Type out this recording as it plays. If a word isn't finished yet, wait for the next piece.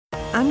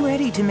I'm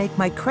ready to make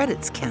my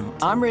credits count.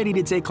 I'm ready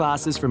to take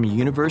classes from a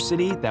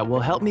university that will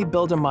help me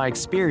build on my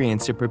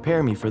experience to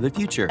prepare me for the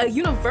future. A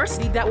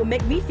university that will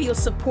make me feel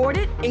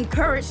supported,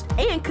 encouraged,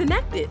 and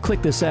connected.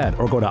 Click this ad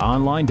or go to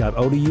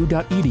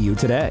online.odu.edu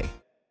today.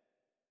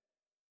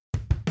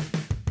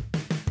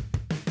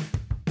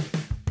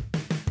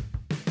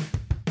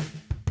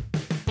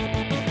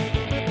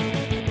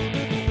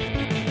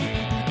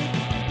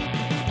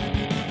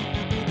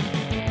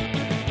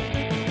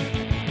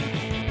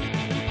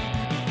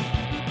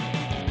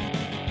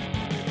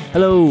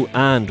 Hello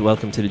and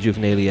welcome to the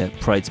Juvenilia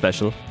Pride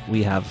Special.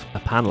 We have a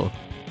panel.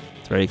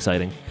 It's very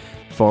exciting.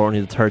 For only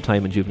the third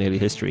time in Juvenilia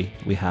history,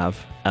 we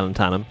have Ellen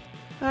Tannum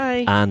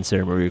Hi. and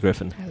Sarah Maria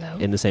Griffin Hello.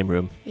 in the same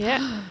room,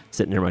 Yeah.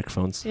 sitting near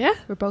microphones. Yeah.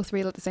 We're both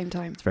real at the same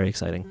time. It's very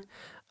exciting.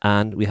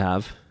 And we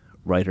have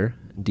writer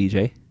and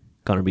DJ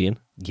Connor Bean.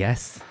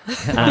 Yes.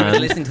 I was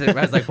listening to it,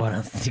 I was like, what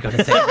else is he going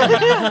to say?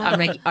 I'm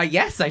like,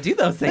 yes, I do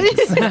those things.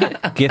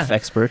 GIF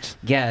expert.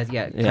 Yeah.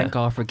 Thank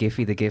God for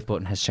Giphy. The GIF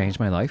button has changed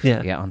my life.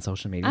 Yeah. On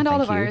social media. And all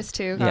Thank of you. ours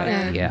too.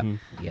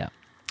 Yeah.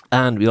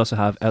 And we also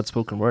have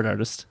outspoken word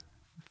artist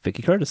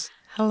Vicky Curtis.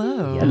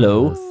 Hello.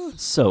 Hello.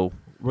 So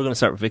we're going to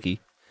start with Vicky.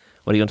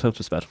 What are you going to talk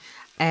to us about?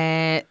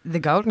 The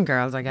Golden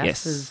Girls, I guess,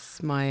 Yes. is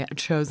my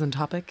chosen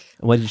topic.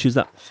 And why did you choose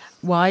that?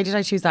 Why did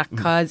I choose that?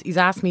 Because he's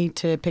asked me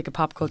to pick a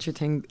pop culture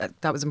thing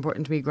that was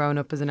important to me growing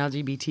up as an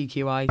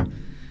LGBTQI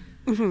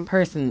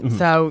person.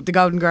 So the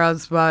Golden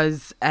Girls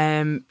was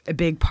a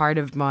big part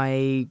of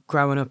my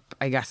growing up.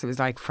 I guess it was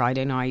like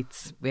Friday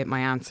nights with my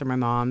aunts or my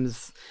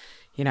moms.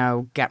 You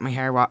know, get my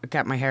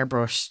hair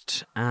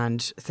brushed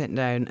and sitting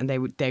down, and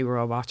they were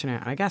all watching it.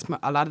 And I guess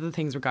a lot of the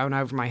things were going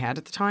over my head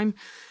at the time.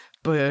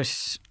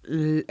 But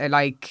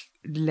like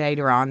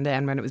later on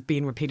then when it was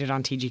being repeated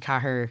on TG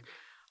Cahir,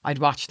 I'd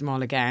watch them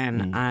all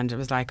again and it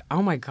was like,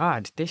 oh my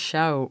God, this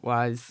show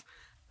was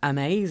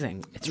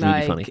amazing. It's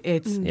really funny.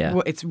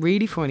 It's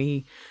really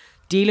funny.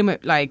 Dealing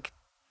with like,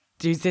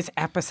 there's this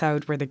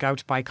episode where they go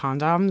to buy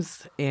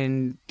condoms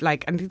in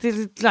like, and this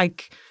is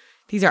like,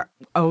 these are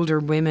older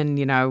women,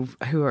 you know,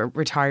 who are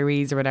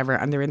retirees or whatever,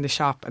 and they're in the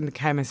shop and the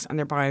chemist and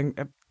they're buying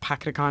a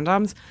packet of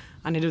condoms.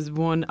 And it is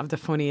one of the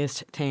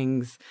funniest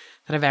things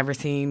that I've ever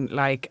seen.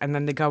 Like, and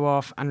then they go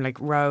off and like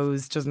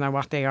Rose doesn't know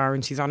what they are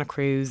and she's on a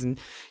cruise and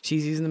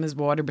she's using them as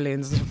water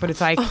balloons. But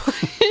it's like,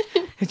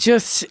 it's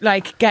just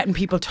like getting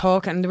people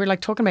talking. And they were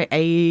like talking about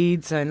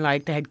AIDS and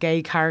like they had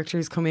gay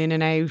characters come in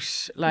and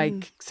out.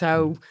 Like,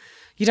 so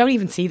you don't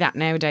even see that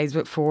nowadays,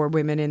 but for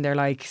women in their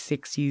like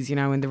 60s, you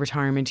know, in the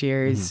retirement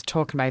years,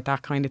 talking about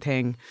that kind of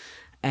thing.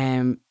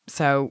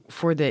 So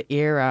for the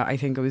era, I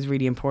think it was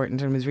really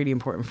important, and it was really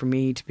important for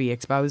me to be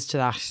exposed to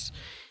that,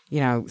 you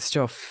know,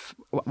 stuff,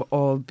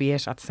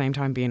 albeit at the same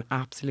time being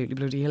absolutely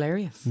bloody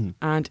hilarious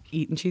and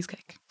eating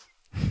cheesecake.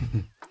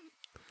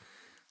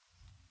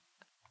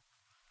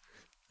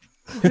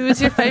 Who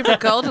was your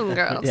favourite Golden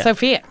Girl?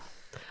 Sophia.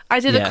 I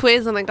did a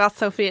quiz and I got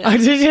Sophia. Oh,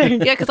 did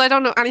you? Yeah, because I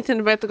don't know anything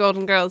about the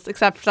Golden Girls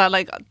except that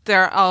like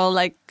they're all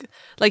like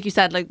you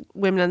said, like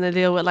women, and they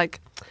deal with like,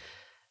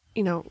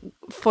 you know,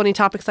 funny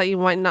topics that you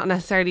might not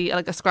necessarily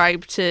like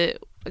ascribe to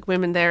like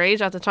women their age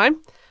at the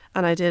time.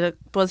 And I did a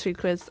BuzzFeed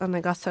quiz and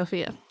I got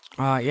Sophia.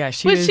 Oh yeah,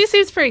 She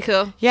seems pretty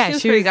cool. Yeah, she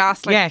was pretty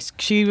gas. Like, yeah,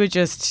 she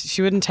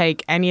wouldn't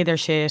take any of their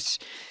shit.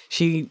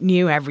 She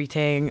knew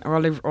everything.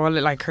 All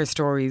like her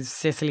stories,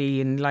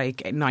 Sicily in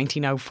like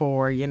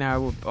 1904. You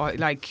know,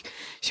 like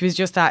she was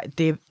just that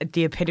the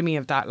epitome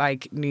of that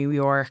like New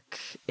York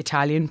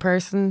Italian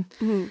person.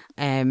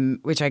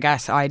 Which I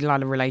guess I had a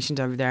lot of relations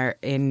over there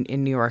in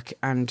New York,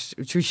 and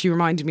she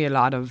reminded me a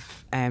lot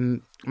of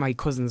my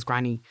cousin's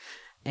granny.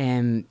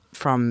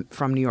 From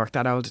New York,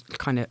 that old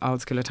kind of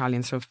old school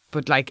Italian stuff.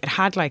 But like it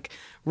had like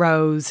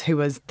Rose, who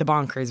was the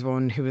bonkers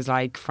one, who was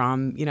like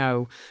from, you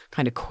know,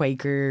 kind of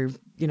Quaker,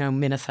 you know,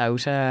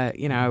 Minnesota,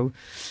 you know.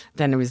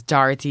 Then there was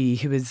Dorothy,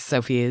 who was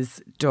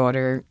Sophia's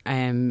daughter.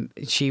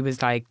 She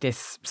was like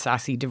this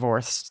sassy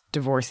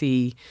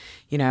divorcee,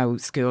 you know,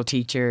 school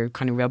teacher,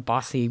 kind of real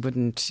bossy,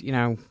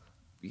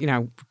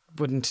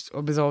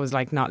 was always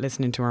like not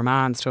listening to her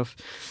man and stuff.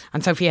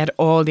 And Sophia had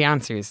all the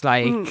answers.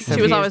 Like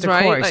she was always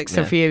right. Like,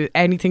 Sophia,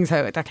 anything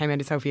that came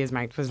out of Sophia's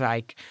mouth was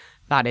like,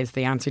 that is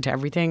the answer to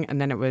everything. And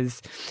then it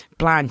was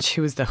Blanche,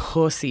 who was the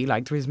hussy.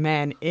 Like there was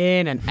men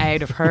in and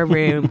out of her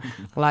room,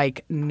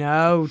 like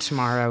no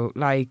tomorrow.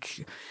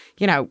 Like,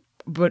 you know,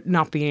 but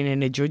not being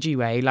in a judgy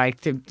way.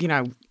 Like you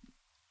know,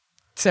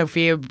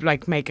 Sophia would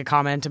like make a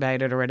comment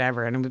about it or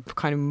whatever, and it would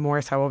kind of more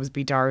so always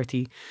be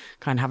Dorothy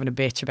kind of having a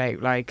bitch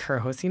about like her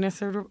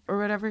hussiness or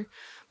whatever.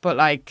 But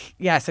like,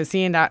 yeah, so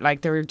seeing that,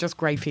 like, they were just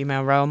great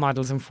female role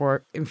models in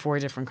four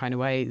different kind of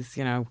ways,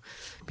 you know,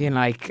 being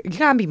like, you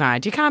can't be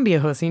mad, you can't be a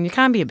hussy, and you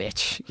can't be a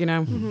bitch, you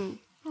know.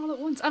 All at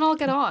once, and all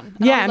get on.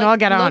 All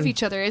get on. Love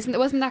each other,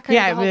 wasn't that kind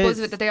of the whole buzz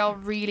of it, that they all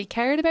really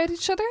cared about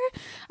each other?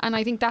 And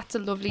I think that's a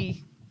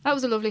lovely That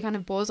was a lovely kind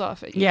of buzz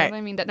off it. You Yeah. know what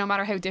I mean? That no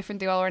matter how different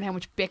they all are and how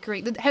much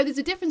bickering, how there's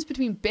a difference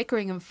between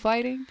bickering and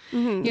fighting.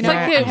 Mm-hmm. You know,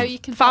 like and how you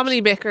can family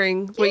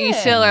bickering, but you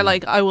still are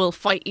like, I will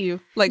fight you.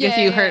 Like if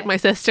Yeah, you hurt my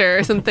sister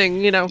or something,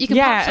 you know. You can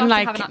pop Yeah, shots and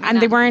have like, it on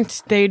and they now.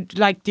 weren't, they'd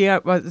like,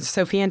 well,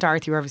 Sophie and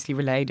Dorothy were obviously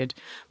related,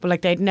 but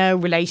like they'd no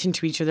relation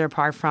to each other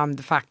apart from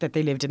the fact that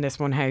they lived in this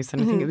one house.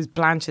 And I think it was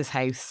Blanche's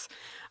house.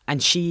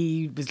 And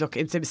she was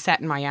it was set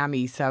in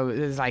Miami, so it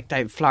was like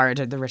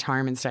Florida, the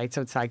retirement state.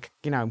 So it's like,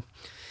 you know,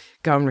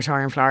 go and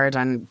retire in Florida.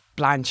 And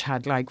Blanche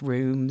had like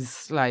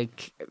rooms,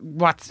 like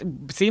what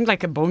seemed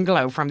like a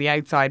bungalow from the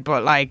outside,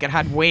 but like it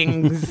had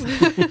wings.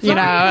 You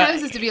know,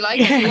 houses to be like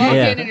it. You walk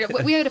Yeah. in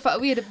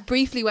and we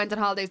briefly went on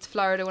holidays to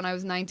Florida when I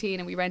was 19,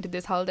 and we rented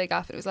this holiday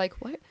gaff. And it was like,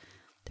 what?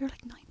 They were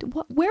like, 90,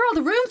 what? Where are all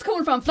the rooms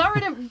coming from?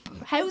 Florida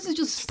houses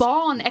just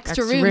spawn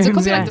extra rooms. It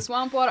could be yeah. like the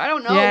swamp water. I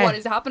don't know Yeah. what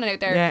is happening out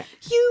there. Yeah.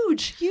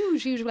 Huge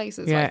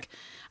places. Yeah. Like,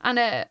 and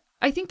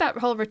I think that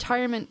whole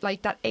retirement,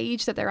 like that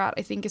age that they're at,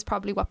 I think is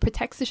probably what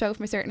protects the show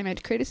from a certain amount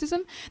of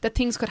criticism. That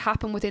things could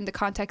happen within the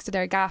context of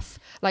their gaff,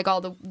 like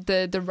all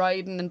the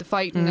riding and the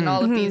fighting and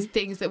all of these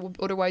things that would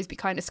otherwise be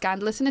kind of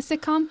scandalous in a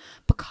sitcom,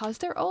 because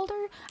they're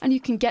older and you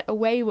can get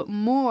away with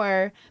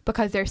more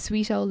because they're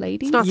sweet old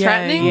ladies. It's not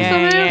threatening yeah,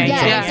 somehow. yeah,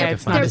 Yeah,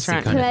 It's like a they're fantasy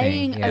kind of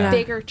playing thing, a yeah.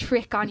 bigger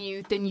trick on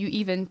you than you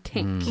even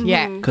think.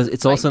 yeah. Because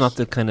it's also Like- not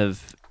the kind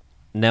of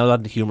now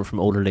that the humour from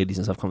older ladies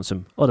and stuff comes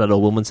from that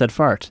old woman said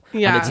fart.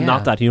 Yeah. And it's Yeah.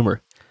 not that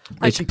humour.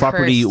 It's Like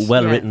properly cursed,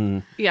 well yeah.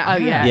 written. Yeah. Oh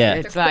yeah, Yeah.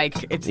 it's like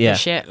it's Yeah. the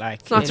shit. Like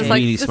It's not it just is. like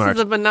Really this smart.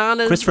 is a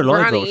bananas Christopher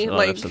Lloyd granny. wrote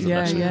Like episodes of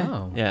yeah, that. yeah.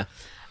 Oh. Yeah.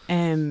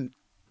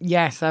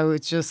 Yeah, so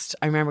it's just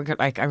I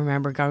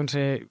remember going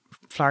to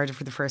Florida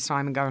for the first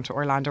time and going to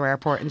Orlando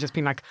Airport and just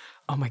being like,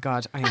 oh my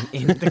god, I am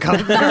in the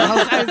Golden Girls.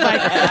 I was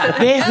like,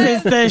 this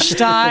is the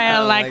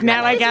style. Like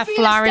now I get It's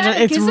Florida.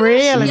 aesthetic, It's isn't it?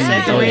 real. It's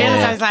Yeah. real. Oh,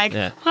 yeah. So I was like,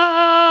 Yeah.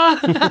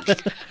 ah.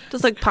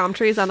 just like palm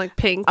trees and like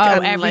pink. Oh,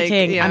 and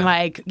everything. Like, yeah. And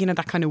like, you know,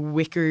 that kind of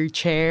wicker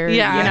chair.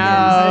 Yeah. You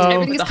Yeah. know.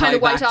 Everything is The kind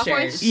of high white back off white.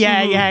 chairs.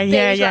 Yeah, yeah,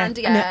 yeah, Beige yeah. land,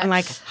 yeah. And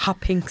like hot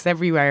pinks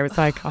everywhere. It's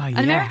like, oh yeah. And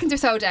Americans are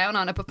so down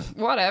on it, but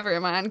whatever,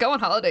 man. Go on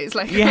holidays,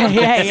 like Yeah,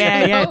 yeah,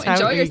 yeah, you know, yeah, enjoy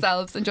totally.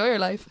 yourselves, enjoy your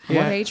life.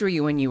 Yeah. What age were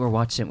you when you were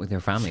watching it with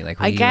your family? Like,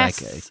 were I you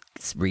guess- like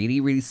really,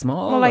 really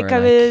small? Well, like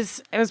or it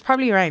was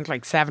probably around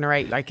like 7 or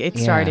 8. Like it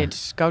Yeah. started,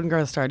 Golden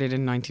Girls started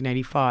in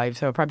 1985,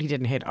 so it probably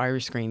didn't hit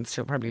Irish screens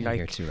till probably a year or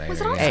like. two later.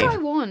 Was it on yeah. Sky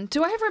One?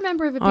 Do I ever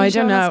remember of it Oh, being I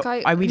shown don't on know.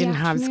 Sky? We didn't in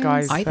the have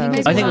afternoons? Sky. I think so-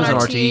 maybe I think it was on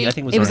on RTE. I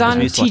think It was on RTE.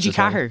 We used to watch TG it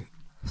all. Caher.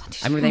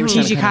 I mean, they were TG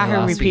kind of Caher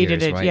last few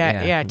repeated years, it. right?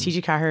 Yeah.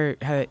 TG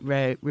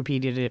Caher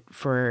repeated it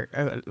for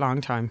a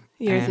long time.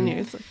 years and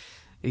years.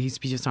 It used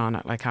to be just on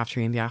at like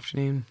 3:30 in the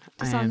afternoon.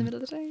 Just on in the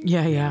middle of the day.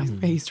 Yeah, yeah.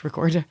 I used to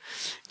record it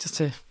just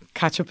to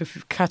catch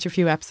a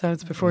few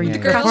episodes before you Yeah.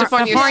 Catch up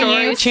on your before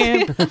stories.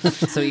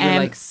 YouTube. So you're Um,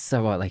 like,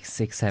 so what, like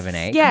 6, 7,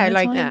 8? Yeah, kind of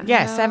like time?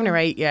 yeah, 7 or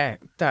 8. Yeah,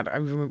 that I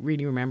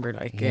really remember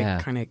like Yeah.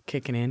 it kind of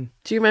kicking in.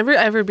 Do you remember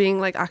ever being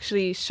like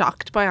actually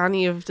shocked by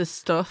any of the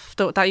stuff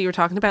that you were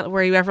talking about?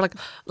 Were you ever like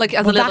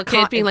as Well, a little that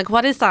kid being like,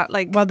 what is that?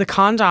 Like, Well, the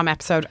condom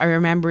episode, I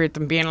remember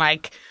them being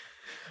like,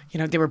 you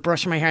know, they were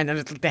brushing my hair and then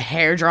the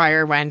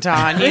hairdryer went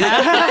on. You know,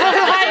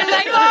 I was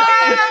like,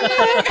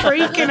 "Ah!"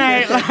 freaking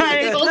out. The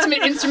Like, ultimate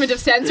instrument of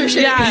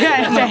censorship.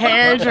 yeah, the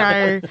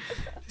hairdryer.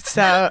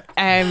 So,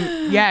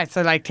 yeah,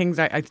 so like things,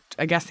 I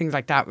guess things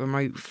like that when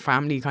my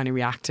family kind of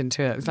reacting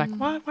to it. It was like,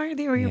 what? Why are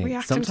they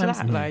reacting to Sometimes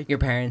that? Like, your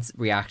parents'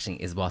 reaction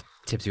is what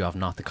tips you off,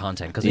 not the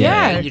content. Because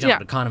Yeah. you don't know Yeah. what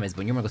the content is,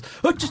 but your mom goes,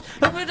 oh, just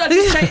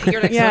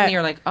you're like, Yeah. suddenly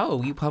you're like,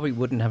 oh, you probably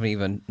wouldn't have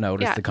even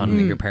noticed Yeah. the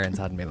content if your parents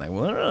hadn't been like,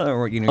 what?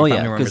 Or, you know, Oh, your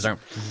yeah, family members 'cause- aren't.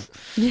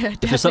 Yeah, If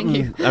there's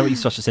definitely. something, I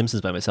used to watch The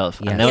Simpsons by myself,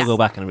 Yeah. and now I Yeah. go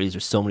back and realize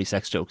there's so many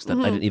sex jokes that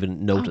I didn't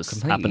even notice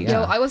completely, happened. yeah.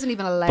 Yo, I wasn't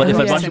even allowed But if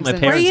to I watch watched it with my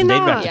Simpsons. parents you and they'd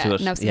not? react Yeah, to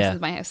it, no Simpsons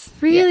in my house.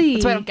 Really? Yeah.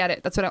 That's why I don't get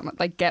it. That's why I don't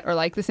like get or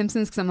like The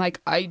Simpsons, because I'm like,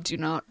 I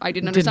didn't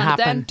Didn't understand it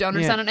then, happen. don't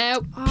understand it now.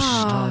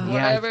 oh, Yeah,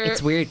 Whatever.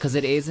 it's weird because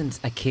it isn't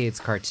a kid's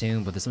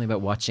cartoon, but there's something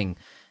about watching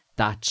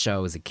that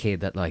show as a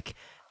kid that like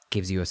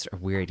gives you a sort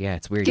of weird. Yeah,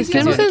 it's weird. Gives It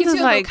you, gives Simpsons it gives is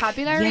you a like-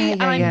 vocabulary, Yeah,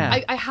 and yeah.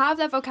 I have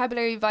that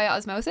vocabulary via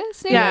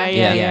osmosis. Now. Yeah,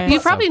 Yeah. yeah. You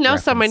So probably know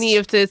so many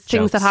of the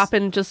things that jokes.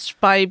 happen just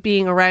by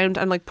being around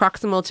and like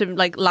proximal to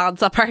like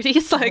lads at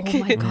parties. Like, Oh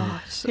my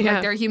god! Yeah.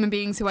 Like they're human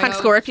beings who I Hank know.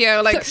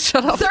 Scorpio, like,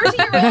 shut up.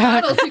 30-year-old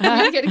adults who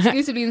communicate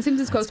exclusively in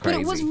Simpsons quotes. That's But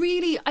it was crazy.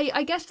 really,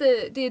 I guess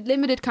the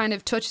limited kind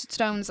of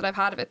touchstones that I've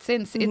had of it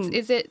since,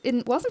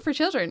 it wasn't for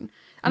children.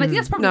 And I think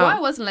that's probably No. why I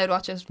wasn't allowed to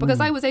watch it, because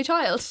I was a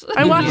child.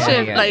 I watched Yeah,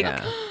 it yeah, like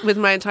yeah. with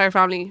my entire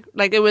family.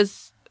 Like it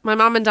was my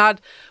mom and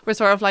dad were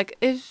sort of like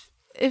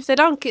if they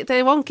don't get,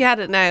 they won't get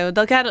it now,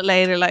 they'll get it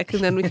later. Like,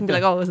 and then we can be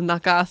like, oh, isn't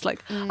that gas?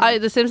 Like,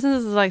 The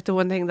Simpsons is like the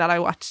one thing that I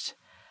watched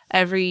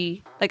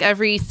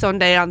every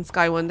Sunday on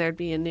Sky One. There'd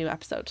be a new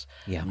episode.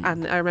 Yeah.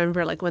 And I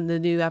remember like when the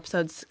new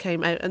episodes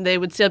came out, and they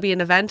would still be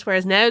an event.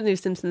 Whereas now, the new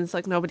Simpsons,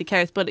 like nobody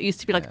cares. But it used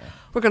to be like,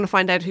 we're going to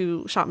find out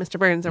who shot Mr.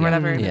 Burns or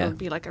whatever, and Yeah. it would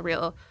be like a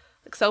real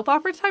like soap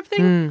opera type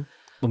thing.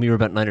 When we were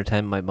about 9 or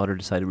 10, my mother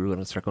decided we were going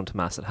to start going to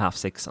mass at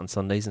 6:30 on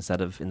Sundays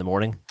instead of in the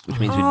morning, which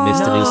means we'd miss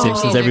the new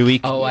Simpsons every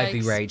week. Oh, I'd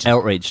be Yikes. raging.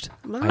 Outraged.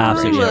 Mom.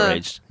 Absolutely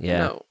outraged. Yeah.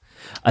 No.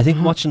 I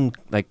think watching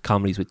like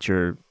comedies with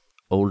your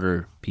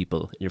older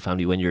people in your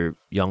family when you're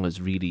young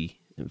is really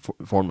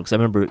informative. Because I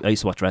remember I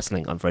used to watch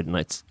wrestling on Friday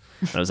nights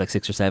when I was like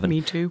 6 or 7.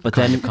 Me too. But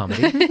then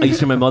comedy. I used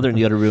to hear my mother in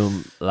the other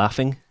room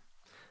laughing.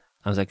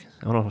 I was like,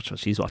 I want to watch what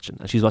she's watching.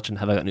 And she's watching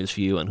Have I Got News for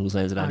You and Whose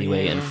Line Is It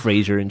Anyway and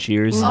Frasier and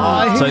Cheers. So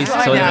I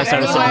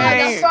started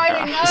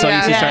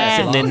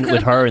sitting in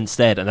with her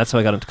instead. And that's how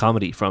I got into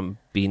comedy from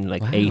being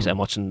like 8 and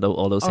watching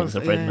all those things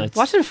on Friday nights.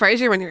 Watching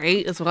Frasier when you're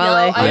 8 as well. No,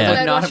 eh? I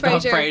would not have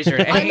got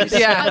Frasier.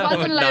 I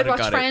wasn't allowed to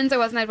watch Friends. I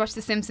wasn't allowed to watch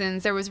The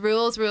Simpsons. There was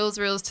rules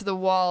to the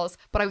walls,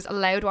 but I was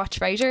allowed to watch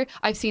Frasier.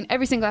 I've seen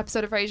every single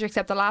episode of Frasier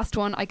except the last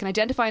one. I can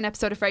identify an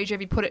episode of Frasier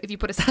if you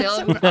put a still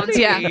on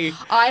screen.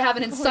 I have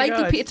an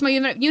encyclopedia. It's my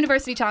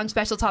University Challenge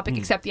special topic,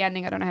 except the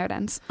ending. I don't know how it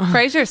ends.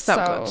 Frasier's so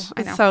good.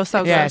 I know.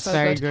 So Yeah, good. it's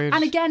very good.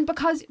 And again,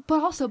 because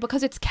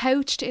it's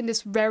couched in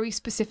this very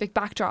specific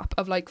backdrop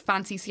of like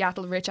fancy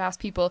Seattle rich ass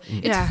people.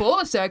 It's full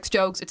of sex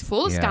jokes. It's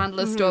full of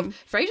scandalous stuff.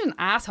 Frasier's an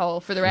asshole,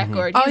 for the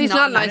record. Oh, he's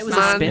not a nice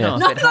man.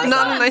 Not a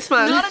nice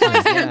man. Not a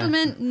nice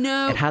gentleman.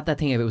 No. It had that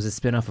thing. If it was a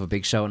spin-off of a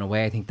big show in a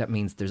way, I think that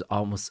means there's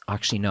almost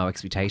actually no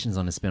expectations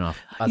on a spin-off.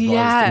 As long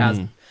as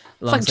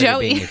like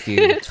Joey.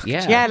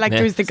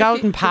 There was the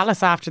Golden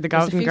Palace after the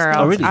Golden Girls.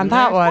 Oh, really? And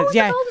that was, the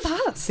Golden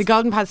Palace? The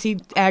Golden Palace.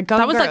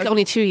 That was like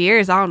only 2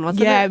 years on,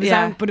 wasn't it? Yeah, it was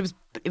on, but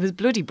it was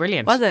bloody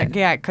brilliant. Was it?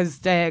 Yeah, because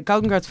the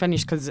Golden Girls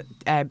finished because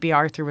B.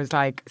 Arthur was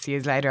like, see you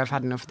later, I've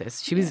had enough of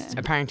this. She was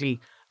apparently...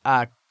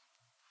 Oh.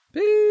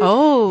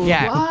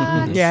 Yeah.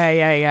 What?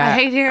 Yeah. I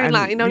hate hearing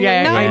that. You know,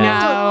 Yeah, no, I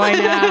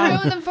know.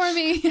 Ruin them for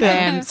me.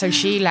 So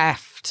she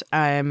left,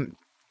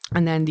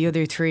 and then the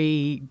other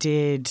 3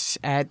 did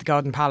the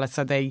Golden Palace.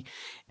 So they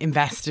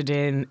invested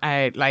in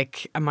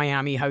like a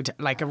Miami hotel,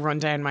 like a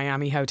rundown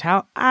Miami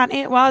hotel, and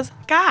it was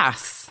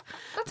gas.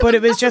 But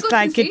it was just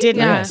like it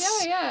didn't.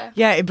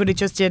 Yeah, but it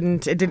just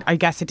didn't. It didn't. I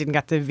guess it didn't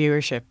get the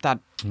viewership that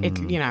it,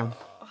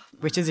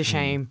 which is a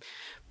shame.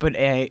 But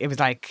it was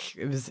like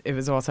it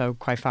was also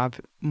quite fab.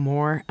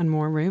 More and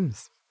more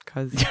rooms.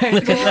 Because it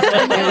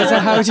was a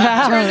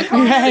hotel.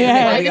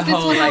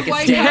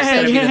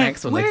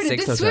 Where did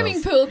this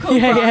swimming pool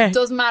come from?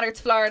 Doesn't matter, it's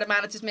Florida,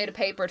 man. It's just made of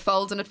paper. It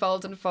folds and it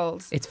folds and it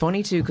folds. It's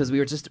funny too because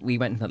we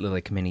went in that little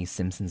like mini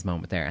Simpsons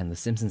moment there, and the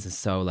Simpsons is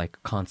so like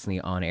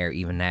constantly on air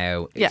even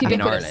now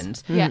in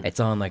Ireland. It's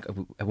on like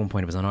at one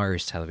point it was on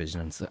Irish television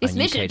and it's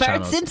Mission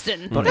Bart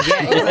Simpson. But it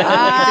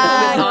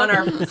was on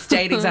our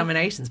state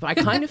examinations. But I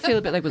kind of feel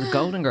a bit like with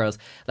Golden Girls,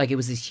 like it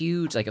was this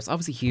huge, like it was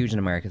obviously huge in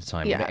America at the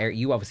time. Yeah.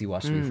 You obviously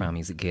watched it with your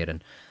family as a kid,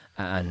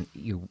 and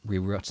you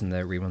were watching the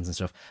reruns and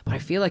stuff. But I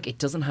feel like it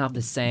doesn't have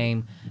the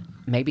same.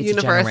 Maybe it's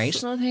a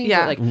generational thing.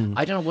 Yeah. But like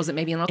I don't know. Was it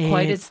maybe not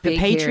quite as the big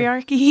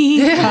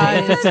patriarchy?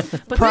 Because it's a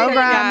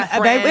program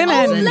about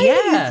women. Old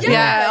ladies, old you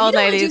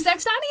ladies. don't do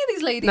sex to any of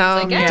these ladies. No,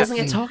 I guess. It doesn't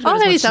get talked about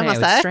Old ladies as don't much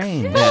have now. It's sex.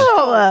 strange.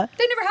 No.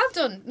 They never have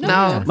done.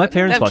 No. My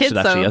parents Them watched kids, it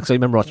actually though. because I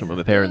remember watching it with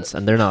my parents,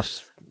 and they're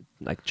not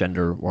like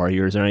gender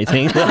warriors or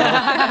anything.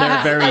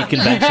 They're very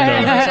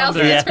conventional.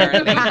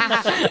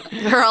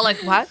 They're all like,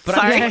 what? But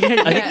Sorry. I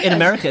think in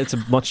America it's a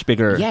much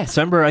bigger. Yes.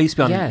 So I remember I used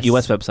to be on Yes.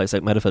 US websites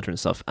like Metafilter and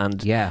stuff,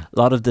 and a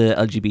lot of the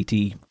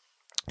LGBT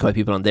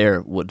people on there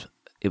it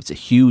was a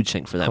huge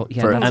thing for them.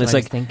 That's what and it's I was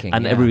like, thinking,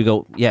 and everybody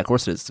go, of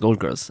course it is, the Gold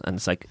Girls, and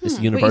it's like it's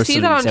universal. But you see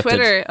that on accepted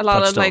Twitter. A lot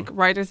of touchstone. like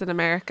writers in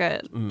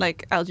America,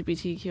 like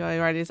LGBTQI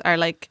writers, are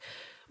like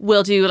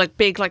will do like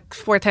big like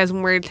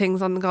 4,000 word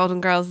things on the Golden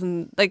Girls,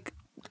 and like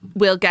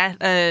will get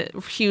a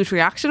huge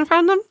reaction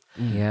from them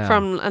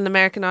from an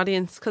American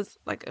audience, because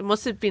like it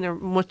must have been a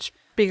much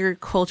bigger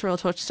cultural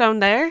touchstone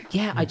there.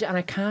 Yeah, and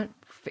I can't.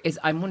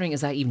 I'm wondering,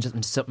 is that even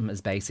just something as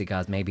basic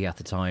as maybe at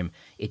the time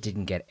it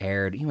didn't get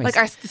aired? You know, Like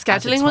our at the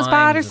scheduling was time,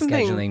 bad or the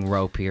something? Scheduling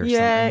ropey or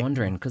something. I'm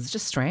wondering because it's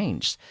just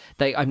strange.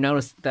 I've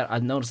noticed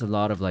a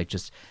lot of like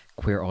just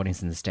queer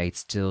audience in the States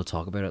still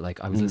talk about it. Like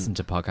I was listening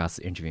to podcasts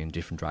interviewing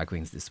different drag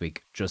queens this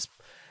week,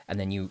 and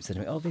then you said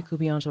to me, "Oh, Vic will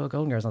be on to a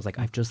Golden Girls." And I was like,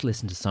 "I've just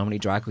listened to so many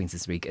drag queens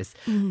this week." It's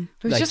It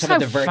was like just some so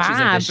of the virtues of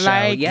fab. the show.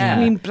 Like, yeah, I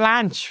mean,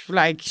 Blanche,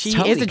 like she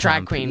totally is a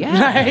drag camp. queen.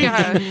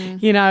 Yeah.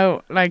 Like, you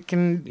know, like,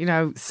 and you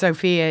know,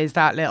 Sophia is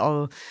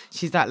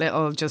she's that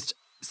little just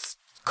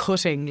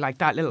cutting, like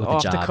that little With a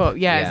off the jab. cut.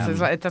 Yeah. So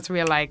it's like, that's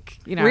real, like,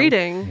 you know,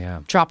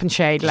 Reading. dropping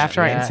shade left,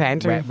 right, and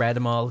centre. Read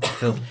them all.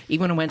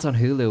 Even when it went on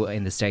Hulu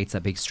in the States,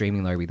 that big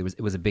streaming library,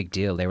 it was a big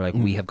deal. They were like,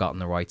 we have gotten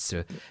the rights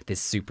to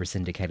this super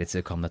syndicated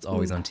sitcom that's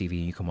always on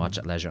TV. You can watch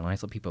at leisure. And I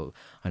saw people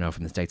I know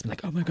from the States be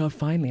like, oh my God,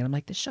 finally. And I'm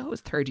like, the show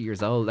is 30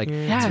 years old. Like,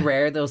 it's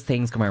rare those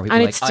things come out. People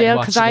And are it's like, still,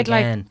 because because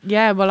I'd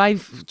like, well,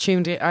 I've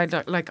tuned it.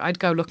 I'd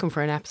go looking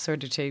for an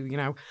episode or two, you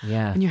know.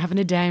 Yeah. And you're having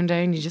a down,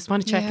 you just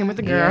want to check in with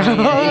the girl.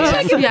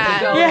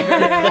 Is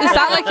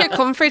that like your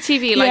comfort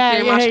TV, like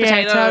your mashed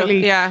potato?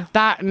 Totally. Yeah.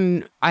 That,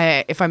 and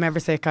if I'm ever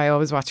sick, I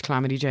always watch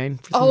Calamity Jane.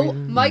 For some Oh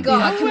reason. my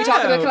God, can we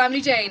talk about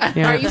Calamity Jane?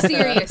 Are you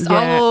serious?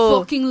 Yeah. I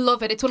fucking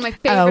love it. It's one of my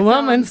favourite A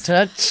woman's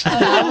films. touch.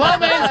 A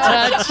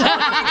woman's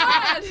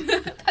touch.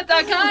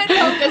 That kind of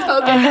hocus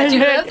pocus, you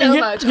know, so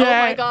much. Oh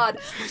my god!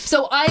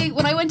 So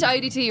when I went to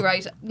IDT,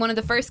 right, one of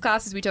the first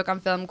classes we took on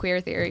film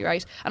queer theory,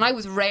 right, and I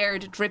was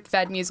reared, drip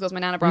fed musicals. My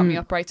nana brought me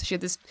up, right, so she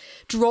had this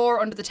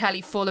drawer under the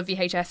telly full of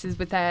VHSs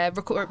with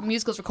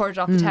musicals recorded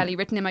off the telly,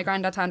 written in my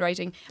granddad's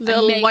handwriting.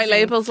 Little Amazing. white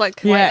labels, like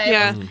white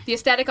labels. The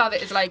aesthetic of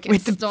it is like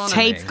with it's the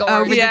stunning. tape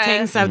over the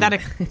thing, so that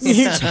it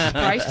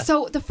right.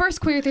 So the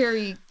first queer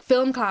theory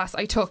film class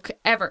I took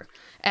ever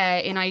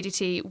in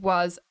IDT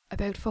was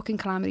about fucking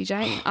Calamity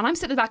Jane, and I'm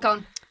sitting back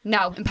going,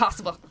 no,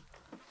 impossible.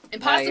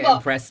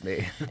 Impressed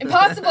me.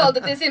 Impossible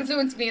that this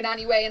influenced me in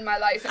any way in my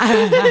life.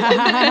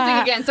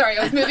 Again, sorry,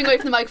 I was moving away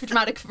from the mic for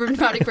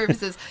dramatic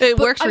purposes. It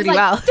works really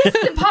well. This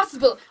is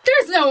impossible.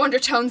 There's no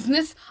undertones in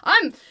this.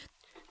 I'm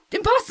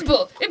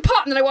impossible. And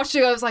then I watched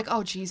it. I was like,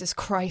 oh Jesus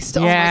Christ!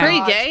 Oh Yeah. my Pretty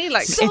God. gay,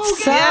 like So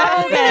it's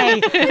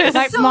gay. so gay.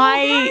 Like so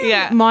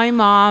my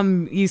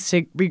mom used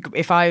to,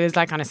 if I was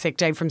like on a sick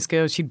day from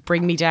school, she'd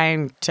bring me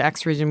down to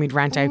Exeter and we'd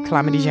rent out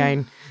Calamity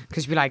Jane,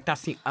 because she'd be like,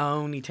 that's the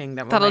only thing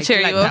that will That'll make cheer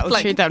you up, That'll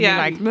like, be yeah.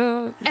 like,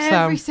 no.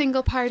 Every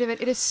single part of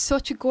it is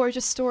such a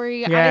gorgeous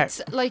story, and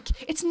it's like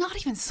it's not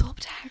even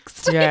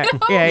subtext. Yeah, you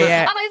know?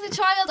 yeah. And as a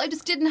child, I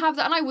just didn't have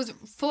that, and I was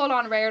full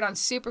on reared on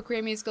super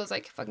queer musicals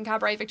like fucking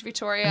Cabaret, Victor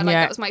Victoria. Like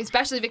that was my,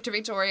 especially Victor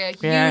Victoria,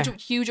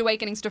 huge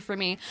awakening stuff for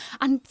me.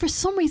 And for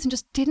some reason,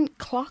 just didn't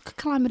clock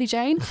Calamity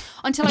Jane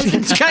until I was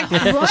in Should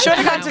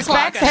have gone to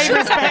Specs,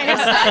 Haver's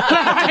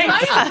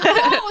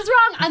what was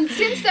wrong? And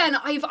since then,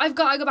 I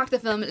go back to the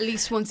film at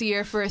least once a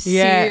year for a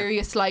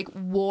serious, like,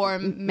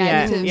 warm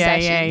meditative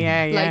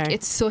session. Like,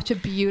 it's such a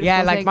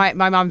beautiful like thing.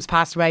 my mom's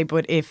passed away,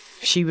 but if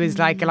she was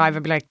like alive,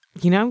 I'd be like,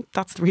 you know,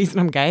 that's the reason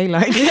I'm gay.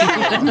 Like,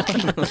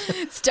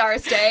 It's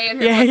Doris Day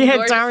and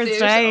her Doris suit.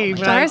 Day. Oh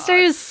my Doris God.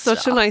 Day is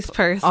such a nice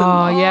person.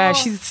 Oh yeah,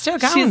 she's still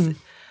going.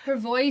 Her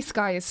voice,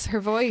 guys. Her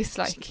voice,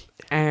 like.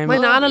 My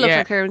Nana looked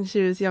like her when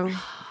she was young.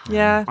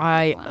 Yeah.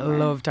 I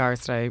love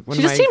Doris Day. One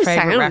She of just my seems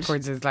favourite sound.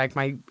 records is like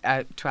my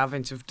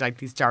 12-inch of like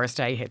these Doris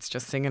Day hits,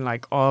 just singing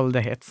like all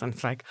the hits, and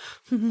it's like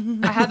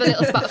I have a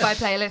little Spotify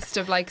playlist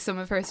of like some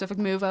of her stuff, like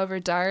Move Over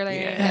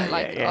Darling. Oh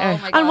my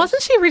God. And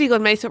wasn't she really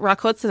good mates with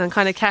Rock Hudson and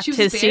kind of kept She was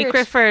his a beard.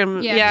 secret for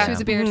him? Yeah, she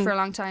was a beard for a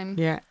long time.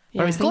 yeah.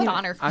 I was Good thinking,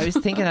 on her. I was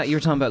thinking that you were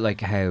talking about like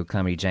how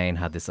Calamity Jane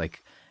had this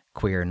like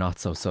queer not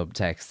so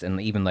subtext,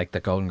 and even like the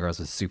Golden Girls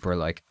was super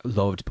like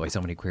loved by so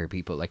many queer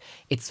people. Like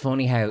it's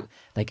funny how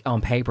like on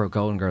paper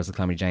Golden Girls and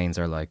Calamity Janes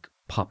are like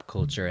pop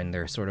culture and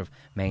they're sort of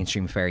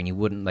mainstream fare, and you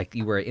wouldn't like,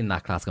 you were in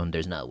that class going,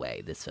 there's no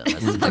way this film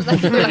is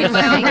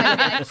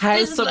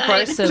how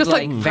subversive Just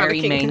like like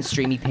very panicking.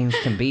 mainstreamy things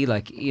can be,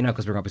 like, you know,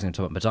 because we're obviously going to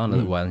talk about Madonna a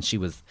little while, and she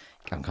was,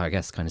 I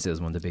guess, kind of still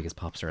as one of the biggest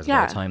pop stars of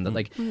all time, that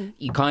like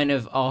you kind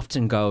of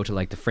often go to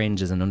like the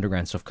fringes and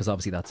underground stuff because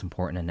obviously that's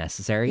important and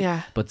necessary,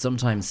 but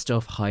sometimes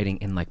stuff hiding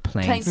in like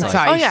plain sight.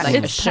 Oh yeah, Like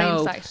a it's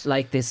show plain sight.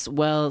 like this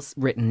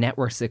well-written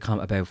network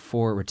sitcom about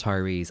 4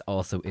 retirees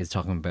also is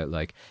talking about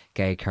like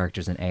gay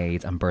characters and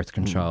AIDS and birth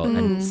control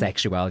and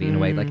sexuality in a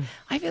way. Like,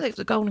 I feel like if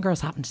the Golden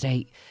Girls happened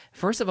today,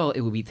 first of all,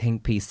 it would be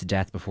think piece to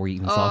death before you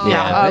even saw it.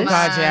 Oh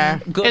god, yeah.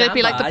 Good It'd and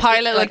be like the bad.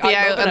 pilot would be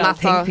out and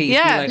that's all.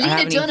 Yeah. Lena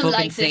Lena Dunham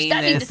likes it.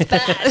 That means it's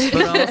bad.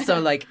 But also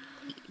like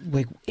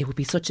it would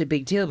be such a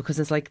big deal because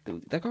it's like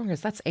the Golden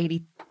Girls, that's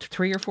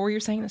 83 or 4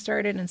 years saying it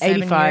started, and 7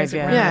 85, years it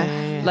yeah.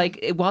 ran. Yeah. Like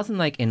it wasn't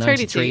like in 32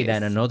 93 years.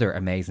 then another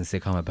amazing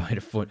sitcom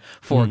about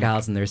four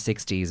gals in their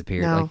 60s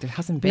appeared. No. Like there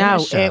hasn't been No, a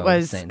show it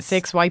was since.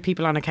 6 white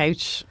people on a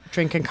couch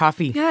drinking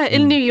coffee. Yeah,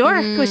 in New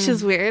York, which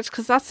is weird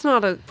because that's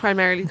not a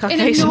primarily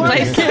Caucasian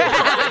place.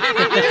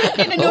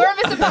 In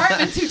enormous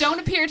apartments who don't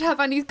appear to have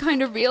any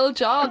kind of real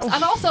jobs,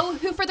 and also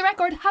who, for the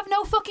record, have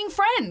no fucking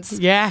friends.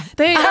 Yeah.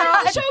 They It's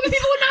are. a show with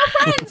people with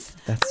no friends.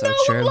 That's so no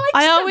true. one likes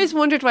I them. always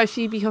wondered why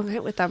Phoebe hung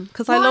out with them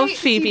because I Why love did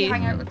Phoebe.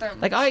 hang out with them?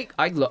 Like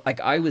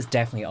I was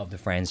definitely of the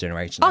Friends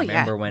generation. Oh, I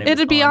remember yeah. when It'd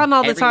was be on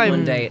all the every time.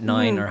 Monday at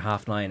 9 or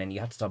 9:30, and you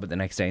had to stop it the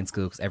next day in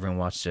school because everyone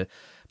watched it.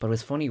 But it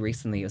was funny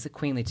recently. Was it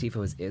Queen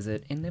Latifah? Is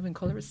it In Living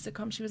Colour? Was a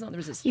sitcom she was on? There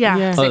was this Yeah.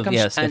 Yeah. sitcom. Oh,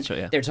 yeah, and sketch show,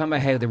 yeah. They're talking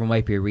about how there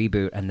might be a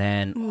reboot, and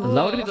then a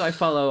load of people I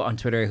follow on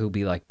Twitter who'll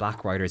be like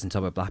black writers and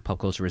talk about black pop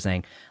culture were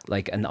saying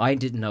like, and I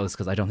didn't know this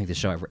because I don't think the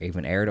show ever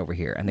even aired over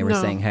here, and they were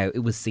No. saying how it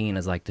was seen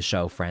as like the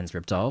show Friends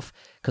ripped off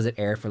because it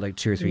aired for like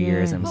 2 or 3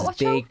 years and it was What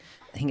this show? big.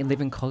 I think In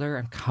Living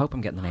Colour. I hope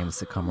I'm getting the name of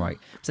the sitcom right.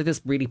 It's like this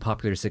really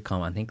popular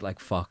sitcom. I think like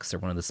Fox or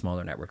one of the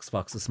smaller networks.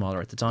 Fox was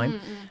smaller at the time,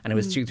 and it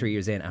was 2-3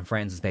 years in. And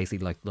Friends was basically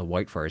like the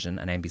white version,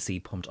 and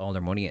NBC pumped all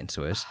their money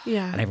into it.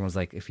 Yeah. And everyone was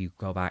like, if you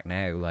go back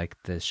now, like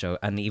the show,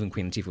 and even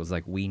Queen Latifah was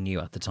like, we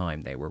knew at the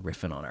time they were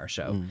riffing on our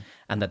show,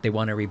 and that they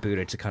want to reboot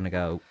it to kind of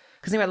go.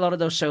 Because a lot of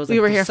those shows, like, We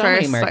were there's here so many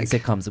first, American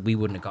like- sitcoms that we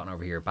wouldn't have gotten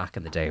over here back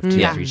in the day of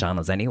 2 or 3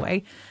 channels anyway.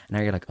 And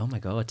now you're like, oh my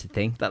god, to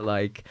think that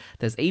like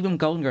there's even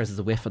Golden Girls is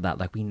a whiff of that.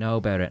 Like we know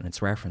about it and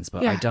it's referenced,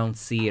 but I Yeah. don't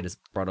see it as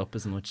brought up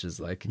as much as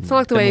like It's not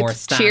like the way more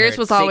Cheers standard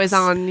was always 6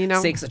 on, you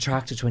know. 6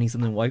 attracted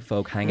 20-something white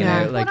folk hanging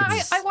Yeah. out. Like When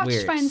it's I watched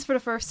weird. Friends for the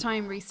first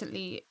time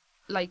recently,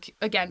 like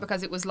again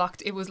because it was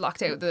locked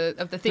out of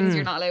the things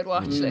you're not allowed to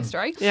watch list,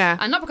 right? Yeah.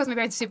 And not because my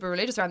parents are super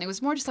religious around. It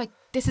was more just like,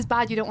 this is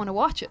bad, you don't want to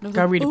watch it. And I was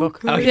Go like, read a book.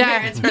 cool.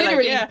 Yeah.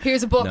 Literally,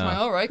 here's a book. I'm like,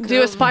 all right, cool.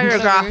 Do a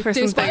spirograph or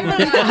Do a something.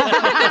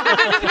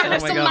 spirograph.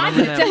 There's my some God,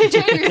 magnets that you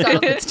change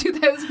yourself. It's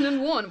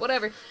 2001,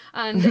 whatever.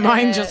 And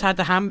Mine just had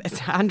the hand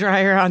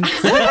dryer on,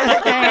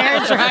 hair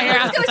dryer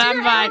on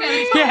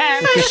standby.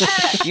 Yeah,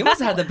 You must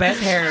have had the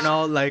best hair and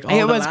all. Like all it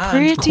the was land.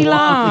 pretty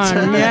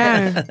long.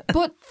 Yeah,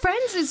 But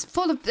Friends is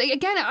full of,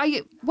 again,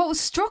 what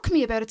struck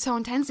me about it so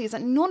intensely is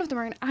that none of them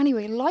are in any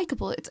way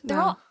likable. They're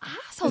all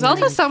assholes.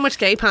 There's also so much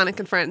gay panic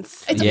in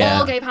Friends. It's Yeah.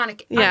 all gay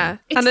panic. Yeah,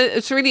 and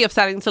it's really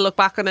upsetting to look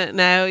back on it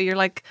now. You're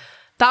like,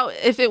 that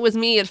if it was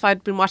me, if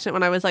I'd been watching it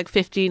when I was like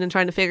 15 and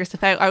trying to figure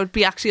stuff out, I would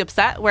be actually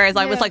upset. Whereas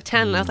I was like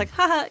 10 and I was like,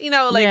 haha, like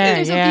Yeah.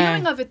 There's a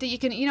viewing of it that you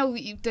can,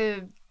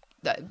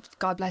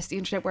 God bless the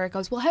internet, where it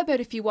goes, well, how about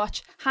if you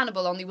watch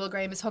Hannibal, only Will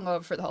Graham is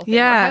hungover for the whole thing?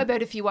 Yeah. Or how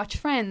about if you watch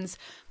Friends,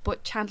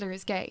 but Chandler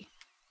is gay?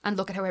 And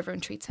look at how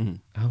everyone treats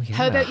him. Oh, yeah.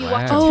 How about you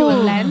watch it Wow. through a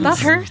lens? that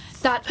hurts.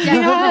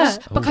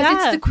 Because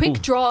it's the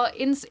quick draw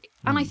in,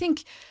 and I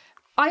think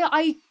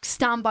I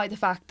stand by the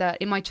fact that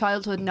in my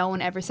childhood no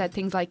one ever said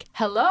things like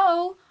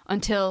hello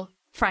until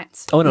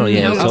Friends. Oh no, yeah,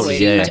 You know, totally,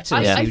 it's yeah,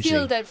 huge. yeah. I Hugely.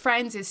 feel that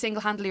Friends is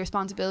single-handedly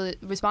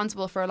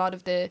responsible for a lot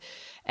of the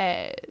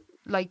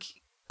like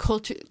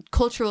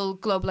cultural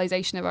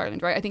globalization of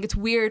Ireland, right? I think it's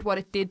weird what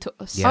it did to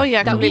us. Yeah. Oh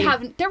yeah, That we completely.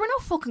 haven't. There were no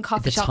fucking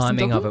coffee The shops in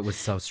timing Dublin. of it was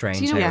so strange.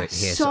 Do you know, how it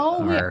hit so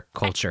our weird.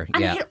 culture.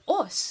 And Yeah. it hit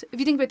us. If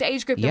you think about the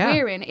age group that Yeah.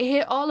 we're in, it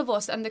hit all of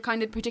us and the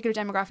kind of particular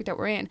demographic that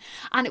we're in.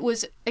 And it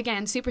was,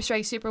 again, super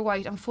straight, super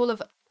white, and full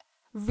of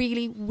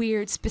really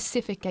weird,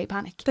 specific gay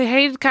panic. They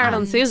hated Carol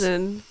and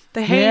Susan.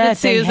 They hated they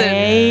Susan.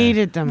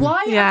 hated them.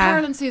 Why Yeah. are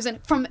Carol and Susan,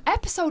 from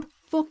episode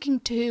fucking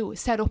 2,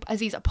 set up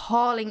as these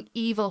appalling,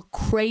 evil,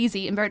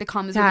 crazy, inverted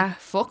commas, Yeah. women?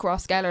 Fuck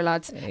Ross Geller,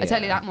 lads. I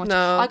tell you that much.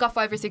 No. I got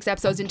 5 or 6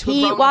 episodes into a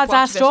He grown-up was a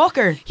watch of it.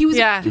 stalker. He was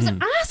Yeah.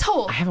 an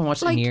asshole. I haven't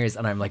watched it Like, in years,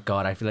 and I'm like,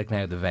 God, I feel like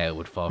now the veil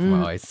would fall from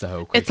my eyes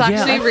so quickly. It's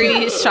actually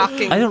really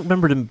shocking. I don't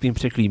remember them being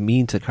particularly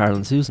mean to Carol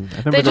and Susan. I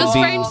remember They them just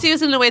being. framed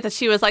Susan in a way that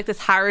she was like this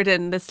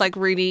harridan, this like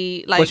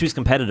really like Well, she was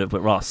competitive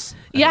with Ross.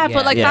 yeah,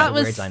 but like yeah. that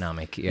Weird was.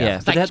 dynamic. Yeah, Yeah.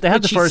 but they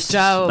had the she first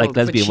stole- like but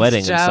lesbian she wedding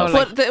and stole, stuff.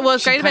 like- But what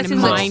was she great about kind of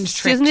Susan, mind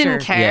Susan tricked didn't her.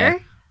 care, Yeah.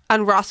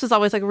 and Ross was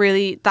always like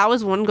really. That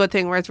was one good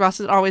thing, whereas Ross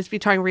would always be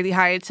trying really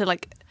hard to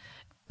like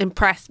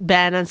impress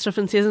Ben and stuff,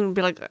 and Susan would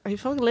be like, "Are you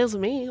fucking lives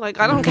with me? Like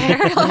I don't care."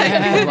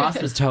 Like,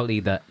 Ross was totally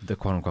the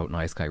quote unquote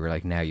nice guy. We're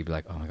like, now you'd be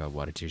like, oh my God,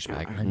 what a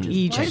douchebag. And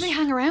just, why do they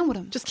hang around with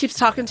him? just keeps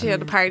talking to you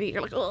at a party.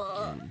 You're like,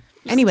 oh.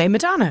 Anyway,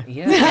 Madonna.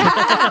 yeah.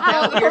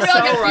 You're so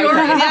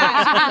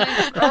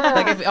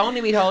Like if only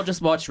we'd all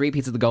just watched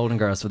repeats of the Golden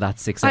Girls for that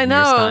 6-7 I year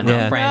know. span.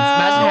 Yeah. Friends.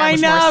 Imagine how I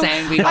much know. more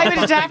sound we'd I all would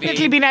have fucking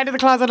definitely be. been out of the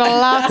closet a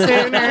lot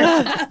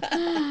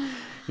sooner.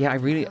 Yeah, I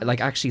really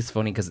like. Actually, it's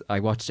funny because I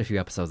watched a few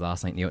episodes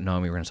last night.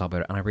 Knowing we were going to talk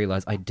about it, and I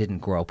realized I didn't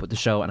grow up with the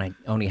show, and I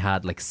only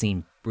had like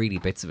seen really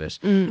bits of it.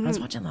 I was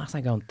watching last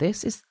night, going,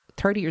 "This is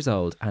 30 years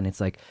old," and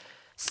it's like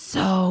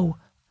so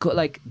good.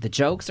 Like the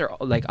jokes are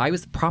like I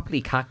was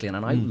properly cackling,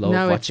 and I love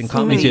No, watching it's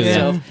comedy Me too. and Yeah.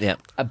 stuff.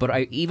 Yeah.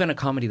 But even a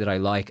comedy that I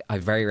like, I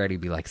very rarely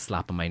be like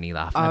slapping my knee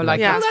laughing. Oh, I'd be like,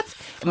 yeah. that's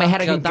in my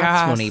head I go, fucking that's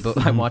gas. funny, but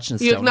I'm watching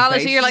You Stone acknowledge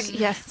Face. it. You're like,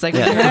 yes. It's like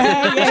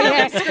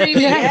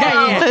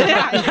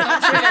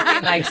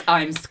like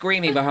I'm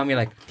screaming behind me,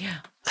 like yeah.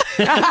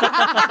 But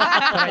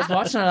I was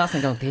watching it last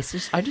night, going, "This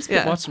is." I just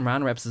kept Yeah. watching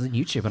random episodes on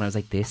YouTube, and I was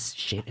like, "This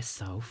shit is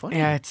so funny."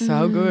 Yeah, it's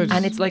so good.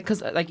 And it's like,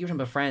 because like you were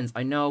talking about Friends,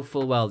 I know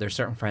full well there's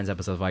certain Friends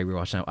episodes I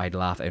rewatch now, I'd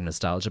laugh out of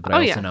nostalgia, but Oh, I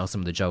also yeah. know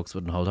some of the jokes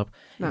wouldn't hold up.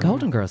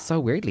 Golden Girls, so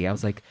weirdly, I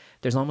was like,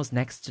 there's almost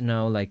next to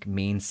no like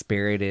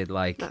mean-spirited,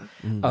 like,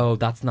 oh,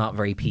 that's not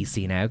very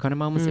PC now kind of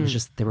moments. It was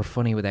just, they were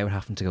funny without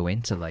having to go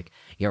into like,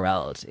 you're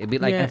old. It'd be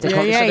like, Yeah. if they Yeah,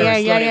 called each yeah, other yeah, a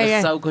slut, yeah, it was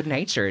yeah. so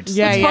good-natured.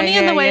 Yeah, It's funny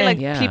in the way like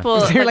yeah.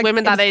 people, They're like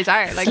women that age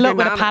are. Like Slut your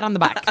with a nana. pat on the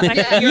back.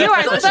 You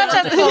are such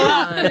a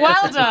slut.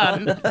 Well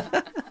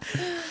done.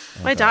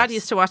 My dad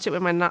used to watch it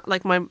with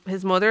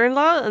his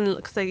mother-in-law, and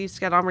because they used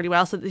to get on really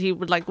well, so that he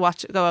would like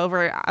go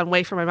over and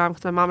wait for my mom,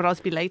 because my mom would always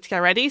be late to get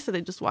ready, so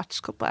they just watch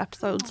a couple of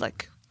episodes.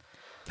 Like,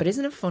 But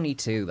isn't it funny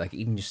too, like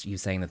even just you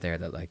saying that there,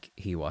 that like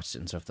he watched it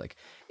and stuff, like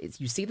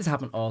you see this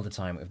happen all the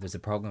time if there's a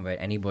program about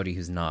anybody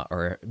who's not,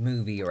 or a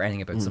movie or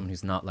anything about someone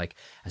who's not like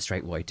a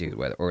straight white dude,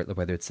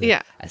 whether it's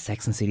a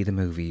Sex and City the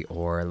movie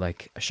or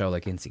like a show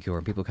like Insecure,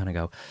 and people kind of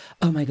go,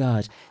 oh my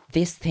God,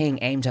 this thing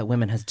aimed at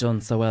women has done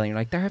so well, and you're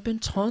like, there have been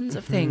tons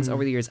of things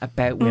over the years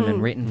about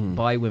women written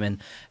by women,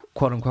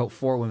 quote unquote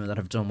for women, that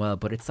have done well,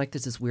 but it's like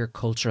there's this weird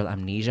cultural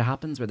amnesia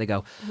happens where they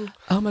go,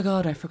 oh my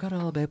God, I forgot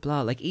all about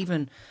blah. Like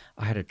even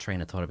I had a train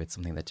of thought about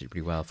something that did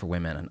pretty well for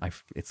women, and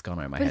it's gone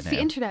out of my But head it's now.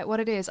 the internet, what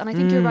it is. And I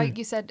think you're you're right.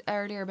 You said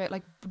earlier about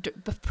like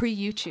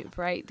pre-YouTube,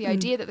 right? The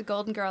idea that the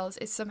Golden Girls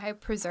is somehow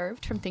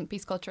preserved from think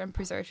piece culture and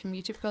preserved from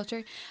YouTube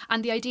culture,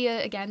 and the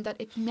idea again that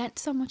it meant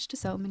so much to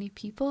so many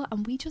people,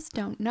 and we just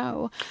don't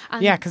know.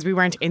 And yeah, because we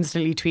weren't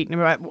instantly tweeting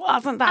about,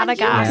 wasn't that a you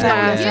gas?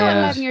 at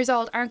 11 years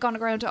old aren't going to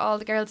go around to all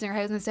the girls in your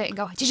house in the state and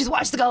go, did you just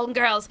watch the Golden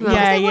Girls? No. Because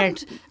Yeah, they yeah.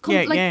 wouldn't come,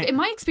 Yeah, like yeah. in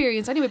my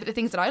experience anyway, but the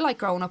things that I like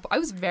growing up, I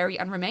was very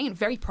and remain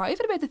very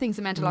private about the things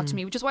that meant a lot to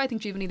me, which is why I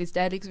think Juvenile is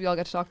deadly, because we all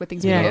get to talk about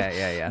things we love.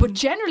 Yeah. But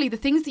generally the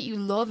things that you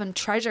love and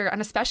treasure,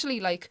 and especially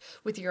like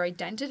with your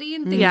identity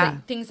and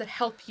things, things that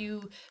help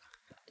you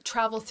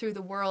travel through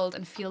the world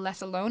and feel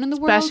less alone in the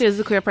world, Especially as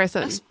a queer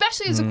person.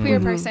 especially as a queer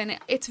person,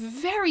 it's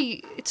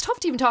tough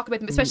to even talk about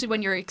them, especially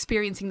when you're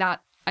experiencing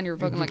that and you're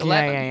fucking like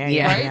 11,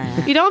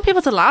 right? You don't want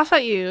people to laugh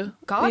at you.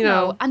 God, you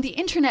know. no. And the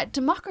internet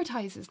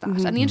democratizes that.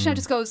 And the internet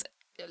just goes,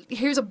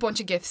 here's a bunch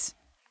of gifts.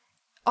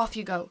 Off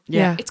you go.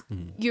 Yeah. It's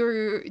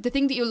the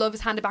thing that you love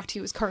is handed back to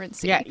you as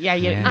currency.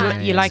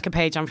 You like a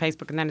page on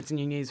Facebook and then it's in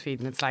your newsfeed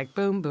and it's like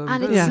boom, boom,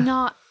 And boom. it's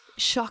not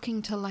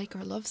shocking to like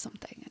or love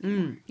something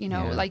anymore. You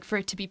know, like for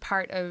it to be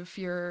part of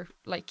your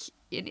like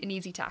an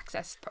easy to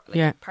access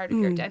part of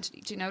your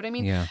identity. Do you know what I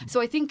mean? Yeah. So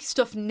I think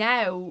stuff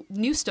now,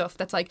 new stuff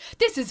that's like,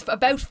 this is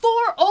about 4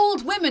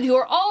 old women who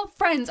are all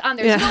friends and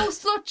there's no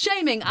slut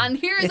shaming and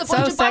here's It's a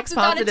bunch so of boxes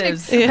that it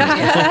sex ticks.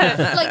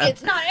 positives. Like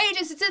it's not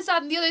ageist, it's this,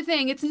 that and the other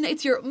thing.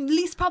 It's your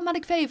least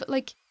problematic fave.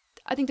 Like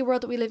I think the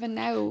world that we live in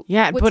now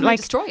would but like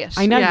destroy it.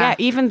 I know,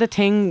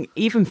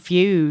 even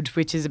Feud,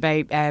 which is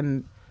about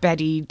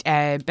Betty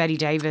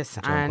Davis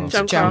and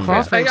Joan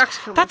Crawford.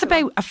 That's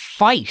about a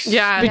fight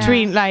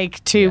between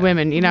like two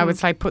women. You know,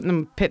 it's like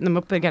pitting them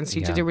up against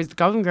each other. There was the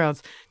Golden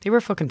Girls. They were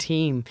a fucking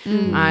team,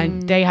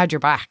 and they had your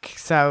back.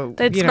 So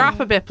they'd scrap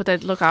a bit, but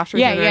they'd look after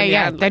each other.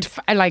 Yeah. They'd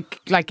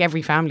like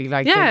every family,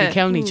 like they'd be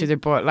killing each other.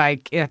 But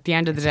like at the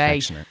end of the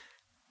day,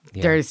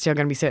 they're still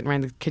going to be sitting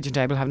around the kitchen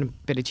table having a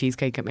bit of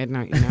cheesecake at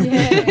midnight. You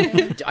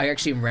know? I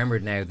actually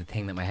remembered now the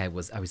thing that my head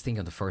was. I was thinking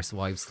of the First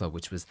Wives Club,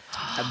 which was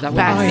that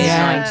was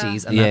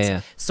mid-90s, and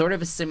that's sort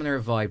of a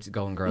similar vibe to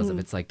Golden Girls. If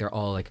it's like they're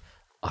all like,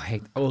 I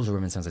hate older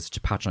women sounds like such a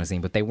patronising,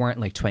 but they weren't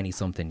like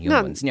 20-something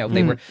young ones. You know,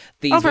 they were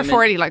these over women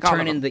 40, like all of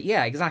turning them.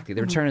 exactly.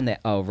 They were turning the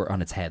over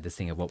on its head. This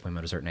thing of what women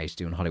at a certain age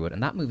do in Hollywood,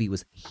 and that movie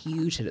was a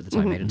huge hit at the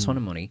time, made a ton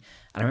of money.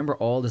 And I remember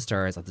all the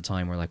stars at the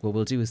time were like, "Well,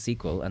 we'll do a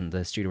sequel," and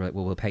the studio were like,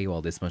 "Well, we'll pay you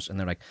all this much," and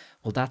they're like,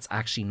 "Well, that's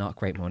actually not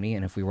great money."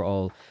 And if we were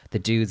all the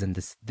dudes and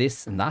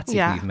this and that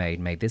sequel you've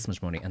made this much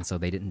money, and so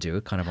they didn't do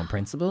it, kind of on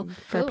principle.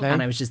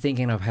 And I was just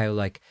thinking of how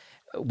like,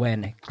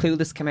 when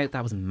Clueless came out,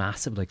 that was a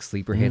massive like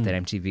sleeper hit that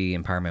MTV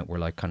and Paramount were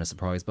like kind of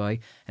surprised by,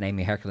 and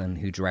Amy Heckerling,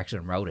 who directed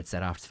and wrote it,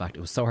 said after the fact it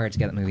was so hard to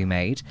get that movie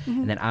made,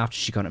 and then after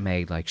she got it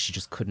made, like she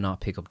just could not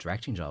pick up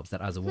directing jobs,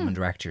 that as a woman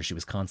director she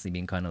was constantly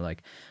being kind of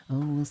like,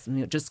 oh, you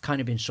know, just kind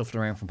of being shuffled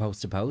around from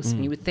post to post.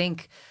 And you would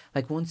think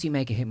like once you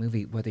make a hit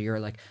movie, whether you're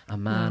like a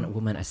man, a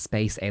woman, a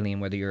space alien,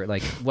 whether you're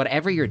like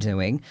whatever you're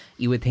doing,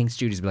 you would think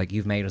studios would be like,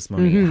 you've made us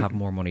money, have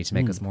more money to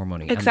make us more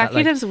money.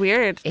 Executives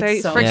weird.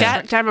 They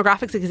forget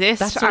demographics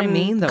exist. That's what I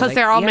mean though, because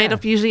they're all made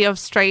up usually of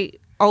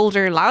straight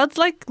older lads,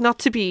 like, not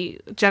to be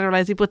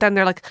generalizing, but then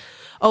they're like,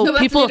 oh, no,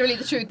 people that's literally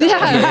the truth.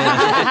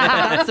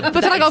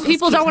 But they're like, oh,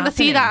 people don't want to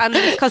see that,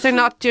 and because they're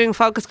not doing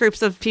focus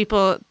groups of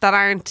people that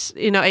aren't,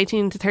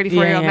 18 to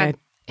 34 year old men.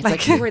 It's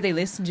like who are they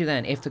listening to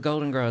then? If the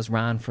Golden Girls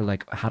ran for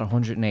like had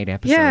 108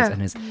 episodes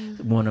and is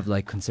one of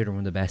like considered one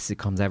of the best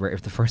sitcoms ever,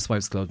 if the First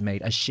Wives Club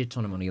made a shit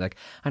ton of money, like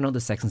I know the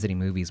Sex and City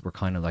movies were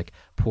kind of like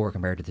poor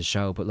compared to the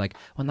show, but like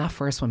when that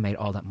first one made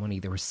all that money,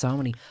 there were so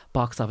many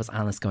box office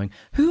analysts going,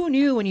 "Who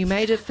knew when you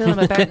made a film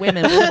about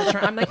women?"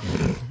 I'm like,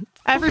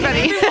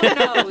 everybody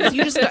knows.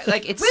 You just got,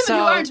 like, it's women so,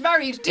 who aren't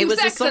married, do it was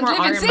sex the and summer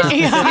live in Iron Man.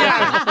 cities.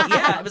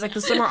 Yeah, it was like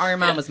the summer Iron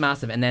Man was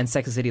massive, and then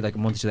Sex and the City, like a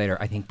month or two later,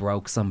 I think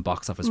broke some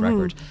box office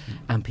record,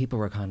 and people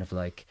were kind of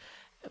like,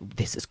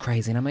 this is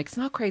crazy. And I'm like, it's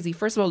not crazy.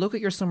 First of all, look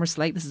at your summer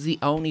slate. This is the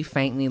only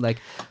faintly like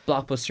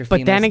blockbuster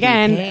But then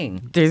again,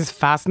 thing. there's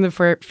Fast and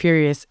the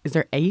Furious. Is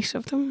there 8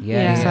 of them?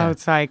 Yeah. So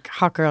it's like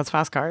hot girls,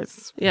 fast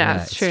cars.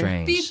 Yeah, it's true.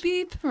 Strange. Beep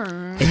beep.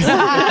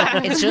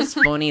 It's just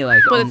funny,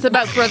 like, But it's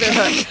about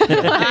brotherhood.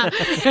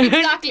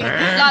 Exactly.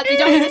 Lads, you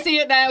don't need to see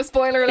it now.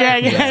 Spoiler alert.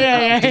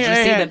 Yeah. Did you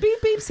see the beep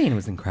beep scene? It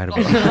was incredible.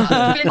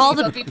 All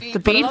the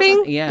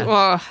beeping. Yeah,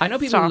 Oh, I know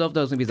people stop. love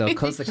those movies though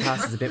because the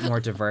cast is a bit more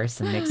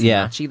diverse and mixed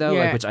Yeah. and matchy though,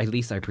 Yeah. like, which at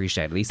least I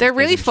appreciate. At least They're it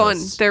really isn't fun.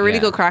 just- They're really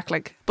yeah. good crack,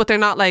 like, but they're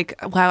not like,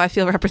 wow, I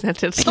feel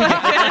represented.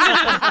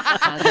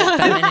 As a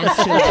feminist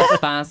who loves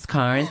fast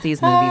cars,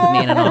 these movies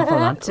mean an awful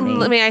lot to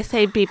me. May I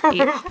say beep beep?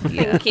 Yeah.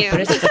 Thank you.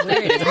 But it's just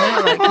weird, isn't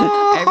it?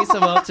 Like, every so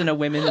often a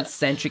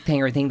women-centric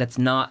thing or a thing that's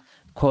not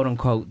quote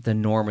unquote the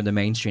norm or the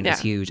mainstream is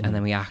huge, and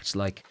then we act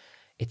like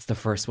it's the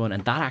first one,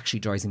 and that actually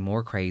drives me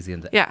more crazy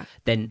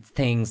than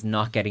things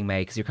not getting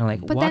made, because you're kind of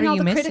like, But what then are all you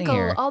the missing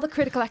here? all the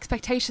critical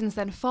expectations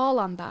then fall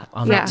on that.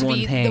 On For that it to one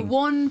be thing. the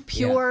one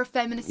pure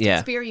feminist Yeah.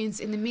 experience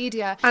in the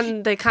media.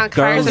 And they can't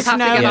Girls- cars have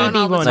to get No, on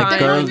all the maybe time. one. They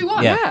can only girls- be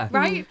one, yeah.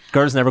 right?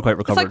 Girls never quite It's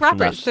recovered like from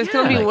rappers. that. There's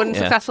going to be like- one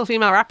yeah. successful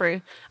female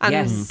rapper, and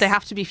Yes. they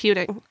have to be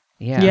feuding.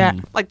 Yeah.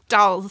 like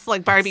dolls,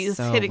 like Barbies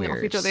So hitting off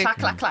weird. each other. Clack,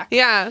 clack, clack.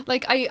 Yeah.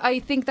 Like I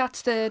think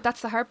that's the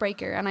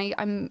heartbreaker, and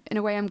I'm in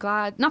a way I'm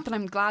glad. Not that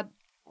I'm glad.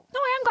 No,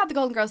 I am glad the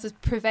Golden Girls has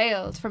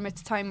prevailed from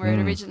its time where it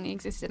originally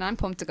existed. And I'm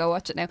pumped to go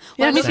watch it now.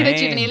 What I love about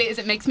same. Juvenilia is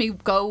it makes me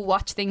go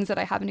watch things that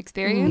I haven't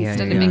experienced, Yeah,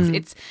 and yeah. it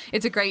makes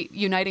it's a great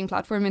uniting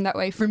platform in that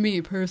way for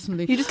me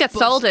personally. You just get But-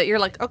 sold it. You're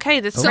like,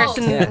 okay, this Sold.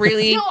 person Yeah.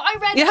 really. No, I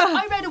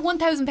read a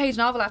 1,000-page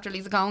novel after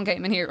Lisa Cohen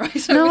came in here, right?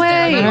 So No I was there,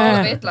 I way. read all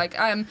of Yeah. it, like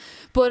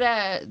but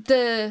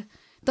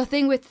the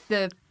thing with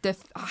the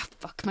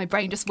fuck, my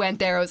brain just went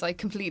there. I was like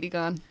completely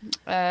gone.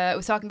 I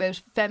was talking about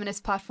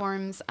feminist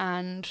platforms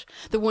and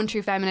the one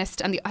true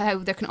feminist, and how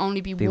there can only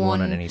be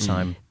one at any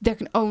time. There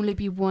can only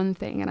be one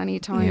thing at any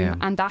time, Yeah.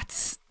 and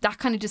that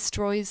kind of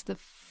destroys the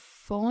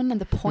fun and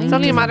the point. It's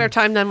only a matter of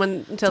time then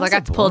until I also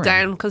get to pull boring.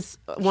 down because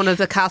one of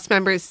the cast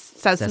members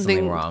says something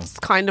something wrong.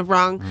 kind of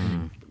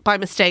wrong by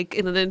mistake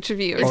in an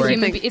interview or Is a something.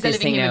 human be- is a this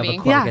living thing now human of a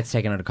being. quote Yeah. gets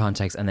taken out of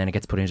context and then it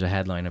gets put into a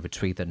headline of a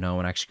tweet that no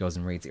one actually goes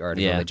and reads the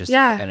article. Yeah. They just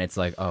Yeah. and it's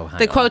like, oh, hang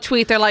They on. quote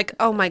tweet, they're like,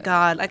 oh my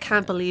God, I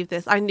can't believe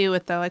this. I knew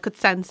it though. I could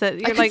sense it. I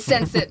You're could like,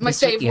 sense it. My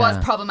fave Yeah.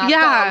 was problematic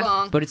Yeah. all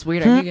along. But it's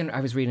weird. I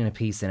was reading a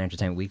piece in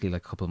Entertainment Weekly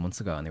like a couple of months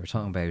ago, and they were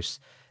talking about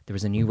there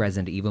was a new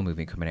Resident Evil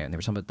movie coming out, and they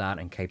were talking about that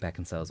and Kate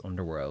Beckinsale's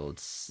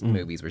Underworld's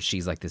movies, where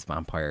she's like this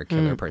vampire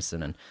killer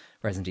person, and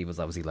Resident Evil's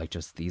obviously like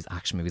just these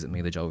action movies with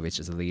Mila Jovovich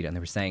as a lead. And they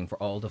were saying for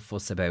all the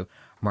fuss about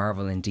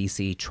Marvel and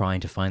DC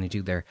trying to finally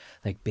do their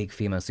like big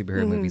female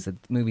superhero movies, that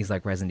movies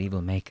like Resident Evil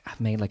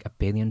have made like $1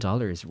 billion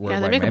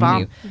worldwide make a revenue,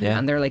 bomb. Yeah.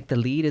 and they're like the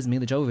lead is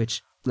Mila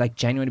Jovovich, like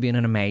genuinely being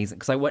an amazing.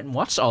 Because I went and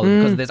watched all of it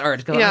because of this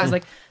article. And I Yeah. was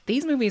like,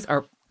 these movies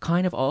are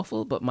kind of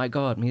awful, but my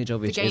God, Mila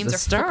Jovovich The games is a are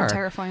star, fucking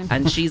terrifying.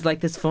 and she's like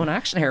this fun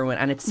action heroine.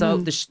 And it's so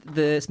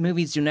the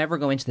movies do never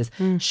go into this.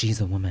 She's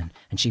a woman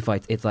and she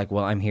fights. It's like,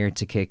 well, I'm here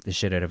to kick the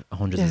shit out of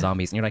hundreds of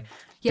zombies, and you're like,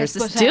 Yes,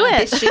 there's this, but, do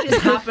it. This shit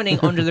is happening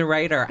under the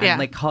radar, and Yeah.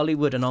 like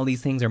Hollywood and all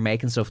these things are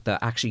making stuff that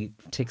actually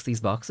ticks these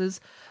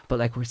boxes. But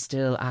like we're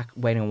still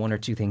waiting on one or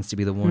two things to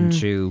be the one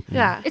true.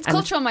 yeah. It's And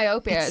cultural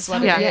myopia is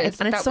what yeah, it is.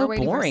 and it's that so we're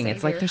waiting for boring.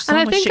 It's like saviour. there's so And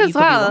I much think shit you as could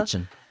be well,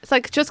 watching. it's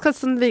like just because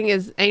something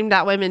is aimed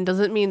at women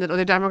doesn't mean that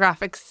other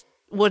demographics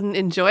wouldn't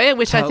enjoy it,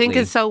 which I think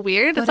Totally. is so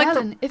weird. But It's like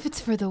Ellen, if it's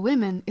for the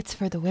women, it's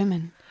for the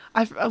women.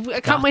 I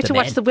Got can't wait the to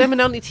watch men. the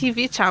women only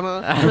TV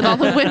channel with all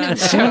the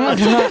women's shows.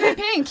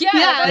 Pink, yeah,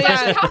 that's yeah.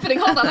 actually happening.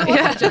 Hold on, that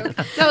wasn't a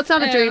joke. No, it's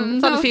not a dream.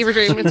 It's not no, a fever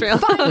dream. It's real.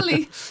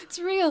 Finally, it's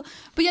real.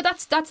 But yeah,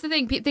 that's the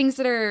thing. Things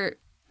that are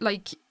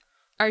like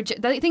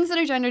things that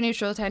are gender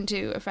neutral tend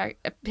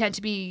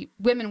to be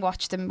women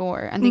watch them more,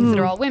 and things that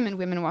are all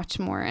women watch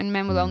more, and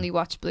men will only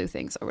watch blue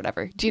things or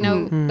whatever. Do you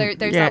know? There's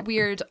Yeah. that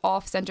weird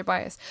off-center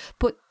bias,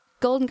 but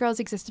Golden Girls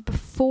existed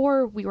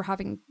before we were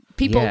having.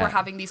 People Yeah, were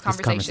having these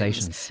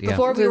conversations, yeah.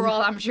 before we were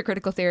all amateur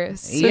critical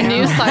theorists. The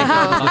news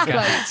cycle.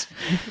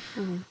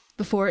 Like,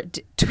 before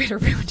Twitter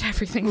ruined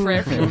everything for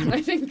everyone,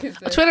 I think. Is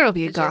the, Twitter will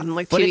be gone in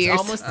like But 2 it's years.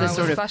 almost Oh, the it's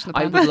sort a of. flash in the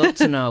I pan. would love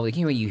to know, like,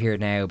 you know, what you hear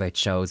now about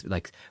shows,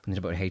 like when they're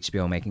about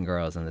HBO making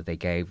girls, and that they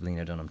gave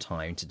Lena Dunham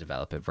time to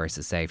develop it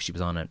versus, say, if she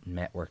was on a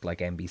network like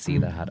NBC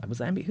that had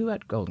who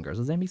had Golden Girls?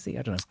 Was it NBC?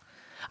 I don't know.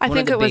 I One of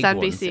think the it was big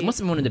ones. NBC. It must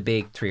have been one of the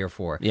big 3 or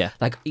 4. Yeah.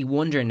 Like, you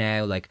wonder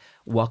now, like,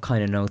 what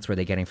kind of notes were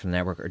they getting from the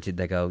network? Or did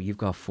they go, you've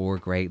got 4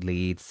 great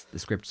leads, the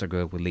scripts are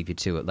good, we'll leave you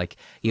to it? Like,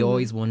 you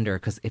always wonder,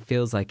 because it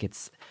feels like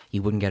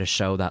you wouldn't get a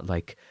show that,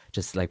 like,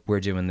 just like,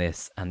 we're doing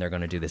this, and they're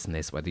going to do this and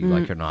this, whether you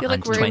like it or not. feel like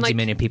And we're in, 20 like-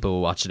 million people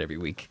will watch it every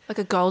week. Like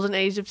a golden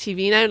age of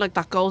TV now, like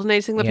that golden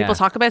age thing that Yeah. people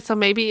talk about. So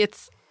maybe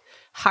it's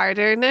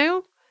harder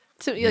now.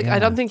 To, like, Yeah. I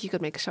don't think you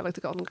could make a show like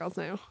the Golden Girls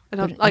now. I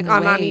don't But like in a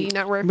on way- any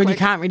network. But like,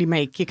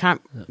 you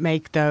can't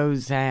make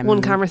those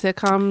one camera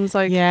sitcoms.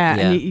 Like Yeah,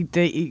 Yeah.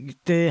 and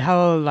the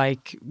whole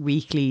like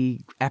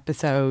weekly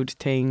episode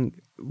thing.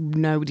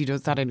 Nobody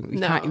does that anymore.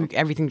 No.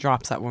 Everything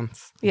drops at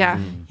once. yeah.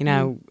 You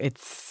know,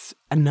 it's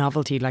a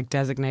novelty like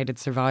Designated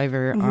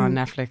Survivor on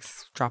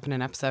Netflix, dropping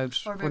an episode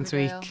Or once a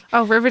Riverdale. week.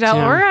 Oh, Riverdale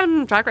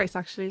Yeah. or Drag Race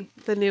actually,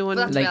 the new one.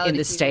 Well, that's Like, in reality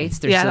the TV. States,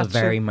 they're Yeah, still that's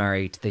very true.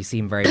 married. They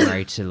seem very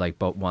married to, like,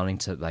 both wanting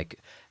to, like,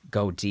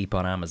 go deep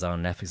on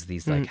Amazon, Netflix,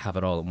 these, like, have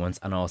it all at once.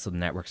 And also the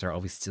networks are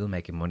always still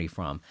making money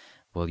from,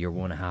 well, your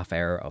 1.5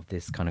 hour of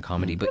this kind of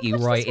comedy. But you're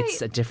Let's right, just it's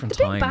say, a different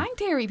the time. Big Bang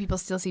Theory people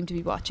still seem to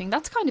be watching.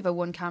 That's kind of a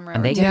one camera.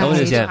 And they Yeah. get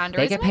paid, yeah.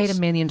 they get paid $1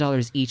 million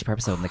each per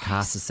episode, and the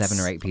cast is 7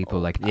 or 8 people.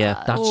 Like,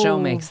 Yeah. that show Oh.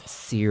 makes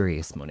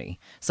serious money.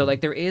 So,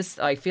 like, there is,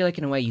 I feel like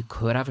in a way you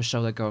could have a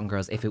show like Golden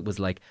Girls if it was,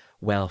 like,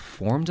 well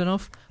formed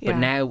enough. But Yeah.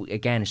 now,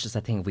 again, it's just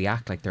that thing, we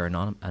act like they're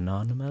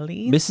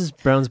anomalies. Mrs.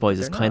 Brown's Boys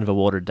is They're kind not. of a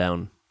watered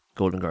down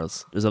Golden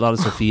Girls. There's a lot of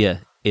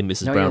Sophia in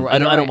Mrs. No, Brown. you're I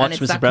don't right. watch And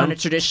it's Mrs. that Brown. kind of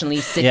traditionally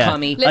Yeah.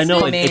 sitcom-y. I know,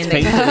 Come it's in,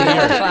 they painful to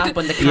hear. clap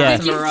when the Yeah.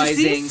 cast are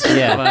rising.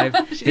 Yeah.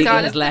 Survive. Vegan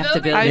got has it. left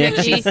the I building.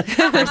 know. She's,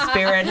 her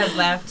spirit has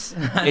left.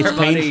 It's her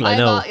body. painful, I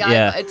know.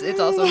 Yeah. It's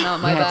also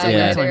not my Yeah, it's bag a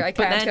weird either. one. I But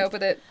can't then- cope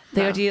with it.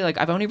 The No. idea, like,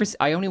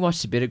 I only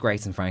watched a bit of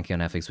Grace and Frankie on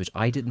Netflix, which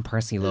I didn't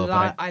personally love.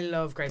 I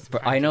love Grace. and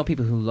But I Frankie. know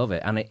people who love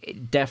it, and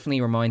it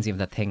definitely reminds me of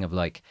that thing of,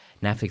 like,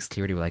 Netflix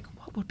clearly were like,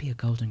 what would be a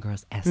Golden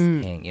Girls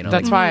thing? You know,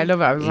 That's why I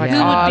love it. I was like, Who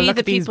would oh, be look the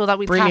at these people that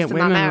we'd brilliant cast in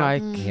that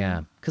women, now? like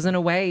yeah, because in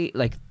a way,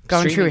 like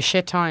going through streaming- a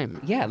shit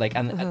time. Yeah, like,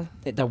 and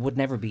that would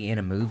never be in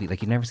a movie.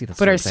 Like, you never see that. But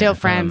sort are of thing still in a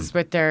film. friends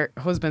with their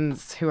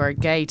husbands who are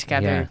gay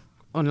together,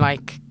 Yeah.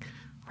 unlike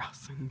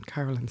Ross and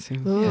Carol and Sue.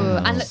 Ooh,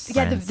 and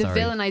Friends, the sorry.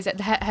 villainize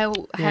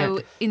how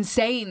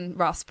insane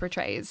Ross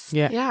portrays.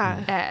 Yeah.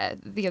 Yeah.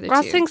 The other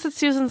Ross two. thinks that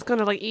Susan's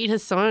gonna like eat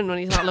his son when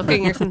he's not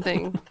looking or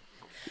something.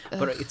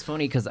 But it's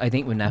funny because I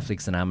think with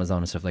Netflix and Amazon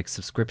and stuff, like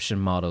subscription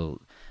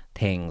model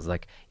things,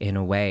 like in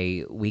a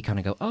way we kind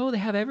of go, oh, they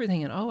have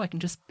everything, and I can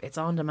just, it's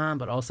on demand.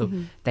 But also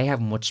they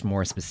have much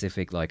more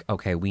specific, like,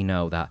 okay, we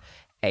know that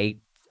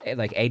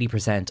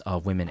 80%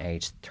 of women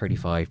aged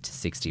 35 to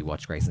 60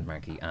 watch Grace and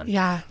Frankie, and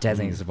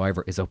Designated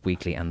Survivor is up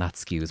weekly, and that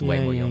skews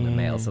way more young than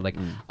male. So like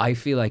I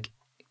feel like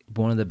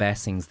one of the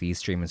best things these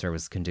streaming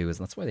services can do is,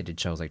 and that's why they did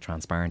shows like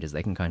Transparent, is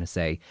they can kind of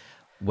say,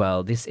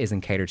 well, this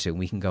isn't catered to, and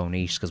we can go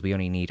niche because we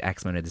only need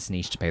X amount of this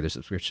niche to pay their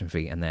subscription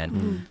fee, and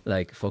then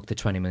like fuck the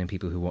 20 million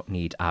people who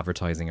need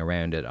advertising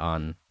around it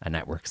on a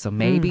network. So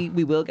maybe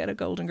we will get a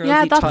Golden Girls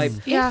type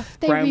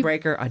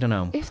groundbreaker. I don't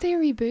know. If they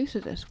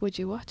rebooted it, would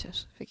you watch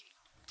it, Vicky?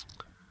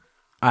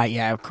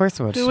 Yeah, of course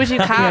I would. Who would you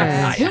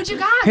cast? Who would you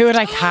cast? Who would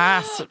I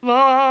cast?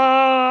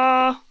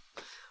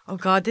 Oh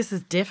God, this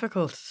is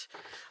difficult.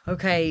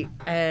 Okay,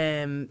 It's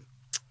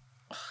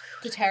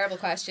a terrible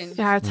question.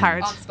 Yeah, it's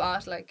hard. On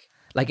spot, like.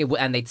 Like it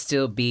and they'd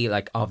still be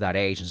like of that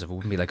age and stuff. It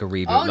wouldn't be like a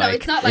reboot. Oh no, like,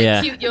 it's not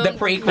like cute young. the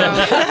prequel.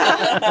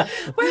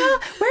 well,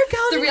 we're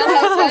The Real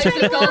Housewives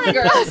of Golden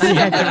Girls.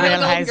 Yeah, the Real Real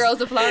Golden House.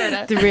 Girls of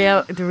Florida.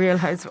 the real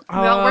house. We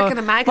all work in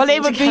a magazine Well,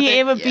 it would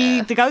together.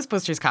 be the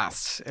Ghostbusters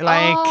cast.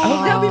 Like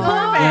that'd be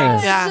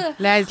perfect. Yeah.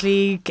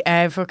 Leslie,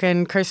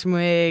 fucking Kirsten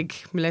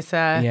Wiig,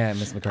 Melissa, Yeah,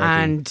 Miss McCarthy.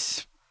 and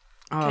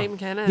Kate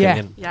McKinnon.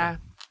 Yeah. Yeah.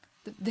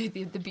 The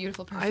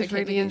beautiful, perfect. I'd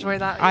really enjoy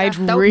that. Yeah. I'd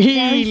That would be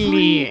very really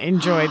funny.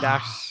 enjoy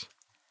that.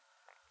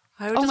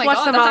 I would Oh just my watch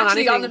God, them that's all on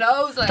actually anything. on the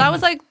nose. Like. That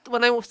was like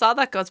when I saw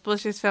that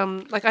Ghostbusters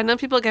film. Like I know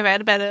people give out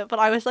about it, but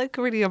I was like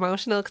really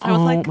emotional because I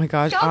was like, my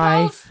God,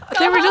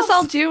 they were just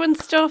all doing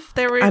stuff.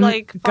 They were and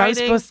like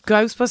fighting.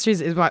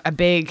 Ghostbusters is a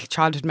big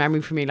childhood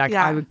memory for me. Like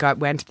Yeah. I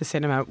went to the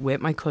cinema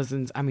with my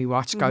cousins and we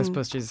watched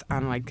Ghostbusters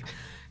and like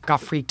got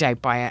freaked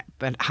out by it,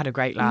 but had a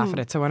great laugh at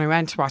it. So when I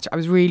went to watch it, I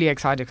was really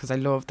excited because I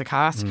loved the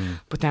cast.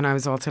 But then I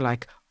was also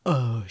like,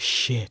 oh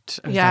shit!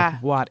 I was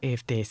like, what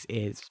if this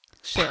is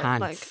Shit, pants?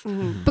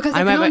 like, Because there I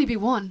can remember- only be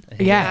one.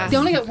 Yeah. They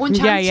only get one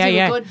chance to do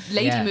a good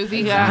lady Yeah. movie.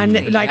 Yeah.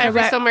 And like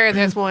every summer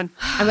there's one.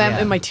 I went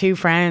with my two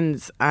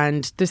friends,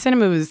 and the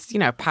cinema was,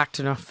 packed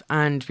enough.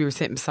 And we were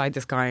sitting beside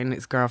this guy and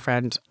his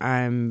girlfriend.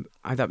 I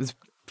thought it was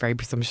very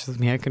presumptuous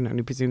of me. I can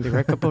only presume they were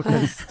a couple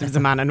because there was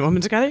a man and a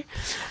woman together.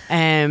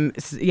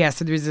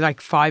 So there was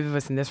like 5 of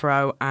us in this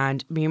row,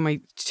 and me and my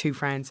two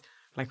friends,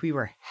 like we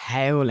were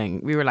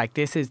howling. We were like,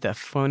 "This is the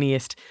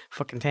funniest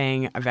fucking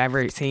thing I've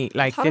ever seen."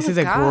 Like, Thought this it is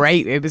was a gas.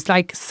 great. It was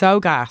like so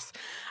gas,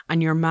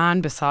 and your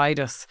man beside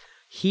us,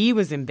 he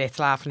was in bits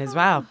laughing as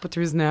well, but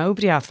there was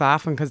nobody else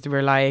laughing because they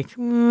were like,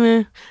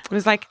 It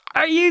was like,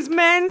 "Are you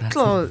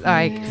mental?"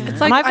 Like, It's and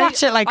like I've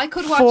watched it like I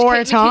could watch 4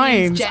 Kate McKinnon's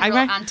times. general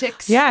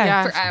antics for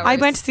hours. I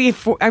went to see it.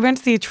 I went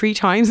to see it 3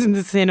 times in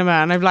the cinema,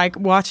 and I've like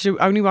watched it.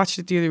 I only watched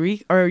it the other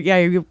week, or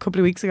a couple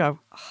of weeks ago.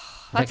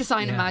 That's a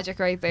sign of magic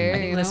right there. I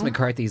think you Melissa know?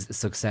 McCarthy's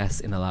success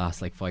in the last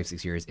like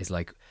 5-6 years is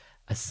like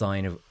a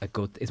sign of a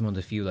good. It's one of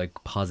the few like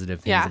positive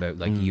things Yeah. about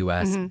like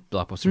US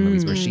blockbuster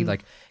movies where she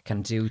like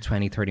can do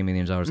 $20-30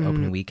 million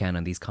opening weekend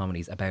on these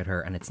comedies about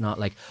her, and it's not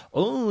like,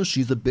 oh,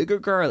 she's a bigger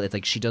girl. It's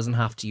like she doesn't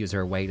have to use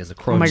her weight as a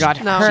crutch. Oh my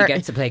God, No. her, She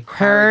gets to play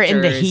her in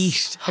the characters.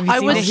 heat. Have you I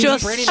seen was the heat?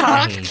 just Brilliant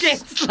shocked. in the Heat.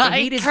 It's The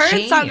Heat is Her and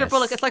Sandra genius.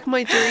 Bullock. It's like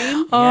my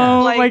dream.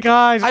 Oh Like, my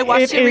God, I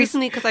watched it is-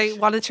 recently because I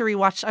wanted to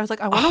rewatch. I was like,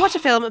 I want to watch a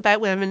film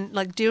about women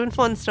like doing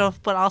fun stuff,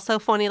 but also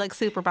funny, like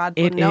super bad,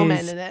 but It no is.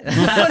 men in it.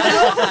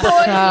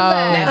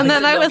 And And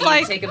then I was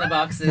like, taking the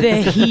boxes.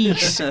 The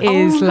heat is oh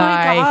my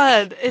like.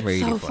 God, it's really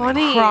so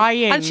funny. funny,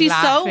 Crying, and she's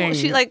laughing.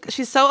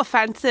 she's so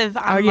offensive.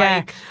 And Oh yeah.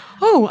 like,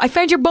 Oh, I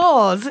found your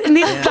balls in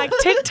these like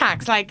Tic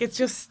Tacs. Like it's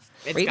just.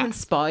 It's Or even gas.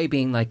 Spy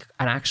being like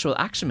an actual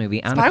action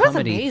movie and Spy a was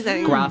comedy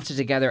amazing. grafted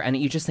together, and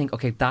you just think,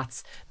 okay,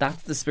 that's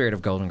the spirit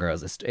of Golden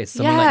Girls. It's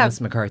someone like Yeah.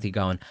 Miss McCarthy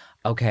going,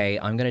 okay,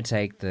 I'm going to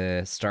take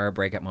the star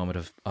breakout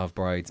moment of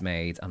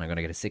Bridesmaids, and I'm going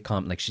to get a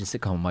sitcom. Like she's a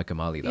sitcom with Mike and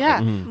Molly that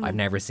Yeah. like, I've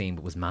never seen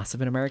but was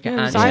massive in America. Yeah,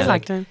 and I she's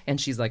liked like, it.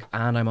 and she's like,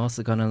 and I'm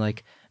also going to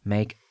like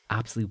make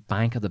absolute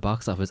bank at the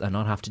box office and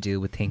not have to deal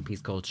with think piece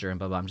culture and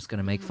blah blah. I'm just going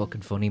to make fucking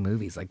funny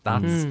movies. Like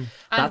that's and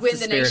that's win the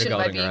the spirit nation of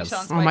by Golden being Girls.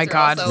 Sean Oh my Spicer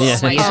God. also. Yeah.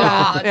 Oh my Yeah.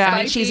 God. Yeah. I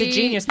mean, she's a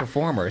Spicy. genius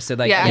performer, so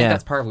like Yeah. I think Yeah.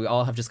 that's part of it. We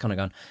all have just kind of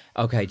gone,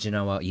 okay, do you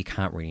know what? You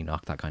can't really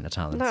knock that kind of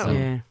talent. No. So.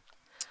 Yeah.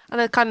 and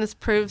it kind of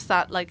proves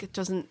that like it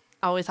doesn't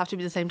always have to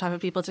be the same type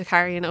of people to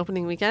carry an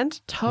opening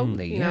weekend.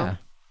 Totally, You yeah. know.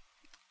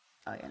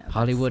 Oh, yeah, no,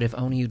 Hollywood, if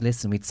only you'd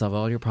listen, we'd solve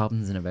all your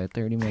problems in about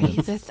 30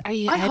 minutes. Are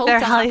you I out hope there,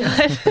 that Hollywood?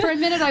 happens. For a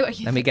minute,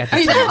 Let me get Are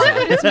this. you there, out.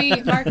 Hollywood? It's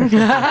me, Mark.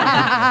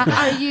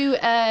 Are you?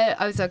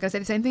 I was going to say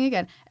the same thing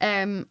again.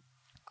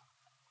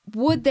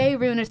 would they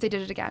ruin it if they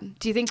did it again?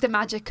 Do you think the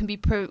magic can be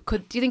do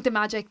you think the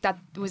magic that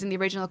was in the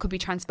original could be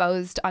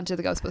transposed onto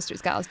the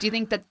Ghostbusters gals? Do you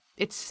think that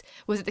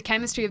was it the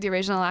chemistry of the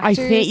original actors?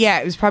 I think, yeah,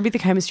 it was probably the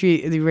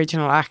chemistry of the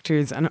original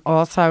actors, and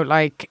also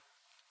like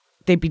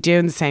they'd be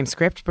doing the same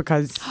script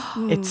because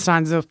it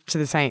stands up to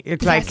the same.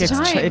 It's like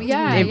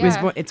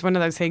it's one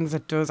of those things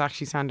that does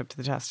actually stand up to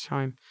the test of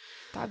time.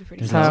 That'd be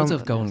pretty. There's cool. loads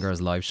of Golden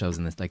Girls live shows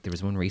in this. Like there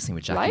was one recently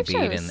with Jackie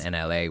Live Beat shows? in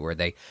LA where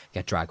they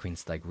get drag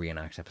queens to like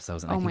reenact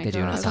episodes, and I Oh think my they do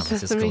it in God. San That's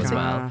Francisco as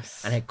well.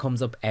 Yes. And it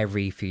comes up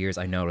every few years.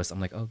 I notice. I'm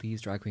like, oh, these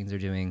drag queens are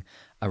doing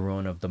a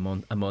run of a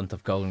month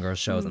of Golden Girls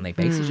shows, and they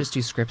basically just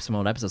do scripts from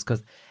old episodes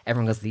because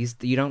everyone goes, these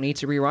you don't need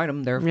to rewrite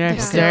them. They're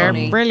Yes, still they're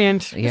funny.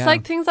 brilliant. Yeah. It's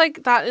like things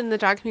like that in the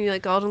drag community,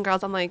 like Golden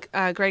Girls and like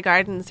Grey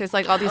Gardens. There's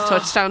like all these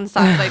touchdowns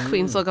that like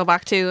queens will go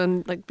back to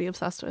and like be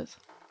obsessed with.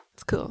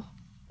 It's cool.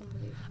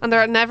 And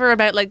they're never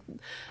about like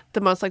the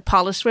most like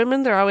polished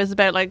women. They're always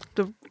about like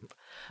the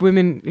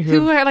Women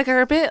who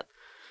are a bit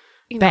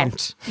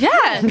bent. Yeah,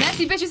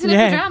 messy bitches in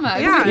Yeah. a pajama.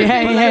 Yeah.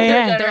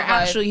 Yeah. They're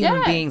actual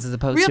human beings as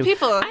opposed real to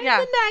people. I'm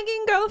the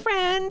nagging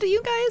girlfriend.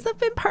 You guys have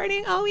been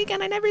partying all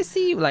weekend. I never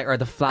see you. Like, or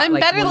the flat, I'm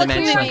like better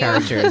one-dimensional looking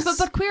characters.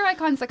 but queer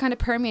icons that kind of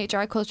permeate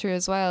drag culture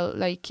as well.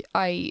 Like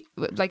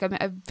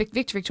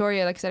Victor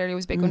Victoria, like I said earlier,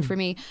 was a big one for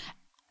me.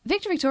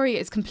 Victor Victoria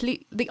is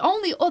the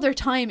only other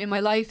time in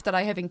my life that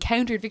I have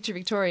encountered Victor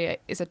Victoria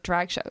is at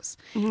drag shows.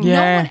 No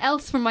one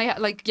else from my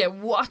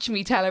watch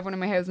me tell everyone in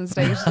my house on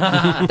stage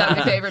that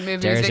my favourite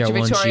movie There's is Victor your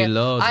one Victoria. she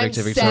loves, I'm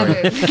Victor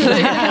Victoria. 7.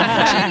 Julie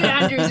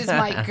Andrews is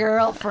my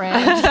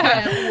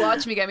girlfriend.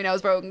 Watch me get my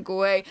nose broken, go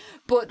away.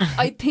 But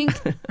I think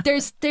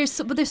there's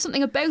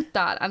something about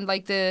that, and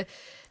like that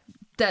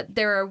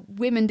there are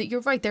women that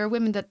you're right. There are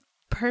women that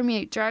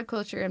permeate drag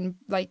culture, and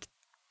like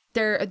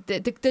they're the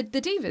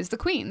divas, the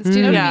queens. Do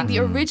you know what I mean? The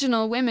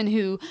original women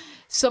who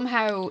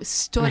somehow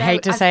stood out. I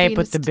hate to as say it, being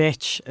but the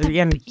bitch,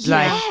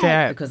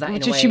 Because that, in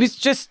a she way- was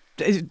just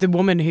the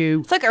woman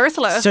who It's like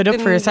Ursula stood up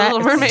in for herself.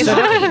 Little Mermaid. Stood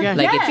up, yeah.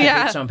 Like it's a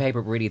Yeah. bitch on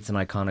paper, but really it's an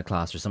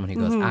iconoclast or someone who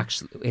goes,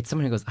 actually, it's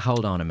someone who goes,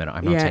 hold on a minute,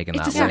 I'm not Yeah. taking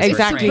that. It's Whereas we're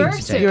exactly. trained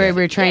to take it.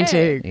 We're trained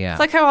to. Yeah. It's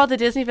like how all the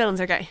Disney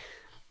villains are gay.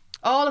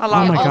 all of Oh my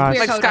all God. queer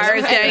Like coded. Scar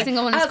is Every gay.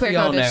 single one is As queer we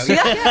all coded. know.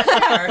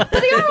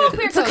 But they are all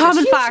queer It's a coded,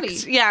 common hugely.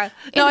 fact. Yeah. In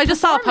No, the I just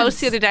saw a performance.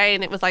 post the other day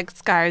and it was like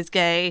Scar's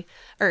gay,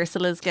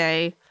 Ursula's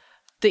gay,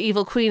 the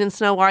evil queen in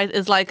Snow White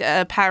is like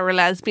a para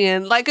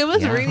lesbian. Like it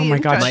was Yeah. really Oh my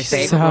God, My interesting.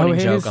 favourite So running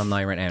is. joke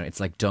online right now, it's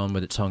like done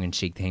with a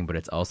tongue-in-cheek thing, but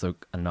it's also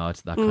a nod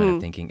to that kind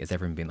of thinking. Is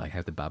everyone being like,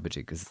 how the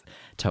Babadook is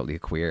totally a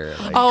queer?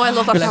 Like, Oh, I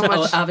love that we're so like,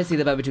 much. oh, obviously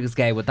the Babadook is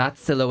gay, with that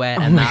silhouette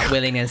and that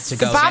willingness to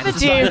go. against the Babadook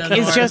societal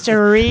is just a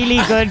norms. really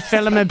good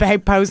film about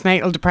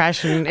postnatal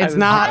depression. It's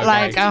not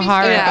like a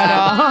horror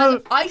Yeah. at all.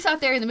 I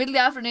sat there in the middle of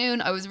the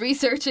afternoon. I was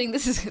researching.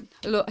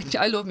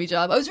 I love my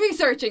job. I was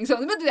researching. So in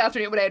the middle of the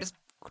afternoon, when I just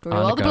threw On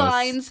all it the goes.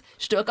 blinds,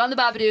 stuck on the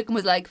Babadook, and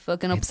was like,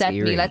 "Fucking upset me.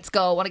 eerie. Let's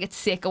go. I want to get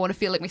sick. I want to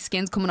feel like my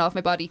skin's coming off my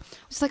body."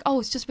 It's like, oh,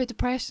 it's just about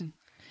depression.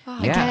 Oh,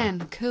 Yeah.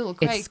 again, cool,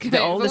 great. It's great.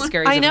 all the Everyone-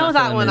 scary I know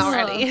that film one is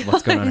already.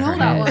 What's going on in I her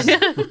know head?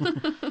 that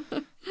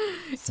one.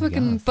 It's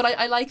fucking, Yes. but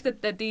I like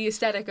the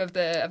aesthetic of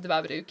the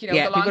Babadook. You know,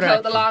 Yeah, the long people are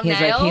coat, the long he's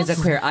nails. like, he's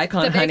a queer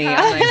icon, the big honey.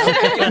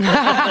 hat. I'm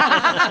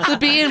like, The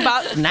B in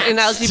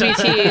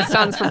LGBT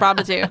stands for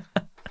Babadook.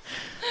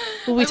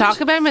 Will we talk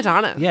about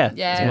Madonna? Yeah.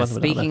 Yeah. It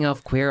wasn't Madonna. Speaking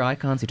of queer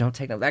icons who don't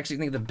take that, I actually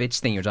think the bitch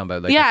thing you're talking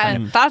about, like Yeah, that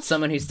kind of, that's-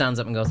 someone who stands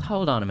up and goes,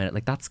 hold on a minute,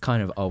 like that's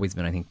kind of always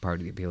been, I think, part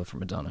of the appeal for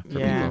Madonna, for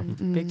Yeah,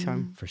 people, big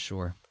time. for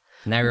sure.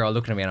 Now you're all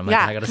looking at me and I'm like,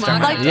 Yeah. I gotta Come start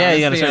on. my Like- Yeah, you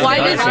gotta start Why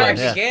my did dance,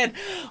 you- yeah. again.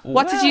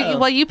 What did you? Wow.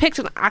 Well, you picked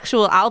an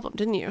actual album,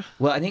 didn't you?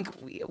 Well, I think,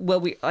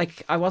 we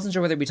like, I wasn't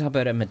sure whether we talk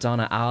about a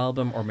Madonna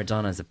album or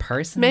Madonna as a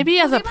person. Maybe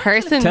as a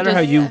person. Tell her how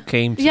just- you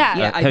came to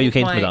Yeah. I how you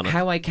think came to Madonna.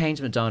 How I came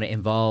to Madonna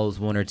involves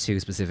one or two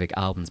specific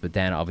albums, but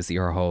then obviously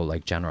her whole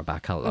like general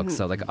back catalog.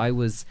 So like I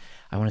want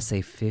to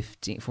say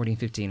 14,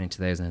 15 in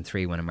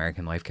 2003 when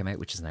American Life came out,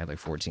 which is now like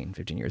 14,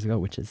 15 years ago,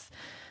 which is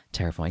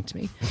terrifying to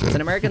me. So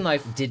American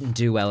Life didn't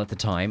do well at the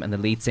time, and the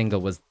lead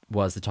single was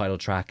the title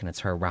track, and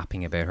it's her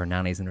rapping about her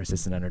nannies and her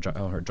assistant and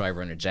her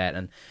driver and her jet,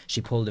 and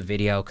she pulled a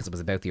video because it was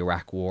about the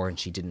Iraq War and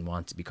she didn't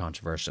want to be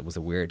controversial. It was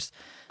a weird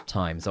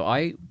time. So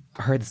I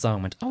heard the song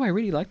and went, oh, I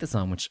really like the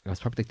song, which I was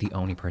probably like the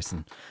only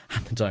person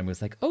at the time who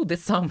was like, oh,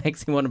 this song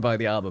makes me want to buy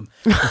the album.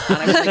 And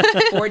I was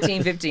like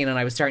 14, 15 and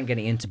I was starting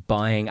getting into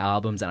buying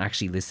albums and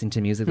actually listening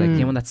to music. Like, you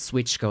know, when that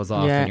switch goes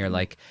off Yeah. and you're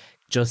like,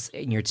 just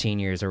in your teen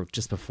years or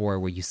just before,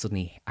 where you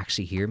suddenly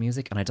actually hear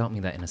music, and I don't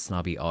mean that in a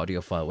snobby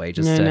audiophile way.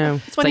 Just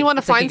No. It's when you want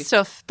to find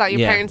stuff. stuff that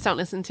your Yeah. parents don't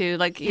listen to,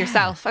 like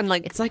yourself, and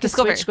like It's like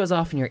discover. a switch goes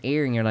off in your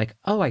ear and you're like,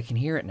 oh, I can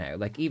hear it now.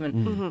 Like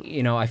even,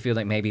 you know, I feel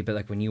like maybe, but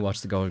like when you watch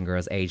the Golden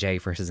Girls age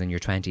 8 versus in your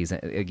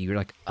 20s, you're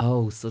like,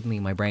 oh, suddenly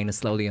my brain is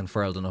slowly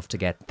unfurled enough to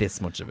get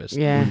this much of it.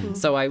 Yeah.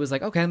 So I was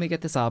like, okay, let me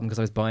get this album, because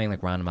I was buying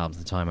like random albums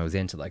at the time. I was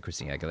into like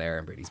Christina Aguilera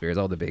and Britney Spears,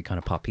 all the big kind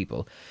of pop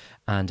people.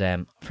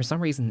 And for some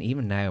reason,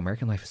 even now,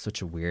 American Life is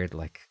such a weird,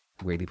 like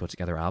weirdly put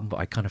together album, but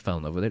I kind of fell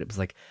in love with it. It was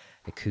like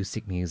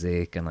acoustic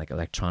music and like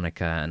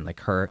electronica and like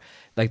her,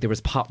 like there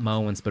was pop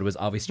moments, but it was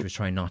obviously she was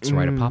trying not to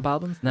write a pop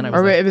album. And then I was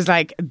Or like, it was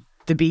like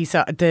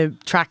the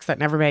tracks that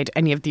never made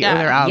any of the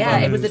other albums. Yeah,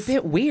 it was a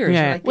bit weird.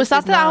 Yeah. Like, Was this that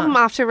is the not- album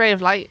after Ray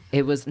of Light?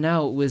 It was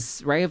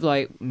Ray of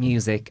Light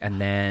music and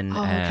then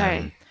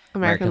okay.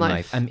 American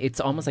Life. It's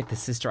almost like the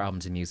sister album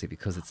to music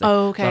because it's like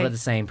Oh, okay. a lot of the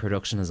same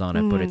production is on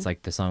it, but it's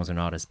like the songs are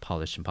not as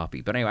polished and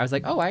poppy. But anyway, I was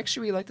like, I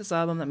actually really like this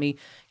album. Let me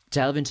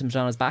delve into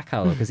Madonna's back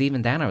catalog because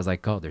even then I was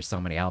like, God, there's so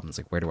many albums.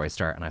 Like, where do I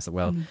start? And I said,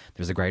 well,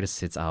 there's a greatest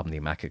hits album, the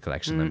Immaculate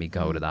Collection. Let me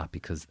go to that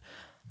because,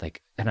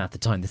 like, and at the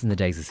time, this is in the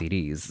days of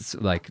CDs. It's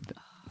like,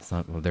 it's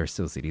not. Well, there's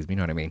still CDs, but you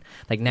know what I mean.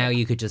 Like now,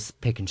 you could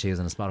just pick and choose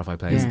on a Spotify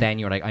playlist. Yeah. Then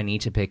you're like, I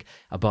need to pick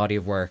a body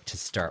of work to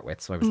start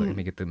with. So I was like, let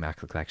me get the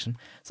Immaculate Collection.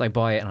 So I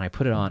buy it and I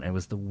put it on. And it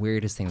was the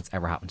weirdest thing that's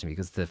ever happened to me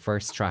because the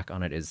first track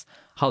on it is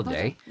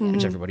Holiday,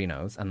 which everybody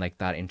knows, and like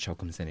that intro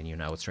comes in and you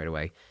know it straight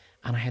away.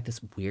 And I had this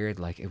weird,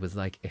 like, it was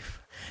like,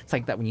 it's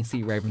like that when you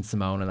see Raven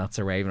Simone and that's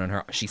a raven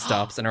and she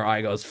stops and her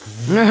eye goes.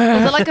 Was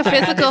it like a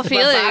physical Went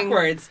feeling?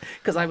 backwards.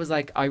 Because I was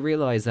like, I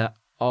realised that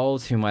all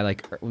through my,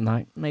 like,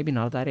 maybe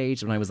not at that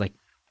age, when I was like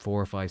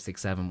 4, 5,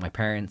 6, 7,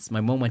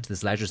 my mum went to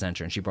this leisure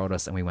centre and she brought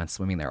us and we went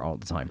swimming there all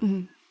the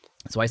time.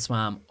 So I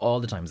swam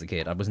all the time as a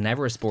kid. I was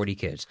never a sporty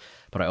kid,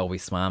 but I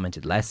always swam and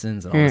did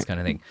lessons and all this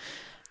kind of thing.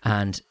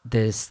 And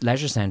this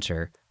leisure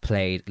centre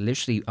played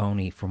literally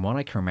only, from what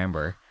I can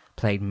remember,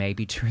 played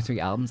maybe 2 or 3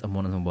 albums, and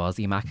one of them was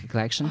the Immaculate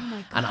Collection.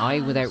 And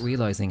I, without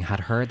realising, had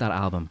heard that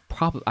album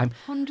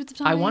Hundreds of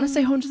times. I want to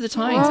say hundreds of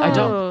times.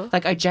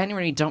 I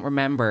genuinely don't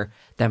remember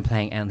them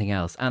playing anything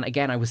else. And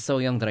again, I was so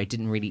young that I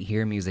didn't really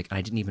hear music and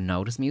I didn't even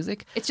notice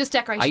music. It's just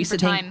decoration I used for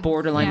to time. think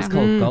Borderline was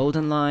called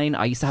Golden Line.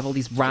 I used to have all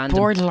these random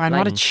Borderline,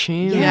 like, what a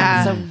tune.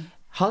 Yeah. So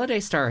Holiday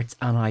starts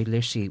and I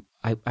literally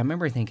I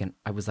remember thinking,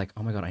 I was like,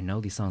 oh my God, I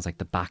know these songs like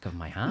the back of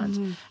my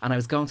hand. And I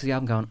was going through the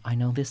album going, I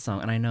know this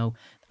song and I know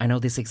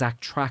this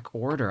exact track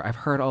order. I've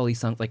heard all these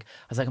songs. Like,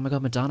 I was like, oh my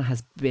God, Madonna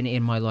has been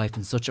in my life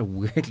in such a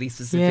weirdly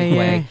specific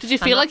way. Did you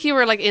feel like you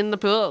were like in the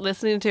pool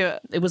listening to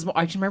it? It was,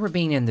 I can remember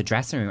being in the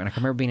dressing room and I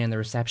can remember being in the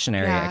reception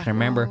area. Yeah. I can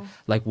remember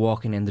like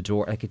walking in the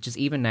door. Like, it just,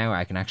 even now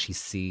I can actually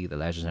see the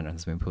leisure centre and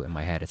the swimming pool in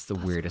my head. It's the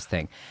weirdest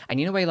thing. And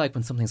you know, way like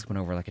when something's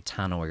coming over like a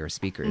tannoy or your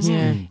speakers,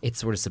 it's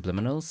sort of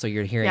subliminal. So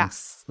you're hearing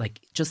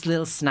like just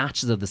little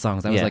snatches of the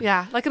songs. I was like,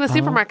 like in a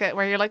supermarket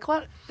where you're like,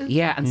 what?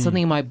 yeah, and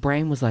suddenly my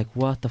brain was like,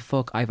 what the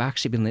fuck? I've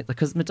actually been,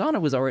 because Madonna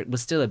was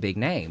still a big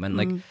name, and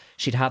like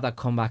she'd had that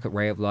comeback at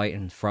Ray of Light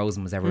and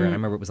Frozen was everywhere. And I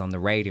remember it was on the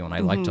radio and I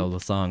liked all the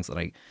songs that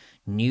I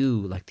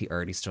knew, like the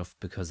early stuff,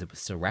 because it was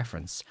still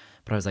referenced.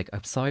 But I was like,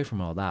 aside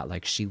from all that,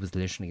 like she was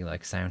literally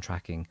like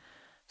soundtracking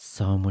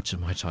so much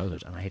of my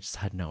childhood and I just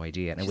had no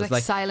idea. And She's it was like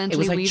like silently it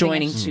was like weaving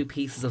joining it. 2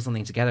 pieces of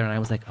something together, and I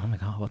was like, oh my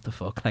God, what the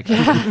fuck? Like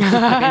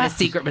I've been a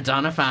secret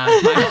Madonna fan.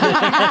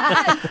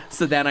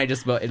 So then I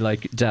just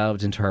like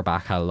delved into her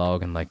back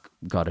catalogue and like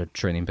got a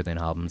trillion billion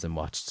albums and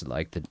watched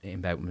like the In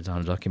Bed with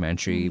Madonna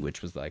documentary,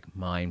 which was like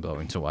mind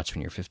blowing to watch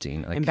when you're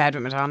 15. Like, In Bed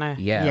with Madonna.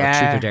 yeah,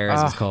 Truth or Dare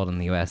as it was called in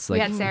the US. We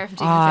Like, had Sarah from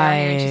Jenkins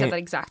earlier and she said that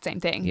exact same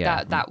thing.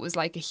 Yeah. That was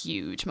like a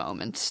huge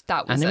moment.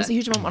 That was and it was a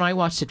huge moment when I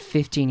watched it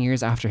 15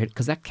 years after it,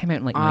 because that came out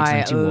in like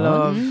I 1991.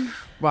 love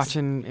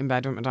watching In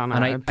Bed with Madonna.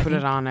 And I I put think-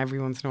 it on every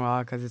once in a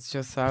while because it's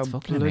just so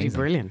fucking bloody amazing.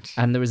 brilliant.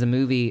 And there was a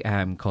movie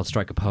called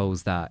Strike a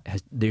Pose that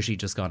has literally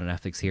just gone on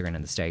Netflix here and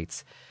in the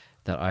States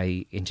that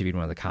I interviewed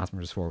one of the cast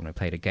members for when I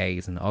played at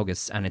Gaze in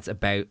August, and it's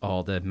about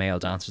all the male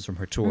dancers from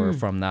her tour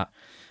from that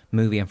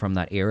movie and from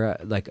that era,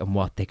 like, and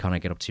what they kind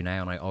of get up to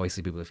now. And I always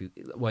see people,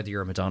 whether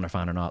you're a Madonna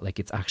fan or not, like,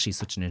 it's actually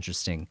such an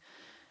interesting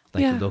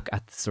look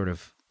at sort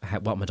of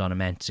what Madonna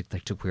meant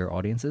to queer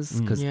audiences,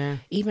 because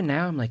even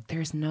now I'm like,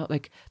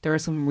 there are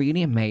some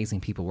really amazing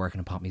people working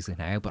in pop music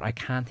now, but I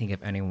can't think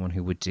of anyone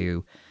who'd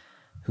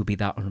be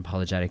that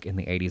unapologetic in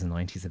the 80s and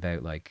 90s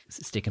about like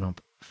sticking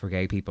up for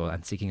gay people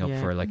and sticking up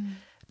for like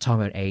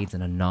talking about AIDS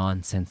in a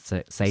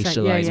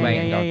non-sensationalized way.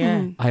 And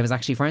going, I was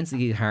actually friends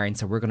with her and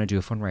said, we're going to do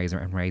a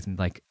fundraiser and raise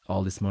like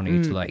all this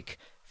money to like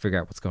figure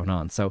out what's going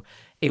on. So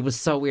it was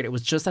so weird. It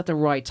was just at the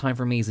right time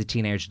for me as a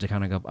teenager to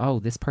kind of go,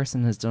 oh, this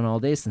person has done all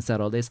this and said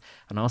all this.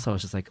 And also I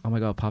was just like, oh my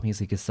God, pop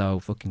music is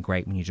so fucking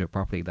great when you do it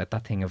properly. Like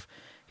that thing of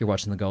you're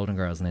watching the Golden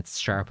Girls and it's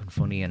sharp and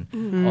funny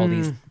and all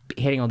these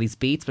hitting all these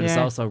beats, but it's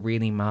also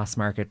really mass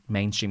market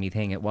mainstreamy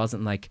thing. It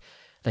wasn't like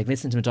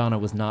listening to Madonna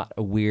was not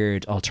a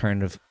weird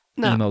alternative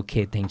emo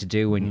kid thing to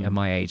do when at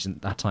my age. And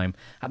at that time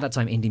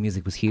indie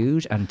music was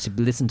huge, and to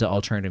listen to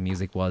alternative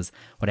music was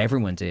what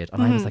everyone did.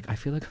 And I was like, I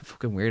feel like a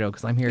fucking weirdo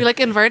because I'm here. You like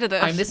inverted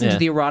it. I'm listening to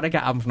the Erotica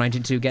album from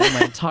 1992, getting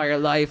my entire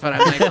life, and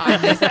I'm like,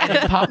 I'm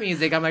listening to pop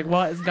music. I'm like,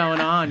 what is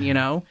going on? You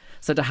know.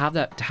 So to have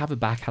a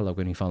back catalog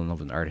when you fall in love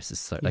with an artist is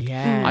so, like,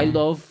 I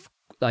love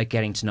like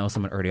getting to know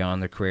someone early on in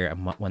their career,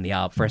 and when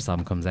the first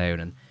album comes out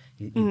and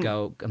you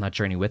go on that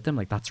journey with them,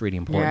 like that's really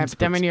important. Yeah, but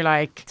then when you're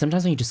like,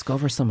 sometimes when you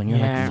discover someone, you're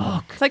like,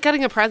 fuck. It's like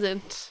getting a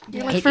present.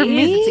 You're like, It for is,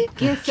 me, it's a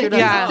gift. You're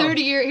like,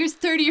 30 years. Here's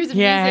 30 years of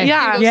music.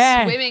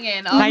 Yeah. Swimming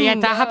in.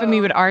 That happened to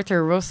me with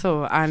Arthur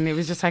Russell, and it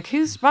was just like,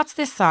 what's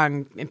this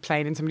song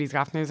playing in somebody's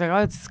gaff? And I was like, oh,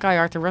 it's this guy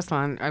Arthur Russell,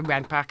 and I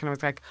went back and I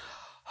was like,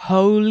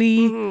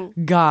 holy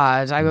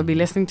God, I will be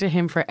listening to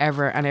him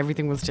forever and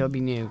everything will still be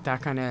new.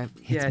 That kind of,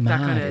 It's that mad,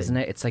 kind of, isn't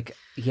it? It's like,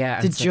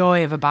 yeah. the it's like-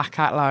 joy of a back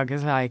catalogue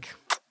is like,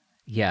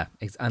 Yeah,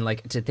 and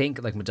like to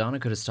think like Madonna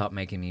could have stopped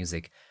making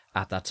music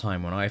at that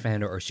time when I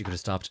found her, or she could have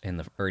stopped in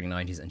the early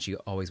 90s, and she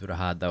always would have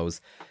had those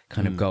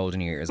kind of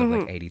golden years of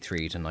like 83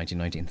 to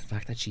 1990. And the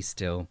fact that she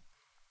still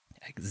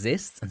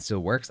exists and still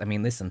works. I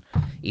mean, listen,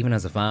 even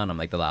as a fan, I'm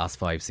like the last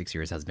 5-6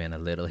 years has been a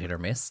little hit or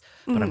miss,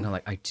 but I'm kind of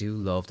like, I do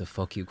love the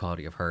fuck you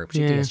quality of her,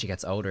 particularly as she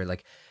gets older.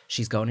 Like,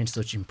 she's going into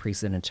such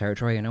unprecedented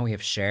territory. I know we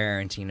have Cher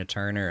and Tina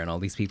Turner and all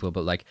these people,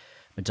 but like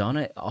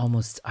Madonna,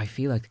 almost, I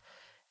feel like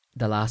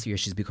the last year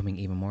she's becoming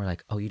even more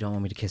like, oh, you don't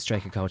want me to kiss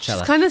Drake at Coachella?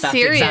 She's kinda That's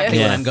serious. exactly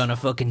what Yeah. I'm gonna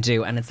fucking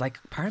do. And it's like,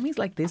 part of me's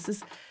like, this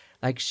is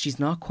like, she's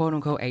not quote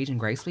unquote aging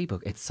gracefully,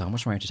 but it's so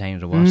much more entertaining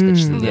to watch that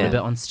she's a little Yeah.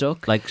 bit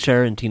unstuck. Like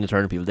Cher and Tina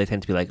Turner people, they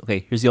tend to be like,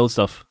 okay, here's the old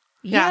stuff.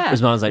 Yeah,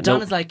 Whereas Madonna's like,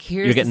 Madonna's nope, like,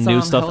 here's you're getting the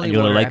new song stuff Holy and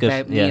you're gonna Water like it.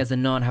 about me Yeah. as a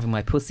nun having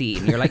my pussy,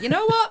 and you're like, you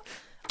know what?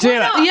 do Why it.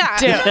 not? Yeah.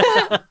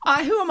 Do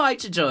it. Who am I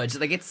to judge?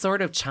 Like, it's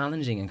sort of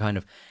challenging and kind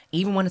of,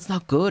 even when it's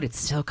not good, it's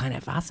still kind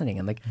of fascinating.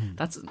 And like,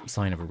 that's a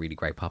sign of a really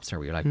great pop star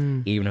where you're like,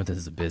 even if this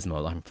is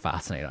abysmal, I'm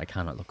fascinated. I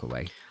cannot look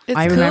away. It's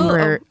I cool.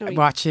 remember Oh, no,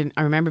 watching.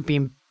 I remember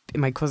being in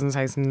my cousin's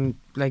house and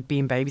like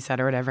being babysat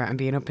or whatever, and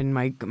being up in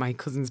my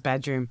cousin's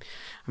bedroom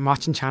and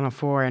watching Channel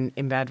 4 and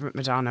In Bed with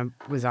Madonna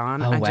was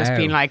on, Oh, and just wow.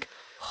 being like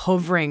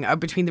hovering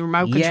between the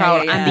remote Yeah,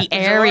 control yeah, and the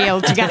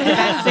aerial to get the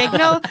best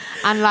signal,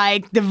 and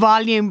like the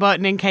volume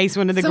button in case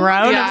one of the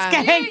grown ups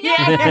Yeah.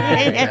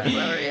 get.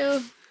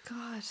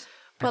 God.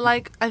 But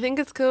like, I think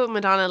it's cool with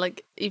Madonna.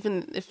 Like,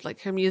 even if like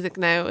her music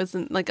now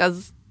isn't like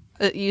as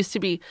it used to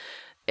be,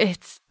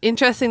 it's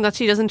interesting that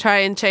she doesn't try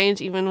and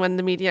change, even when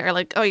the media are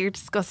like, "Oh, you're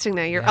disgusting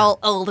now. You're all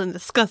old and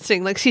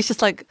disgusting." Like, she's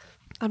just like,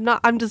 "I'm not.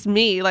 I'm just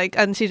me." Like,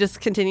 and she just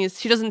continues.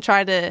 She doesn't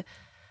try to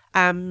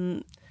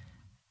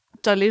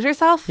dilute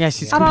herself. Yeah,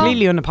 she's at all.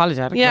 completely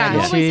unapologetic. Yeah.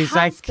 about it. Always She's has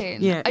like,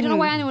 been. yeah. I don't know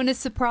why anyone is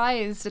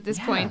surprised at this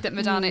Yeah. point that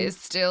Madonna is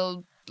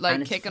still like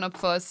And it's- kicking up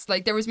fuss.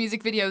 Like, there was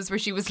music videos where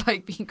she was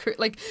like being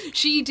like,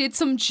 she did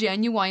some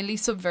genuinely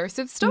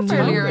subversive stuff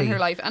earlier in her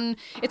life, and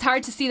it's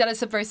hard to see that as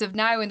subversive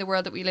now in the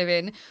world that we live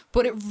in,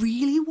 but it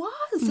really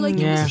was like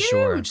it Yeah. was huge.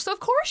 Sure. So of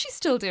course she's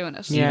still doing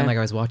it. Yeah. Even like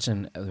I was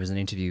watching, there was an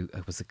interview,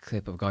 it was a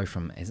clip of a guy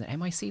from, is it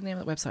MIC the name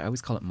of the website? I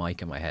always call it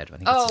Mike in my head. I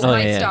think Oh, it's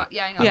right, yeah. stop.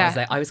 Yeah, I know.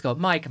 Yeah. I always call it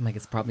Mike. I'm like,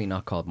 it's probably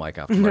not called Mike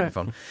after my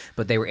phone.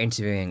 But they were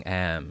interviewing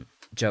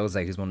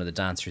Jose, who's one of the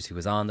dancers who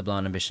was on the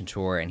Blonde Ambition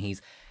tour, and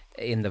he's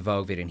in the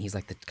Vogue video, and he's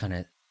like the kind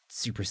of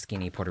super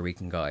skinny Puerto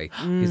Rican guy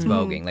who's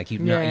voguing. Like, he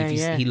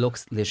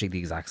looks literally the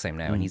exact same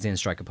now, and he's in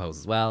Strike a Pose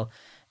as well.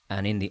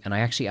 And I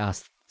actually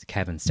asked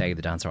Kevin Stay,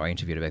 the dancer I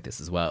interviewed, about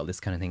this as well. This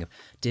kind of thing of,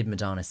 did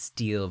Madonna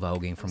steal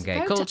voguing from gay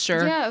about to-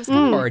 culture, yeah, I was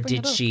gonna or bring did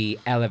it up. she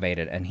elevate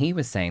it? And he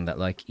was saying that,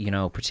 like, you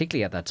know,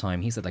 particularly at that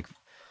time, he said like,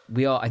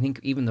 we all, I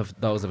think even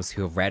those of us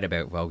who have read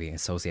about voguing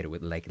associated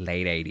with like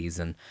late 80s,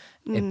 and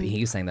he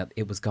was saying that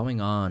it was going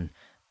on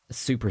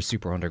super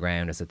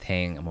underground as a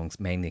thing amongst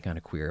mainly kind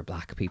of queer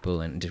black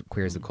people and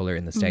queers of colour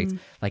in the States,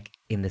 like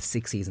in the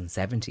 60s and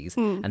 70s.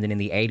 And then in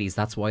the 80s,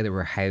 that's why there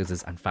were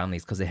houses and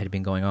families, because it had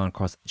been going on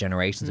across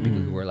generations of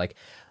people who were like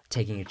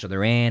taking each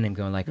other in and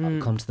going like, oh,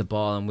 come to the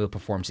ball and we'll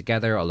perform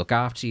together, I'll look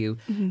after you.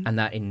 And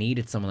that it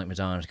needed someone like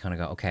Madonna to kind of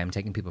go, okay, I'm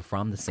taking people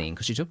from the scene,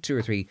 because she took 2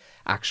 or 3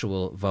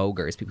 actual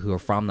voguers, people who are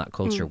from that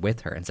culture,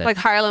 with her, and said, like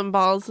Harlem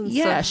balls and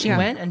yeah, stuff. she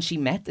went and she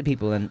met the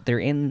people, and they're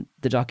in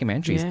the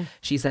documentaries. Yeah.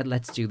 She said,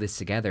 let's do this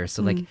together.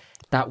 So like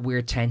that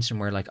weird tension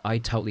where like, I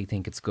totally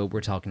think it's good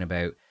we're talking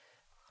about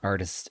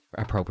artists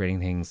appropriating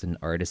things and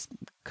artists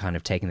kind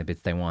of taking the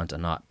bits they want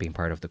and not being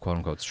part of the quote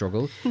unquote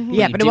struggle.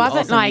 Yeah, you but it do wasn't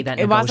also like need that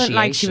she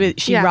negotiation.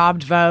 she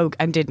robbed Vogue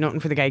and did nothing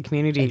for the gay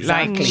community.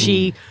 Exactly. Like,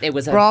 she It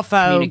was a brought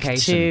Vogue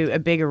communication. to a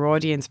bigger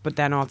audience, but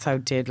then also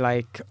did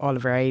like all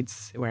of her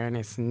AIDS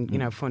awareness and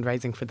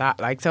fundraising for that.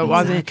 Like, so it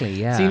Exactly, wasn't.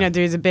 yeah. So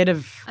there's a bit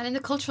of And in the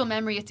cultural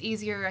memory, it's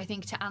easier, I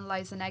think, to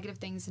analyse the negative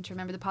things and to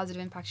remember the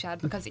positive impact she had,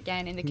 because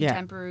again, in the Yeah.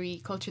 contemporary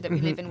culture that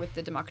we live in, with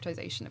the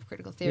democratisation of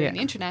critical theory Yeah. and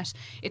the internet,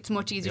 it's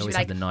much easier to always be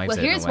have like, the knives well,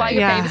 out in here's a why way.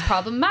 your Yeah. babe is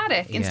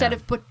problematic, instead Yeah.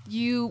 of, but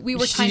we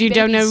were tiny you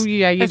don't know. babies.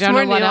 Yeah, you It's don't know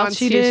more what else nuanced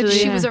she did. usually,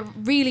 She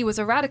yeah. was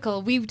a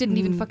radical. We didn't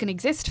even fucking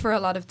exist for a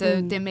lot of the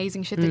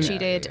amazing shit that she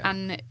did,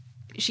 and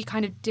she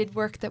kind of did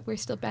work that we're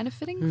still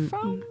benefiting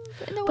from.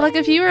 In a But like,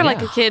 if way. you were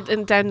like a kid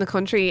in down the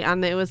country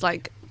and it was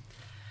like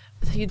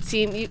you'd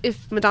seen,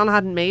 if Madonna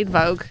hadn't made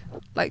Vogue,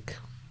 like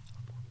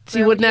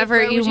you would never,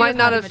 where would you you might have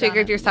not had have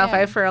figured Madonna? yourself Yeah.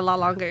 out for a lot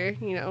longer.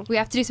 We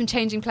have to do some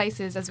changing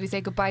places as we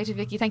say goodbye to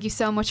Vicky. Thank you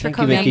so much Thank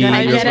for you, coming. Vicky.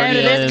 And You're get out of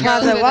this brilliant.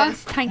 closet With with us.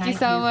 us. Thank you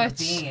so much.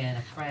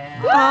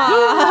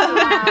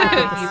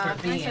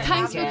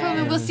 Thanks for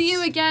coming. We'll see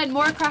you again.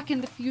 More crack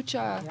in the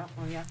future.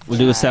 We'll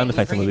do a sound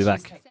effect and we'll be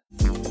back.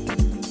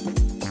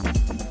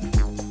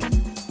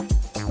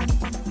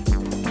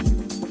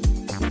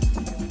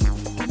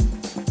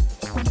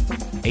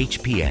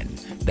 HPN,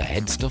 the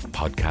Headstuff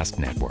Podcast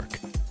Network.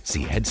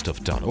 See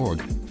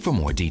headstuff.org for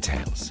more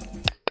details.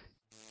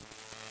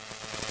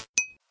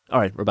 All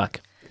right, we're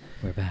back.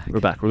 We're back. We're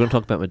back. We're going to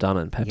talk about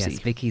Madonna and Pepsi. Yes,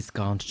 Vicky's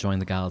gone to join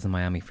the gals in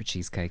Miami for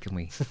cheesecake, and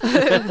we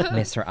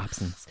miss her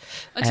absence.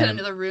 Until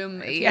another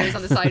room appears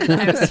on the side of the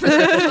house. For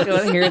the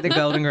You'll hear the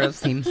Golden Girls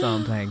theme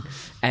song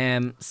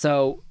playing.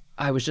 So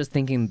I was just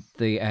thinking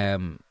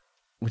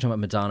we're talking about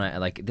Madonna.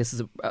 Like, this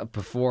is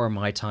before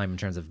my time in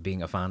terms of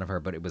being a fan of her,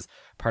 but it was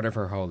part of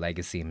her whole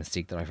legacy and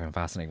mystique that I found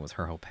fascinating was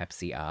her whole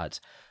Pepsi ad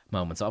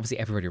moment. So obviously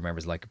everybody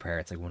remembers Like a Prayer.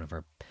 It's like one of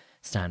her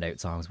standout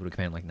songs. Would have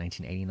come out in like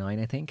 1989,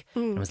 I think.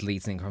 And was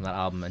lead singer from that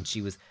album. And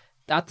she was,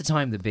 at the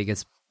time, the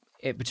biggest...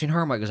 between her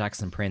and Michael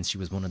Jackson and Prince, she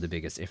was one of the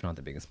biggest, if not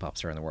the biggest pop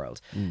star in the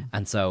world.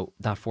 And so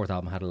that fourth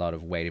album had a lot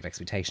of weight of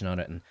expectation on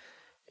it, and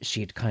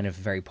she had kind of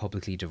very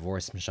publicly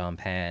divorced from Sean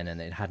Penn,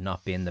 and it had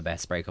not been the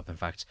best breakup. In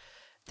fact,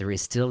 there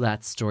is still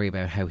that story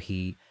about how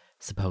he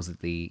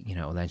supposedly,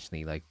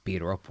 allegedly like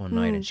beat her up one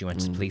night, and she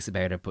went to the police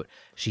about it, but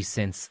she's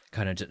since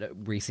kind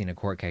of recently in a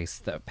court case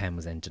that Penn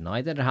was then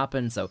denied that it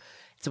happened. So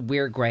it's a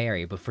weird grey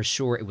area, but for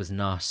sure it was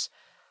not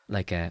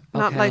like a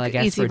Not like I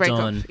guess easy we're breakup.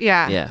 done,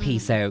 Yeah.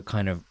 peace out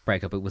kind of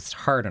breakup. It was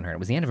hard on her. It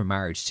was the end of a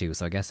marriage too,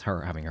 so I guess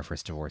her having her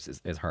first divorce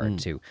is hard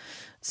too.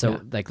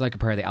 So like a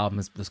Prayer, the album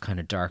was kind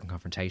of dark and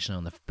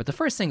confrontational, but the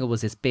first single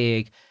was this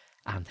big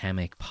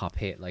anthemic pop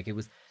hit. Like, it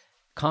was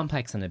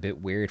complex and a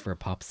bit weird for a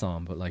pop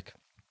song, but like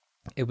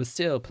it was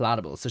still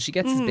palatable. So she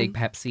gets this big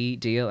Pepsi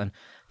deal, and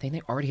I think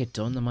they already had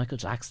done the Michael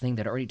Jackson thing.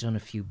 They'd already done a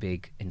few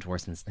big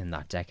endorsements in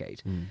that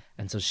decade,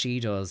 and so she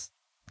does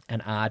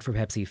an ad for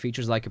Pepsi,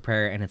 features Like a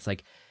Prayer, and it's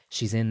like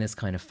she's in this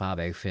kind of fab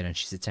outfit and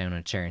she sits down in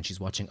a chair and she's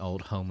watching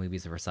old home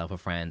movies of herself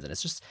with friends, and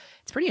it's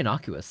pretty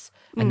innocuous.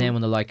 And then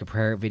when the Like a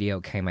Prayer video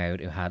came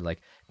out, it had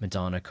like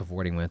Madonna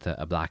cavorting with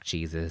a black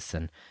Jesus,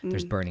 and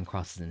there's burning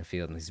crosses in the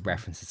field, and these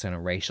references to kind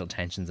of racial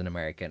tensions in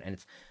America, and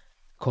it's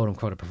quote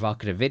unquote a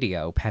provocative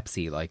video.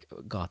 Pepsi like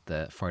got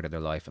the fight of their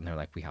life, and they're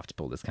like, we have to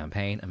pull this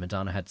campaign, and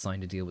Madonna had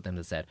signed a deal with them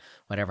that said,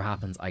 whatever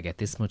happens, I get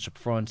this much up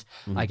front,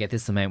 I get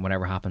this amount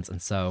whatever happens.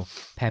 And so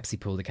Pepsi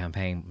pulled the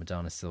campaign.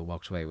 Madonna still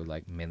walked away with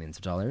like millions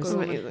of dollars.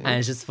 Amazing. And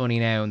it's just funny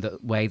now, and the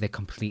way they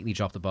completely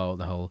dropped the ball,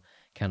 the whole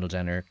Kendall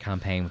Jenner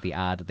campaign with the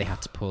ad that they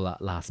had to pull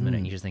at last minute,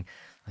 and you just think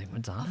like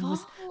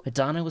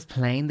Madonna was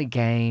playing the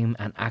game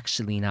and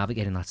actually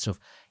navigating that stuff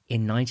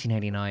in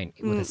 1989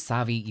 with a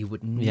savvy you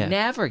would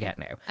never get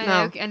now.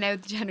 And now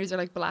the Jenners are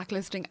like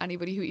blacklisting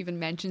anybody who even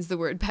mentions the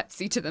word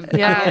Pepsi to them.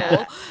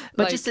 Yeah.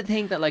 But just to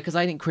think that, like, because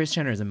I think Kris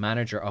Jenner is a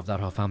manager of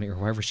that whole family, or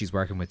whoever she's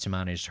working with to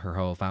manage her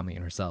whole family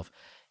and herself,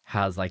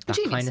 has like that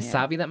kind of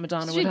savvy that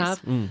Madonna would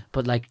have.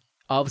 But like,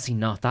 obviously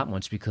not that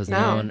much, because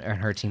no one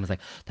and her team was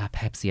like, that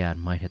Pepsi ad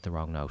might hit the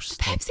wrong note.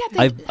 Pepsi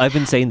ad, I've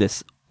been saying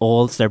this.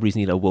 All celebrities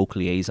need a woke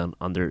liaison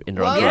in their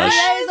entourage.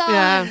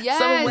 Yes.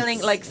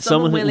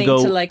 Someone willing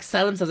go, to like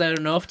sell themselves out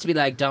enough to be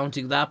like, don't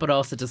do that, but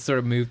also to sort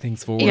of move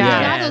things forward.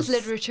 Yeah, those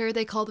literature,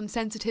 they call them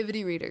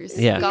sensitivity readers.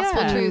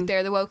 Gospel truth,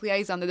 they're the woke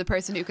liaison. They're the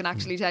person who can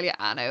actually tell you,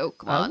 no,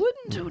 come on. I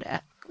wouldn't do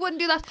that.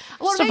 Wouldn't do that.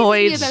 What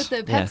amazes me about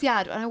the Pepsi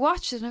ad, and I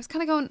watched it and I was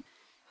kind of going,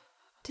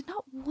 did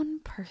not one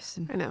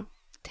person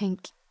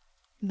think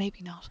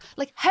maybe not?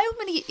 Like, how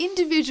many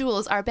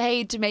individuals are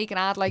paid to make an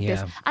ad like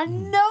this?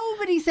 And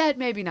nobody said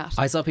maybe not.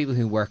 I saw people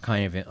who work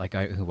kind of in, like,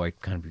 who I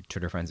kind of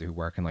Twitter friends who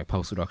work in like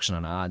post-production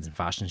on ads and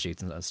fashion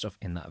shoots and stuff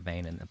in that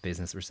vein in the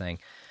business were saying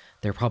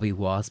there probably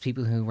was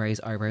people who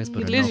raised eyebrows, but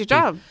you'd lose your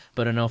job.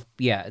 But enough,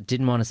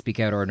 didn't want to speak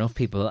out, or enough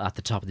people at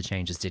the top of the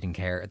chain just didn't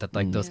care. That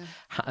like those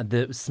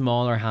the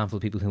smaller handful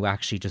of people who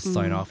actually just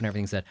sign off and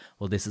everything said,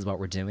 well, this is what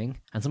we're doing.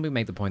 And some people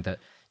make the point that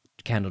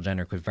Kendall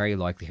Jenner could very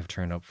likely have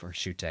turned up for a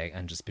shoot day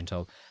and just been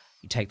told,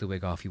 you take the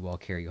wig off, you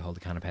walk here, you hold a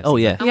can of Pepsi. Oh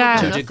yeah.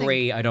 To a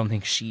degree, I don't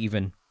think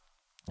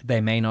they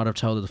may not have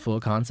told her the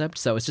full concept.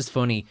 So it's just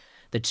funny,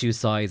 the two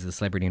sides of the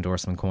celebrity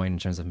endorsement coin in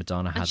terms of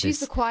Madonna had she's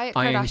this the quiet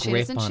iron Kardashian,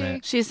 grip isn't on she?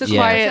 it. She's the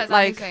quiet,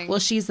 like... Well,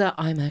 she's the,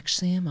 I'm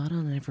actually a model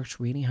and I've worked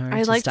really hard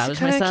I to like to establish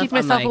kinda myself. keep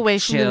myself I'm like, away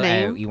from the chill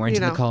name, out. You weren't you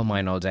in know. the coal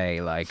mine all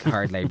day, like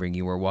hard labouring.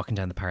 You were walking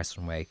down the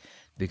Parsons Way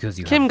because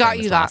you Kim have a got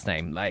famous you that. last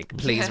name. Like,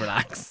 please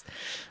relax.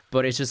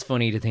 But it's just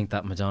funny to think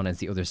that Madonna is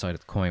the other side of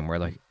the coin, where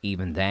like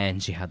even then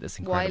she had this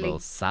incredible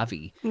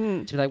savvy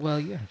to be like, well,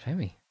 you gotta pay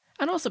me.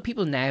 And also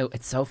people now,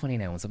 it's so funny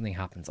now when something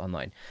happens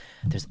online,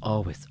 there's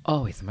always,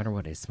 no matter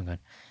what it is, someone going,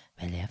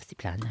 well, they obviously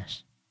planned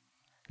that.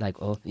 Like,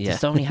 the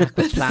Sony hack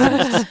was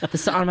planned.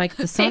 I'm like,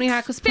 the Sony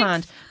hack was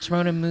planned to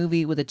promote a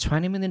movie with a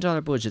 $20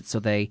 million budget, so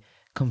they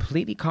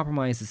completely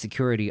compromised the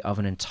security of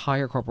an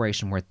entire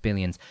corporation worth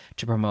billions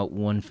to promote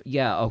one.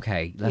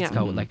 Let's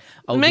go. Like,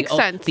 makes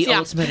sense. The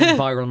ultimate in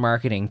viral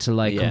marketing to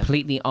like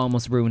completely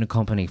almost ruin a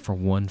company for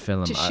one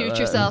film. To shoot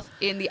yourself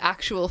in the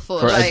actual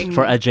foot.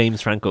 For a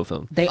James Franco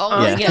film. They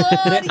God, yeah.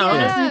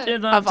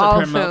 Of to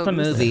all promote the films.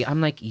 movie.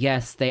 I'm like,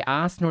 yes, they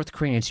asked North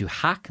Korea to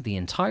hack the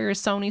entire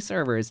Sony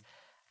servers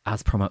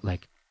as promote.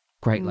 Like,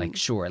 great, like,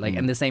 sure. Like,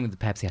 and the same with the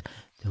Pepsi.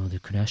 No, the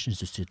Kardashians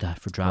just did that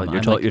for drama.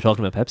 You're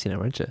talking about Pepsi now,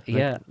 aren't you?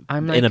 Yeah,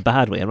 I'm like, in a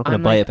bad way. I'm not going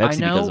to buy a Pepsi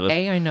because of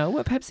it. I know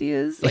what Pepsi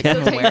is. Like, So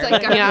it tastes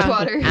like garbage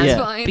water.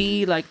 It's fine.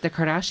 B, like, the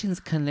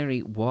Kardashians can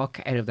literally walk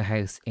out of the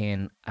house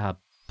in a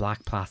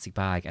black plastic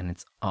bag and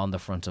it's on the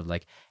front of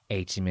like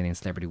 80 million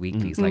celebrity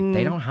weeklies. Like,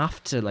 they don't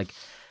have to, like,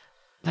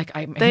 like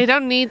They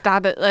don't need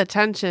that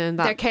attention.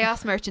 They're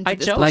chaos merchants. I at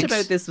this joked point.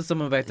 about this with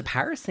someone about the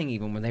Paris thing,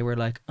 even when they were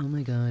like, "Oh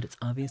my god, it's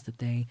obvious that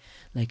they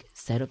like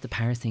set up the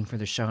Paris thing for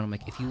the show." And I'm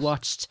like, if you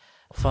watched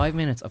 5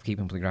 minutes of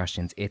Keeping Up with the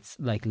Kardashians, it's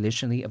like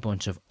literally a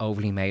bunch of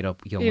overly made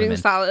up young women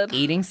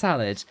eating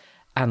salad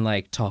and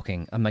like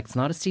talking. I'm like, it's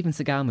not a Steven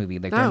Seagal movie.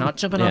 Like they're not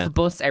jumping off a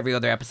bus every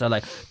other episode.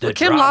 Like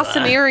Kim lost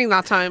an earring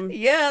that time.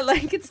 Yeah,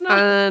 like it's not.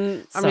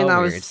 And I mean, that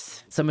weird.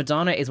 was. So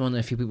Madonna is one of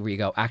the few people where you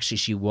go, actually,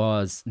 she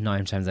was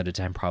 9 times out of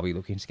 10 probably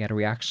looking to get a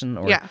reaction,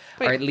 or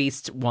at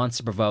least wants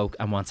to provoke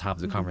and wants to have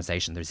the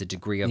conversation. There's a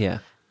degree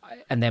of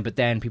but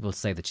then people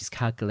say that she's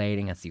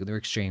calculating. That's the other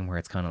extreme where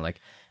it's kind of like,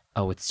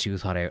 oh, it's too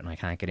thought out and I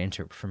can't get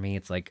into it. But for me,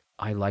 it's like,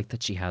 I like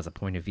that she has a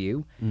point of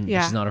view.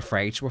 She's not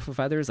afraid to ruffle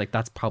feathers. Like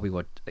that's probably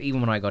what,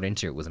 even when I got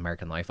into it, was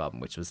American Life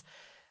album, which was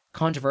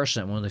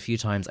controversial. And one of the few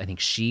times I think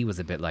she was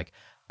a bit like,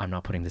 I'm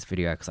not putting this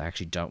video out because I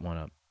actually don't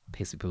want to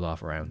piss people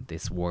off around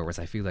this war. Whereas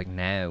I feel like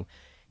now,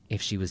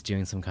 if she was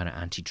doing some kind of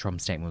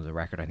anti-Trump statement with the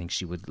record, I think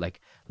she would,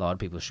 like a lot of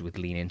people, she would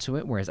lean into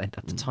it. Whereas at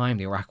the time,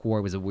 the Iraq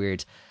war was a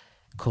weird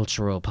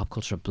pop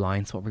cultural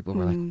blind spot. People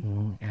were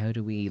like, how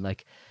do we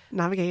like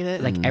navigate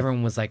it? Like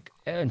everyone was like,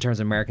 in terms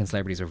of American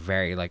celebrities, were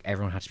very like,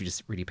 everyone had to be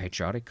just really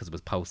patriotic because it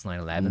was post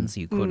 9/11, so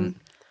you couldn't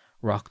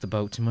rock the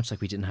boat too much.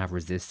 Like we didn't have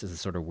Resist as a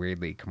sort of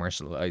weirdly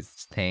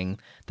commercialized thing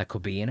that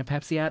could be in a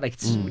Pepsi ad. Like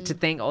to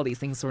think all these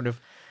things sort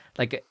of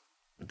like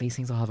these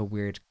things all have a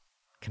weird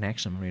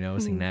connection. We're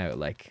noticing now.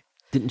 Like,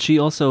 didn't she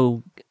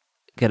also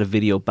get a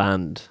video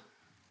banned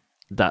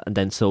that and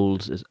then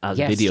sold as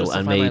video Just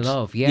and Find made My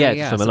Love.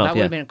 Yeah, so that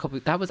would have been a couple.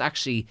 That was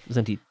actually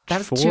that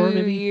was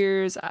 2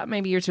 years,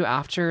 maybe a year or two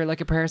after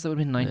like a Paris. That would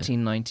have been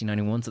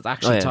 1991. So it's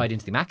actually tied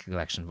into the Immaculate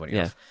Collection. Funny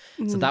enough.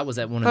 So that was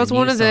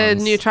one of the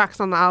new tracks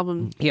on the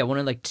album. Yeah, one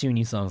of like 2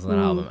 new songs on that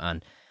album,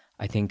 and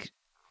I think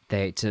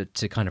they to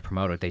kind of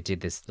promote it, they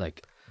did this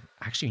like.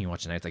 Actually, when you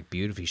watch it now, it's like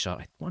beautifully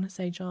shot. I want to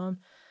say John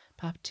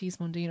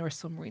Baptiste Mondino or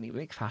some really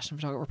big fashion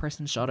photographer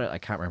person shot it. I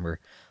can't remember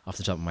off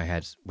the top of my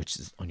head, which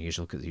is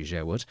unusual because usually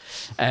I would.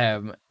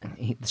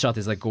 He shot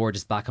this like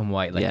gorgeous black and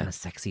white, like in a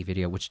sexy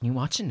video. Which when you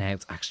watch it now,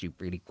 it's actually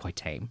really quite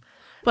tame.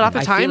 But at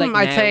the time,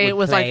 I'd say it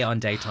was like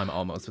on daytime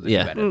almost with the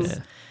edits.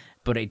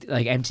 But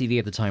like MTV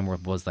at the time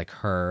was like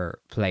her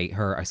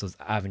I suppose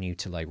avenue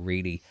to like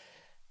really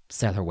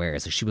sell her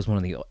wares. Like she was one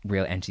of the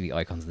real MTV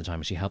icons at the time,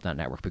 and she helped that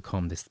network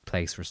become this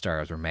place where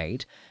stars were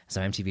made.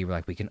 So MTV were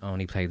like, we can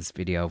only play this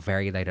video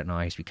very late at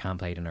night, we can't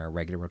play it in our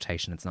regular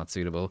rotation, it's not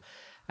suitable.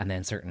 And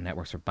then certain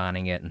networks were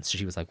banning it, and so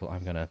she was like, well,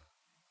 I'm gonna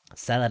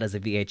sell it as a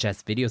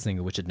VHS video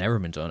single, which had never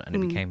been done, and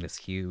it became this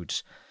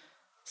huge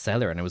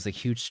seller, and it was a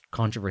huge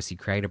controversy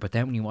creator. But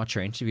then when you watch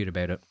her interviewed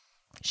about it,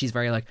 she's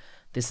very like,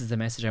 this is the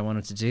message I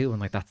wanted to do, and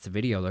like that's the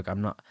video. Like I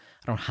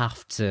don't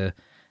have to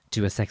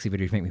do a sexy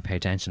video to make me pay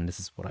attention. This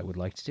is what I would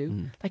like to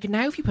do. Like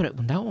now, if you put it,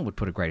 no one would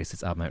put a greatest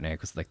hits album out now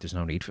because like there's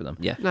no need for them.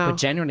 Yeah. But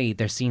generally,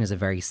 they're seen as a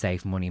very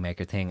safe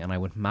moneymaker thing, and I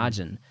would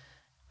imagine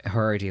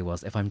her idea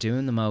was, if I'm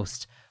doing the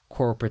most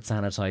corporate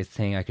sanitized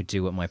thing I could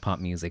do with my pop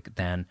music,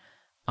 then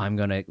I'm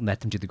gonna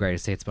let them do the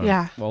greatest hits.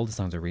 But all the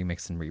songs are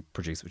remixed and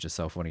reproduced, which is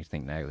so funny to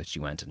think now that she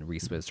went and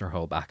re-swizzed her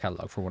whole back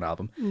catalogue for one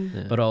album.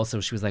 But also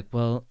she was like,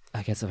 well,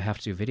 I guess if I have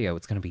to do a video,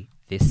 it's gonna be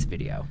this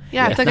video.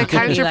 Yeah, it's like a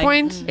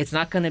counterpoint. It's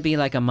not gonna be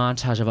like a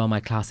montage of all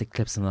my classic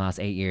clips from the last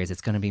 8 years.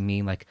 It's gonna be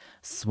me like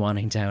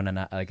swanning down in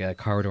a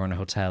corridor in a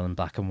hotel in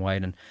black and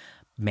white, and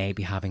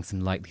maybe having some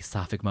lightly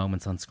sapphic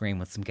moments on screen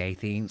with some gay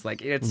themes.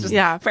 Like it's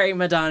just very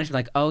Madonna. She's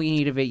like, oh, you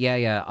need a bit?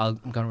 Yeah. I'm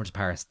going over to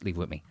Paris. Leave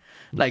with me.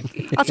 Like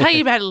I'll tell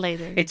you about it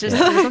later. It's just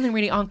there's something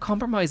really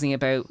uncompromising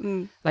about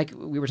like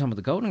we were talking about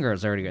the Golden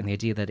Girls earlier, and the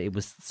idea that it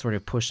was sort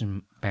of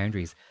pushing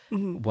boundaries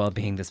while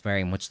being this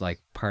very much like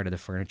part of the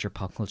furniture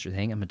pop culture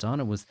thing. And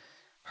Madonna was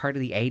part of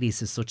the 80s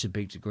to such a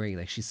big degree.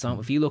 Like she's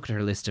if you look at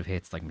her list of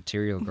hits, like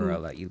Material Girl,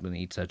 like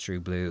Bonita,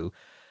 True Blue,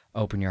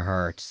 Open Your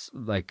Heart,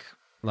 like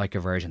a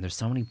Virgin, there's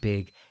so many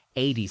big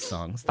 80s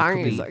songs that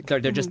could be,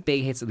 they're just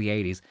big hits of the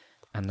 80s,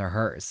 and they're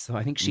hers. So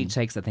I think she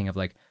takes the thing of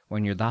like,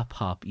 when you're that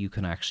pop, you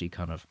can actually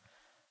kind of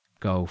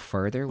go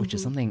further, which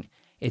is something.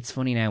 It's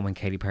funny now when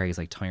Katy Perry is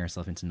like tying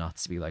herself into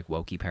knots to be like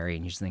wokey Perry,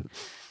 and you just think,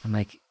 I'm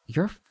like,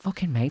 you're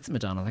fucking mates,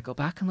 Madonna. Like, go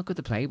back and look at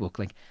the playbook.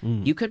 Like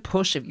you could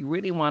push, if you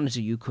really wanted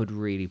to, you could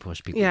really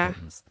push people's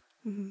buttons.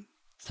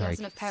 Sorry,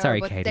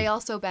 but Katie. they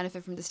also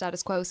benefit from the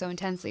status quo so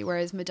intensely,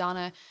 whereas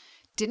Madonna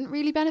didn't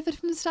really benefit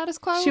from the status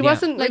quo. She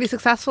wasn't really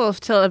successful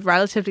till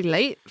relatively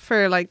late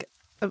for like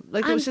it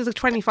was just like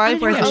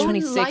 25. Where she was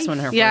 26 when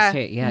her first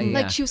hit. Yeah.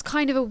 Like she was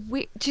kind of a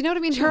do you know what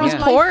I mean? She was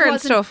poor and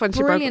stuff when she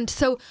broke. Brilliant.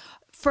 So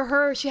for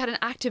her, she had an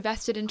active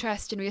vested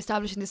interest in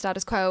reestablishing the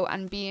status quo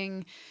and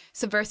being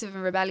subversive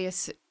and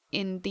rebellious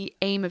in the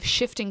aim of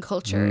shifting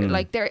culture.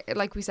 Like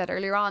we said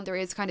earlier on, there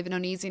is kind of an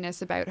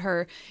uneasiness about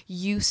her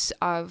use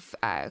of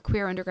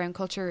queer underground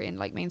culture in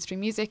like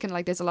mainstream music, and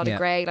like there's a lot of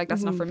grey. Like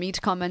that's not for me to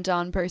comment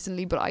on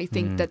personally, but I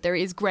think that there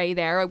is grey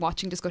there. I'm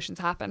watching discussions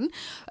happen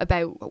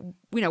about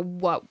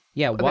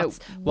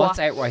what's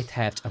outright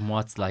theft and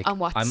what's like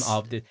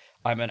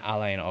I'm an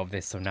ally of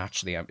this, so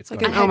naturally it's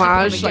like an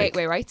homage,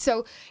 gateway, right?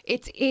 So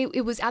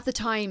it was at the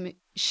time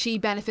she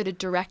benefited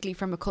directly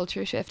from a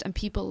culture shift, and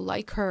people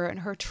like her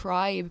and her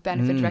tribe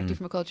benefit directly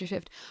from a culture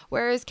shift,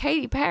 whereas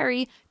Katy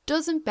Perry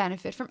doesn't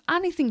benefit from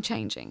anything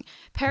changing.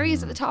 Perry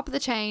is at the top of the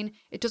chain.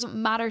 It doesn't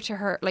matter to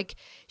her. Like,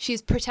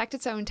 she's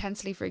protected so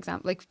intensely, for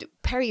example. Like,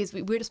 Perry is,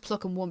 we're just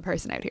plucking one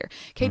person out here.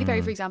 Katy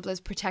Perry, for example,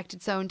 is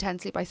protected so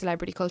intensely by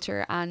celebrity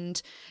culture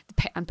and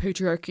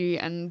patriarchy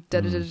and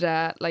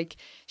da-da-da-da. Like,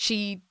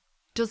 she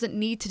doesn't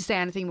need to say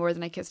anything more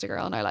than I kissed a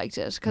girl and I liked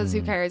it, because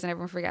who cares, and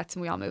everyone forgets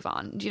and we all move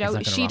on. You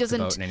know, she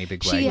doesn't, in any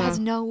big way. she has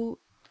no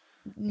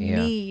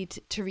need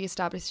to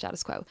re-establish the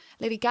status quo.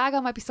 Lady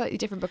Gaga might be slightly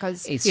different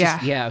because it's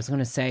just, I was going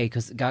to say,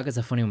 because Gaga's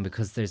a funny one,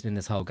 because there's been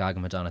this whole Gaga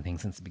Madonna thing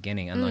since the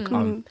beginning, and like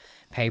on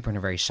paper, in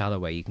a very shallow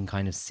way, you can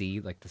kind of see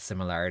like the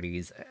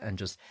similarities, and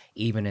just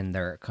even in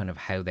their kind of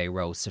how they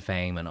rose to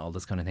fame and all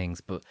those kind of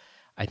things. But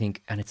I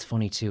think, and it's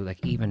funny too,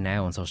 like even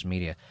now on social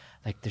media,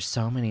 like there's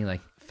so many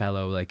like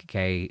fellow like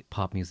gay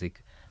pop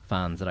music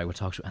fans that I would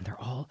talk to, and they're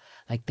all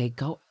like, they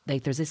go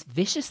like, there's this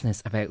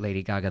viciousness about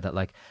Lady Gaga that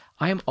like,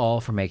 I am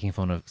all for making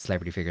fun of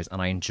celebrity figures,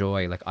 and I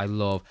enjoy, like, I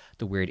love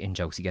the weird in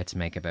jokes you get to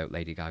make about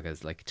Lady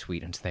Gaga's like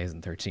tweet in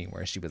 2013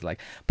 where she was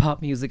like,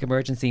 pop music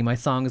emergency, my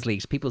song is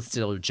leaked. People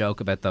still joke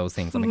about those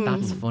things. I'm like,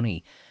 that's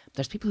funny.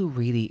 There's people who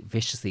really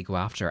viciously go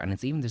after her, and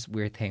it's even this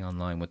weird thing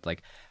online with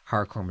like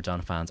hardcore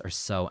Madonna fans are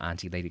so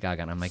anti Lady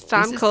Gaga, and I'm like,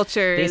 stan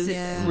culture this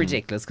is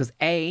ridiculous, because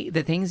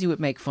the things you would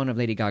make fun of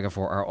Lady Gaga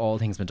for are all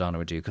things Madonna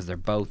would do, because they're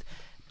both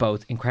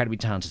incredibly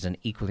talented and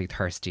equally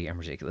thirsty and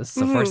ridiculous.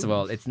 So first of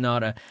all, it's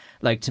not a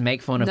like to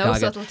make fun of no Gaga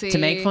subtlety. To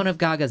make fun of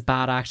Gaga's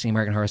bad acting in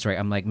American Horror Story.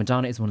 I'm like,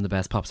 Madonna is one of the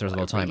best pop stars of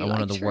all time, really and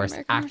one of the liked her worst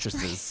American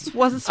actresses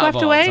Was it Swept of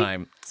all Away?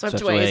 time.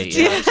 Swept Away,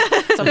 yeah.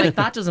 So I'm like,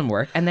 that doesn't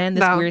work. And then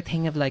this No. weird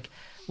thing of like,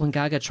 when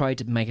Gaga tried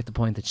to make it the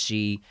point that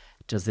she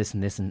does this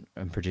and this and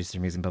produces her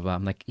music, blah blah,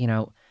 I'm like, you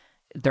know,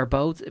 they're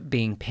both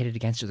being pitted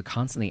against each other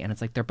constantly, and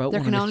it's like they're both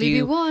There one can of the only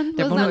few, be one.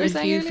 they're Wasn't one that of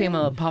what the you were few saying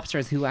female pop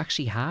stars who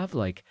actually have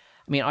like,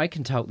 I mean, I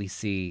can totally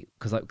see,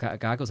 because like,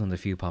 Gaga's one of the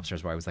few pop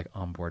stars where I was like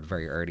on board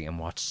very early and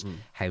watched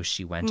how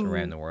she went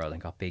around the world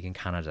and got big in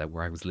Canada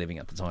where I was living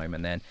at the time,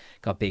 and then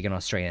got big in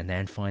Australia, and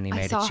then finally I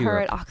made saw it to her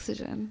Europe. at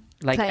Oxygen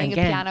Like, playing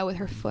again, a piano with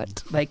her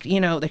foot. Like,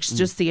 you know, like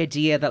just the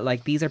idea that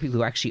like these are people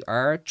who actually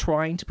are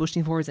trying to push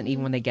things forwards, and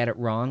even when they get it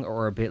wrong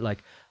or are a bit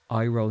like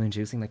eye roll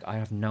inducing, like I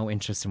have no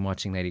interest in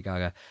watching Lady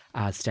Gaga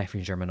as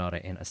Stephanie Germanotta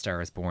in A Star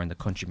Is Born, the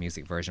country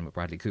music version with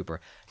Bradley Cooper.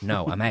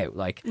 No, I'm out.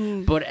 Like,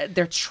 but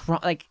they're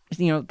like,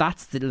 you know,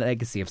 that's the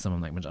legacy of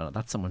someone like Madonna.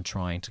 That's someone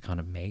trying to kind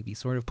of maybe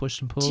sort of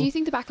push and pull. Do you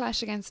think the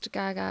backlash against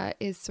Gaga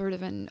is sort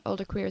of an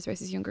older queers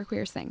versus younger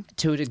queers thing?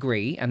 To a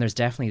degree, and there's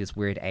definitely this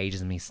weird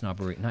ageism-y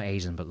snobbery, not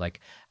ageism, but like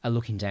a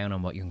looking down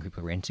on what young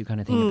people were into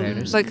kind of thing about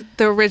it. Like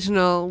the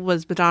original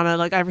was Madonna,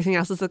 like everything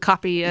else is a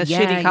copy, a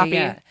shitty copy.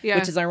 Yeah.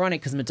 Which is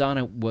ironic, because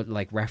Madonna would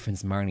like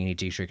reference Marlene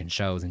Dietrich in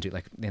shows, and do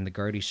like in the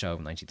Gertie show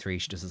in '93,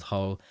 she does this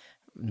whole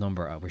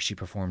number where she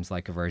performs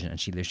like a virgin,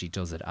 and she literally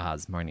does it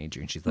as Marlene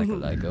Dietrich, and she's like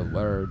a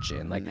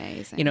virgin. Like,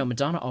 amazing. you know,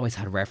 Madonna always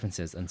had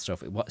references and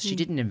stuff. She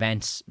didn't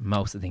invent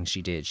most of the things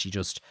she did. She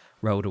just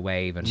rode a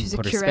wave and She's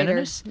put a her spin in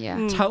curator. it.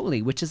 Yeah.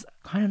 Totally, which is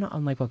kind of not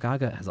unlike what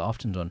Gaga has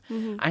often done.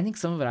 I think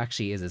some of it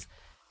actually is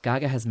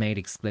Gaga has made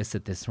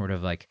explicit this sort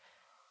of like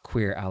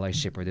queer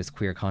allyship or this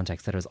queer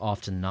context that is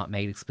often not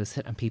made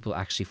explicit, and people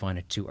actually find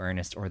it too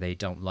earnest, or they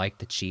don't like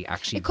that she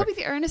actually. It could be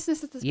the earnestness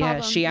that's this yeah,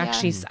 problem. she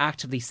actually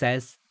actively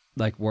says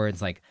like words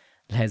like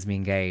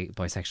lesbian, gay,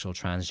 bisexual,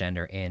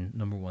 transgender in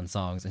number one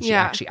songs, and she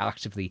actually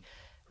actively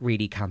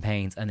really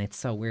campaigns. And it's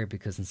so weird,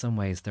 because in some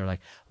ways they're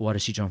like, what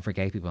has she done for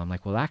gay people? I'm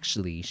like, well,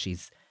 actually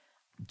she's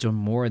done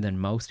more than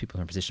most people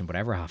in her position would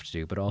ever have to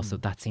do, but also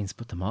that seems to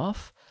put them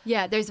off.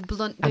 Yeah, there's a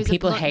blunt. And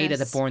people hated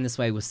bluntness. that Born This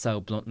Way was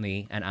so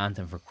bluntly an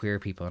anthem for queer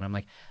people. And I'm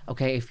like,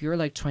 okay, if you're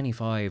like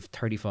 25,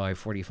 35,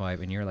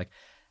 45, and you're like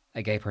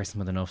a gay person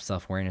with enough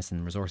self-awareness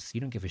and resources,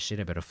 you don't give a shit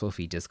about a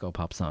fluffy disco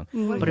pop song.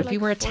 But if you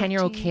were a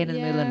 10-year-old kid in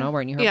the middle of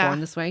nowhere and you heard Born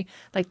This Way,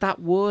 like that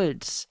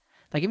would,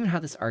 like, even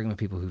had this argument with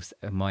people who's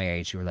my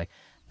age who were like,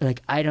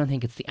 I don't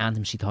think it's the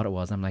anthem she thought it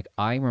was. I'm like,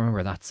 I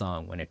remember that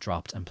song when it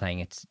dropped and playing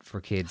it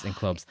for kids in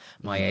clubs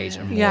my age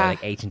and more,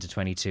 like 18 to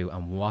 22,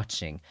 and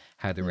watching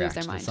how they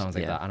react to the songs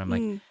like that. And I'm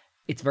like,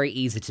 it's very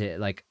easy to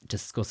like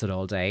discuss it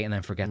all day and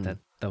then forget that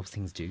those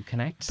things do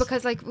connect.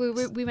 Because like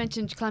we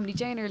mentioned Calamity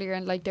Jane earlier,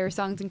 and like there are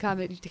songs in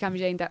Calamity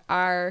Jane that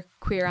are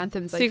queer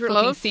anthems, like Secret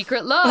fucking Love.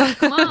 Secret Love.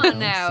 Come on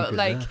now, Secret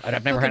like Love.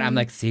 I've never heard. I'm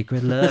like,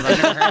 Secret Love.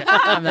 I've never heard it.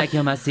 I'm like,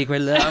 you're my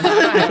secret love.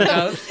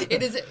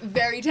 it is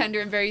very tender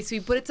and very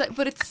sweet, but it's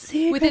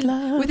Secret within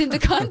love. within the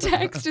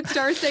context. It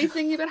starts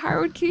singing about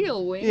Howard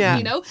Keel. Wing, Yeah.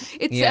 you know,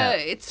 it's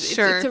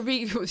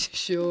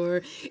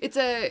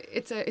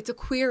it's a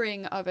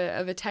queering of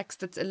a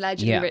text that's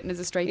allegedly written as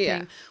a straight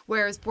thing,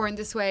 whereas Born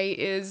This Way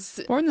is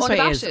Born This Way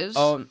unabashed. is,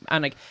 and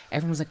like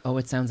everyone was like, oh,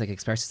 it sounds like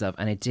Express Yourself,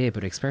 and it did,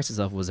 but Express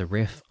Yourself was a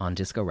riff on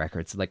disco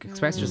records. Like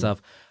Express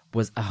Yourself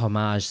was a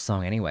homage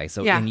song anyway.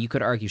 So Yeah. and you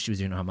could argue she was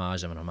doing a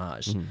homage of an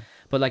homage.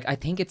 But like I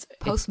think it's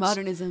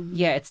Postmodernism.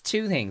 it's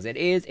two things.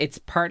 It's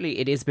partly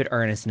it is a bit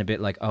earnest and a bit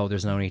like, oh,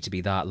 there's no need to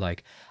be that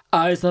like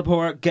I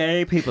support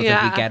gay people. Like,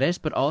 Yeah. we get it,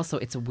 but also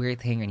it's a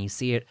weird thing, and you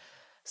see it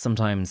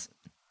sometimes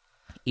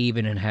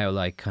even in how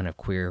like kind of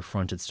queer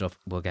fronted stuff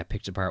will get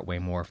picked apart way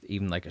more.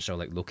 Even like a show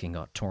like Looking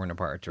got torn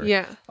apart or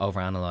Yeah.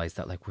 overanalyzed.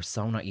 That like we're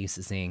so not used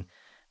to seeing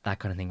that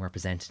kind of thing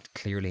represented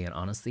clearly and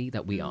honestly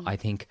that we I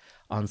think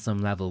on some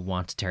level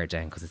want to tear it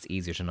down because it's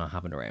easier to not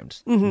have it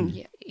around.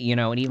 Yeah. You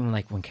know, and even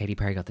like when Katy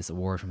Perry got this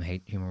award from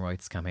Human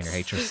Rights Campaign or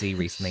HRC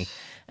recently,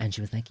 and she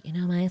was like, you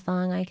know, my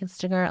song I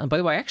Kissed a Girl. And by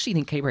the way, I actually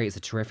think Katy Perry is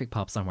a terrific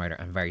pop songwriter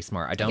and very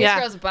smart. I don't.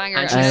 Yeah. Girl's a banger.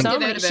 And I she's, don't so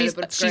give out many, about it,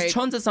 but it's she's great.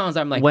 tons of songs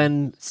I'm like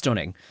When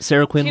stunning.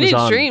 Sarah Quinn was Teenage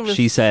on, Dream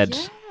she was- said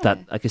that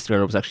I Kissed a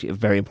Girl was actually a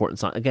very important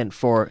song. Again,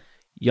 for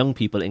young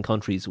people in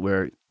countries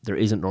where there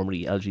isn't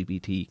normally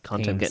LGBT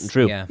content Themes, getting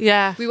through. yeah.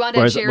 Yeah. We wanted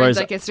Whereas- Sheeran's whereas-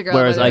 I Kissed a Girl.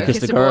 whereas by the I way.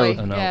 Kissed a Girl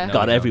Boy. Oh, no, Yeah. no.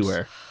 got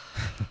everywhere.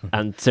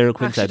 And Sarah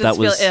Quinn Actually said that does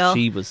feel was ill.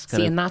 she was kind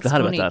See, of and that's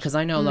glad funny about because that.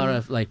 I know a lot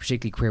of like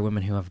particularly queer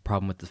women who have a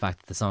problem with the fact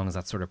that the song is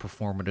that sort of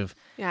performative.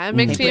 Yeah, it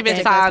makes me a But bit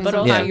then- sad. But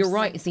also, sometimes. you're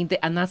right. See,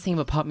 and that's the thing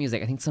about pop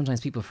music. I think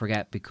sometimes people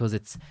forget because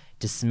it's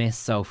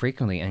dismissed so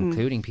frequently,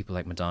 including people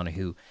like Madonna,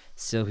 who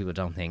still people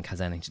don't think has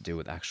anything to do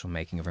with actual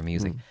making of her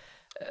music.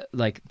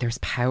 Like, there's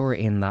power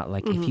in that.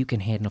 Like, if you can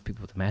hit enough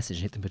people with a message,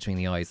 hit them between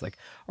the eyes, like,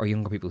 or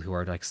younger people who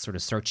are like sort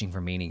of searching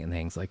for meaning and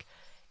things, like,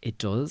 it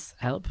does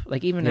help.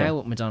 Like, even now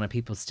with Madonna,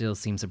 people still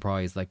seem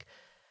surprised. Like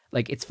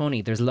it's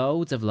funny. There's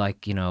loads of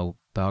like, you know,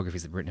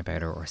 biographies that have written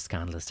about her or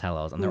scandalous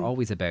tell-alls, and they're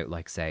always about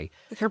like, say,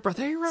 Like her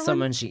brother wrote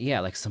one?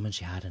 someone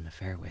she had an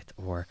affair with,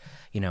 or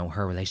you know,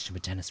 her relationship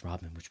with Dennis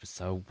Rodman, which was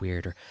so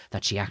weird, or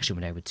that she actually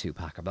went out with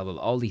Tupac, or blah blah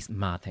blah. All these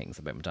mad things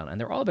about Madonna,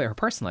 and they're all about her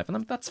personal life,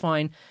 and that's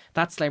fine.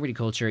 That's celebrity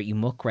culture. You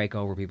muckrake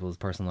over people's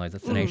personal lives.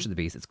 That's the nature of the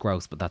beast. It's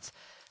gross, but that's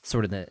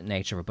sort of the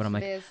nature of it. But I'm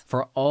like, is.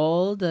 for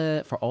all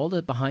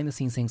the behind the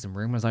scenes things and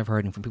rumors I've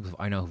heard, and from people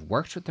I know who've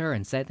worked with her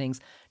and said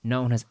things,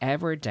 no one has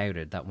ever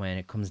doubted that when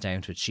it comes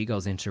down to it, she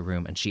goes into a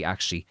room and she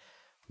actually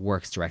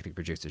works directly with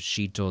producers.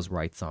 She does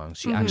write songs.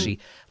 She actually,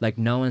 like,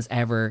 no one's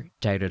ever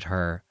doubted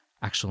her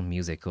actual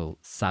musical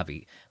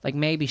savvy. Like,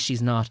 maybe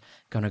she's not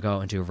going to go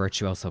and do a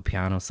virtuoso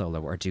piano solo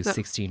or do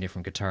 16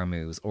 different guitar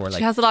moves or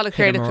like has a lot of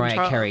hit creative Mariah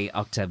control. Carey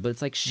octave, but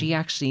it's like she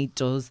actually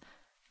does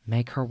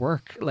make her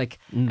work. Like,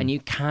 and you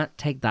can't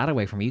take that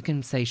away from her. You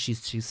can say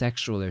she's too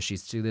sexual or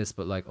she's too this,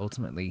 but like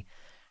ultimately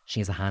she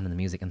has a hand in the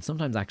music. And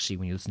sometimes actually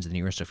when you listen to the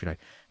newer stuff, you're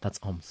like, that's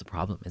almost the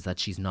problem, is that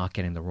she's not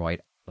getting the right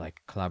like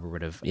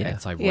collaborative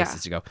outside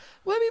voices to go,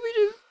 well, maybe we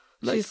do.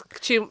 Like, She's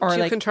too or,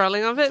 like,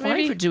 controlling of it, fine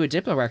maybe. for do a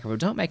Diplo record, but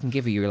don't make him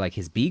give you like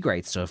his B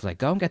grade stuff. Like,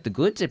 go and get the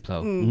good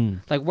Diplo.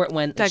 Like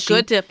when That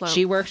good Diplo.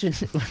 she worked in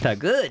that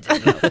good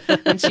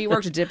Diplo. And she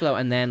worked at Diplo,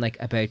 and then like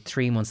about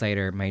 3 months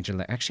later,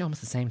 actually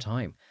almost the same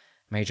time,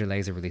 Major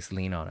Lazer released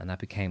Lean On, and that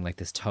became like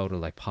this total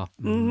like pop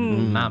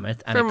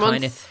mammoth, and For it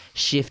kind months. of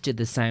shifted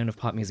the sound of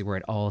pop music where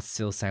it all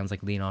still sounds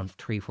like Lean On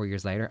 3-4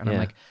 years later. And I'm Yeah.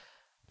 like,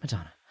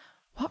 Madonna,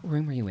 what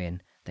room were you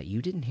in that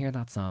you didn't hear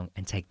that song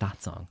and take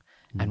that song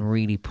and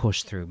really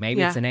push through?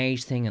 Maybe it's Yeah. an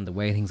age thing and the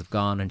way things have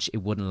gone, and it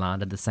wouldn't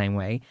land in the same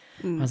way.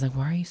 I was like,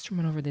 why are you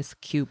strumming over this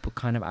cute but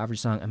kind of average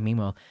song? And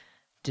meanwhile,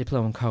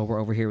 Diplo and Co were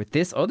over here with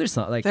this other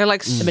song. Like, They're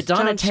like,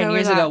 Madonna "Don't 10 show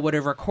years her ago that." would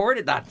have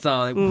recorded that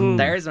song.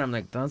 There's when I'm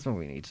like, that's what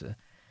we need to.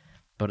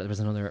 But there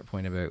was another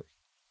point about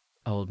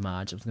old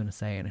Madge I was going to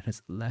say, and it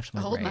has left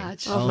my Old brain.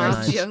 Madge. Old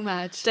Versus Young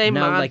Madge. Dame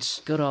no, Madge.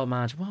 like good old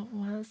Madge. What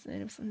was it?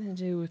 It was something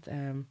to do with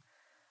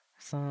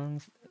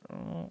songs.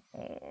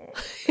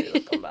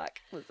 It'll come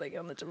back. It was like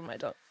on the tip of my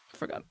tongue.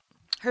 Forgot.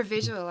 Her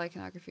visual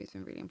iconography has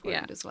been really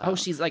important Yeah. as well. Oh,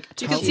 she's like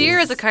You can see her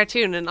as a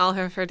cartoon in all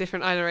her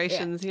different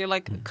iterations. You're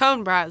like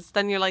cone bras,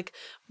 then you're like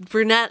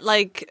brunette,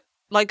 like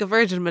a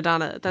Virgin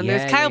Madonna. Then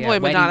there's cowboy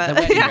Madonna. The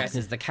wedding Yeah.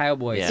 dresses, the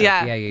cowboy Yeah.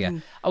 stuff. Yeah. Yeah.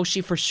 Oh,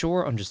 she for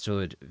sure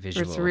understood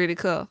visual It's really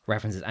cool.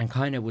 references and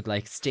kind of would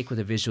like stick with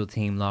a visual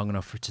theme long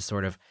enough for to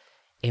sort of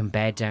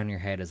embed down your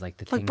head as like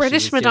the thing Like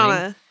British she was doing.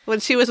 Madonna when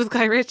she was with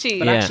Guy Ritchie.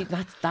 But Yeah. actually,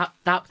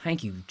 that.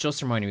 Thank you.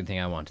 Just reminded me of the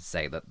thing I wanted to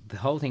say. That the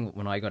whole thing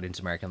when I got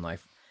into American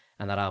Life,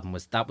 and that album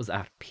was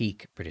at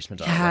peak British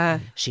Madonna. Yeah.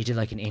 Like, she did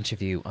like an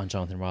interview on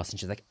Jonathan Ross, and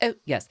she's like, "Oh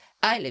yes,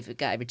 I live with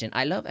Guy Ritchie.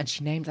 I love," and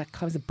she named that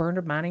was it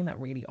Bernard Manning, that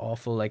really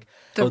awful like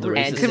The end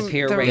racist- of the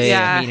pure the- racist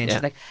yeah. comedian. Yeah.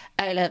 She's like,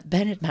 "I love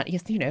Bernard Manning.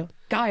 Yes, you know,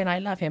 Guy, and I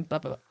love him." Blah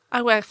blah blah.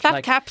 I wear flat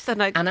Like- caps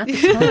and I. And at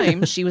the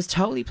time, she was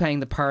totally playing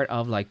the part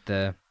of like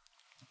the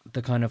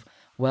kind of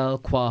well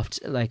coiffed,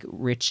 like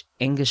rich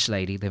English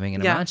lady living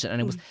in a Yeah. mansion. And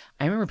it was,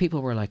 I remember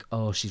people were like,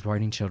 "Oh, she's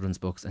writing children's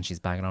books and she's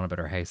banging on about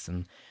her house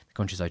and the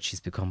countryside.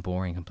 She's become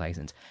boring,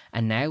 complacent."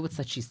 And now it's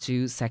that she's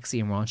too sexy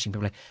and raunchy.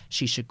 People are like,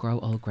 she should grow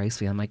old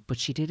gracefully. I'm like, but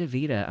she did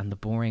Evita and the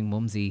boring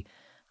mumsy,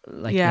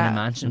 like in Yeah. a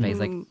mansion phase.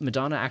 Like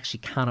Madonna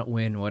actually cannot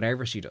win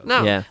whatever she does.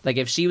 No. Yeah. Like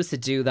if she was to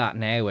do that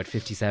now at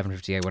 57,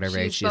 58, whatever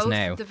age She's she is both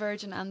now. the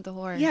virgin and the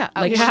whore. Yeah,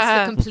 At like- once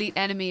Yeah. the complete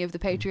enemy of the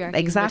patriarchy.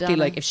 Exactly.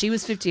 Madonna. Like if she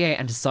was 58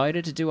 and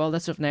decided to do all that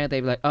stuff now, they'd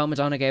be like, "Oh,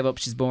 Madonna gave up.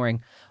 She's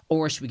boring."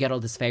 Or should we get all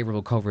this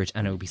favourable coverage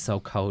and it would be so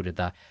coded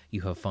that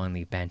you have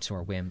finally bent to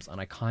our whims? And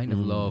I kind of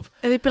love...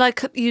 It'd be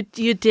like, you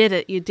did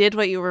it. You did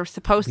what you were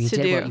supposed to do.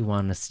 You did what you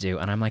wanted us to do.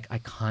 And I'm like, I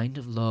kind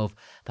of love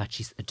that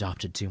she's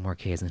adopted 2 more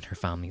kids and her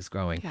family's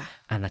growing. Yeah.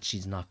 And that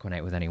she's not going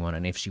out with anyone.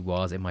 And if she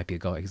was, it might be a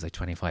guy who's like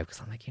 25.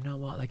 Because I'm like, you know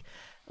what?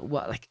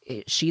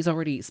 She's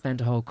already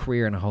spent a whole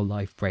career and a whole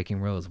life breaking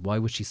rules. Why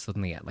would she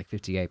suddenly at like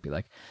 58 be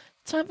like,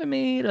 it's time for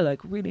me to like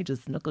really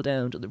just knuckle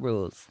down to the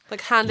rules?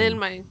 Like, hand in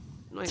my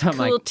So I'm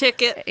cool like,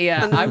 ticket.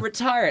 Yeah, I'm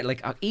retired.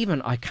 Like,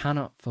 I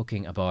cannot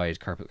fucking abide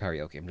carpet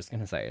karaoke. I'm just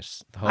going to say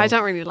it. I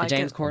don't really like the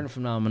James it. Corden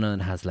phenomenon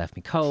has left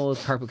me cold.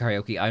 Carpet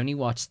karaoke, I only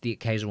watched the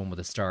occasional one with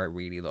a star I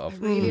really love.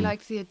 I really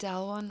liked the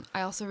Adele one.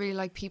 I also really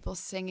like people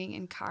singing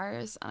in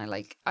cars, and I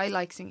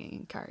like singing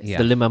in cars. Yeah.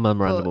 The Lin-Manuel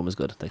Miranda one was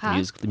good. Like the I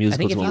musical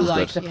think if one you was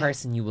like good. the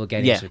person, you will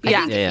get Yeah. into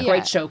it. Yeah.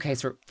 Great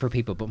showcase for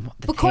people. But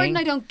Corden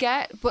I don't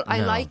get, but I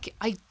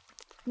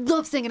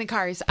love singing in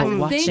cars. But As a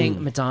watching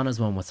thing, Madonna's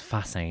one was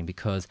fascinating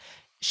because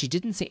she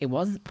didn't see it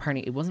wasn't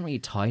really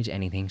tied to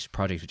anything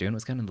project was doing. It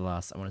was kind of the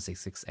last, I want to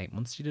say 6-8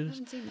 months she did it. I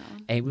haven't seen that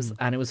one. It was,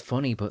 and it was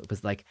funny, but it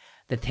was like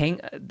the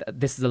thing.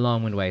 This is a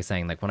long-winded way of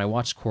saying, like, when I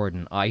watch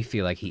Corden, I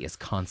feel like he is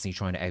constantly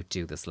trying to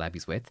outdo the celeb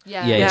he's with.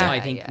 Yeah. Which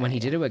I think when he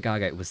did it with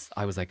Gaga,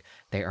 I was like,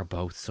 they are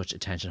both such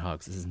attention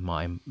hogs. This is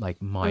my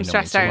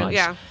stressed out,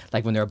 yeah.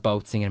 Like when they're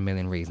both singing A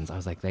Million Reasons, I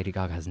was like, Lady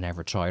Gaga has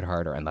never tried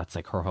harder, and that's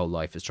like her whole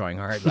life is trying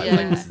hard. Like,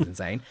 this is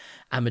insane.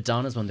 And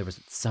Madonna's one, there was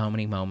so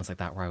many moments like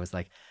that where I was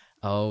like,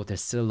 oh, there's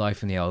still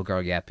life in the old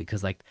girl yet,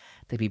 because like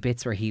there'd be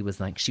bits where he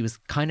was like, she was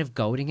kind of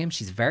goading him.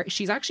 She's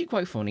actually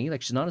quite funny.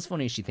 Like, she's not as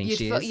funny as she thinks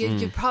she is.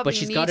 You'd probably but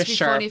she's need got to a be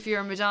sharp, funny if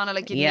you're a Madonna.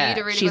 Like, you need a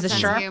really she's good a sense of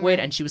sharp humor.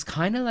 wit, and she was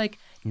kind of like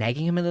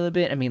nagging him a little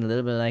bit. I mean, a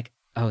little bit like,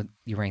 oh,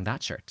 you're wearing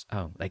that shirt.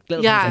 Oh, like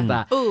little things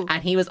like that. Ooh.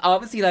 And he was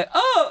obviously like,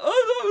 oh,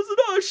 that was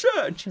a nice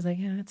shirt. And she was like,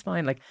 yeah, it's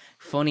fine. Like,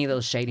 funny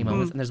little shady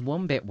moments. And there's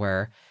one bit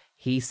where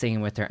he's singing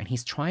with her and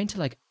he's trying to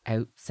like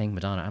out sing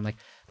Madonna. I'm like,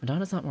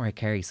 Madonna's not Mariah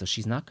Carey, so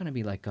she's not going to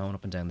be like going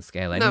up and down the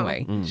scale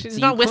anyway. She's So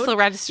not you whistle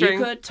registering.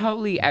 You could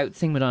totally out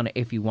sing Madonna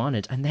if you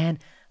wanted. And then,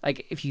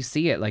 like, if you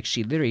see it, like,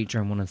 she literally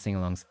during one of the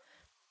sing-alongs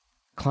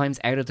climbs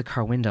out of the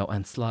car window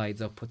and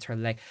slides up,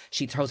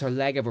 she throws her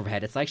leg over her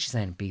head. It's like she's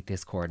saying, beat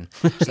this, Corden.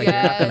 She's like,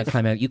 you're not going to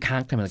climb out. You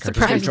can't climb out the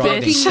car. Surprise You're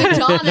driving. Being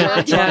Madonna.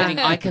 You're driving.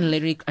 I can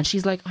literally, and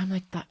she's like, I'm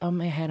like that on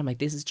my head. I'm like,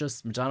 this is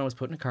just, Madonna was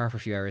put in a car for a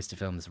few hours to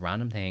film this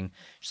random thing.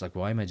 She's like,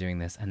 why am I doing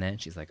this? And then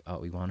she's like, oh,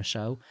 we want a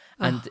show.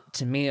 And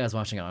to me, I was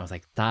watching it, I was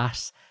like,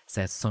 that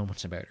says so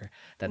much about her.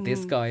 That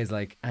this guy is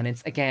like, and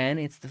it's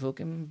the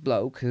fucking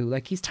bloke who,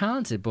 like, he's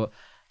talented, but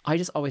I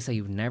just always say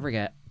you would never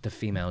get the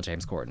female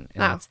James Corden.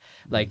 And that's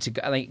like,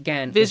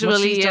 again, Visually, as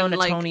much as he's done a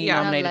like, Tony yeah.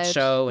 nominated Not allowed.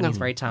 show and he's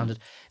very talented,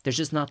 there's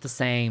just not the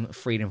same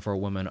freedom for a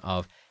woman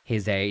of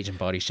his age and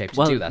body shape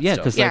to do that stuff.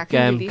 because Yeah, like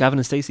completely. Gavin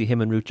and Stacey,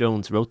 him and Ruth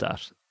Jones wrote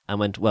that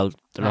and went, well,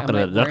 they're not I'm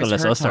going like, to let where's her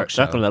us talk star, they're not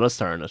show? going to let us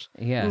star in it.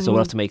 Yeah. So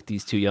we'll have to make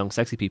these 2 young,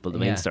 sexy people the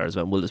main Yeah. stars,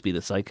 and we'll just be the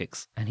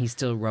sidekicks. And he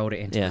still wrote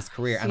it into Yeah. his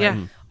career. And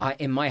Yeah. I,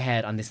 in my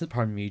head, and this is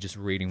part of me just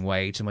reading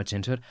way too much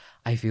into it,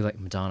 I feel like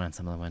Madonna and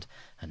some of them went,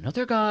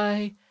 another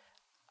guy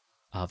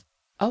of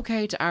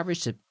okay to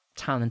average to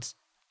talent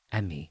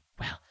and me.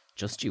 Well,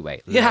 just you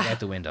wait. Yeah. Leg out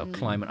the window,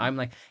 climbing. I'm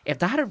like, if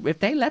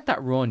they let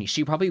that run,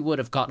 she probably would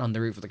have gotten on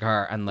the roof of the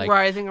car and like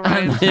Writhing around.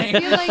 and, like, I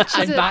feel like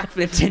she's and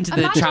backflipped into the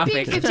Imagine traffic.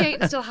 being 58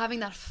 and still having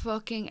that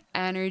fucking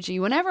energy.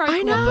 Whenever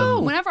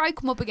I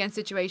come up against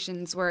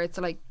situations where it's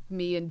like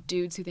me and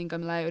dudes who think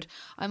I'm loud,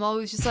 I'm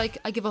always just like,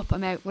 I give up,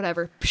 I'm out,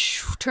 whatever.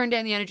 Turn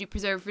down the energy,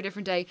 preserve for a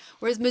different day.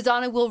 Whereas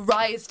Madonna will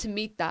rise to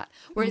meet that.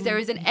 Whereas there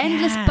is an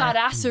endless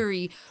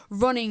badassery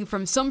running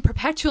from some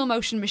perpetual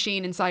motion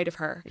machine inside of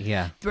her.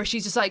 Yeah. Where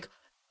she's just like,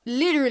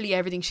 literally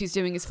everything she's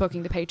doing is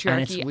fucking the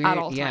And it's patriarchy weird, at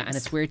all times. yeah, and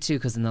it's weird too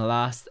because in the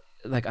last,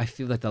 like, I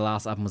feel like the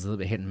last album was a little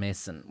bit hit and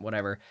miss and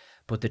whatever,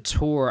 but the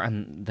tour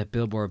and the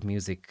Billboard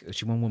music,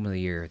 she won Woman of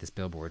the Year, this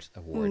Billboard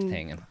award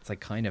thing, and it's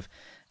like kind of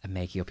a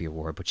makey-uppy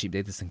award, but she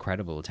did this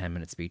incredible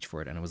 10-minute speech for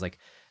it, and it was like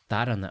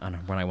that on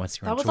when I went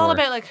to her That on was tour. all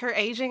about like her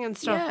aging and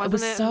stuff, Yeah, wasn't it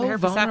was it? so And her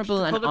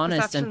vulnerable and public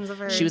honest, perceptions and of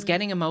her. she was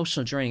getting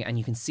emotional during it, and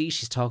you can see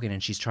she's talking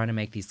and she's trying to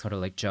make these sort of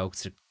like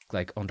jokes to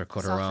like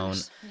undercut her own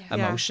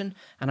emotion.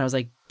 And I was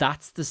like,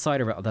 that's the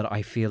side of it that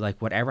I feel like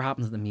whatever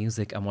happens in the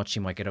music and what she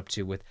might get up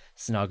to with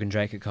Snog and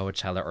Drake at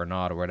Coachella or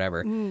not or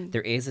whatever,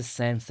 there is a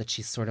sense that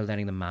she's sort of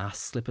letting the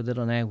mask slip a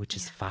little now, which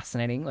is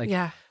fascinating. Like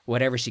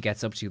whatever she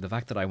gets up to, the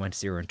fact that I went to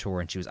see her on tour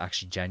and she was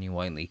actually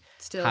genuinely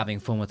having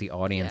fun with the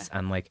audience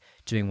and like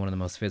doing one of the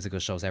most physical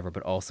shows ever,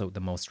 but also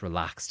the most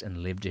relaxed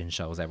and lived in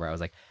shows ever. I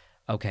was like,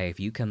 okay, if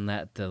you can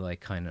let the like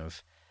kind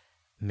of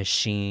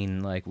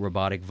machine like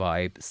robotic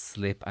vibe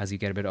slip as you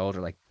get a bit older,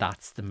 like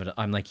that's the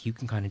I'm like, you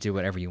can kind of do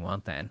whatever you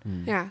want then.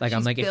 Like,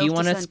 I'm like, if you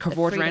want to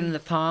cavort around in the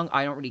thong,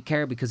 I don't really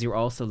care, because you're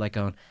also like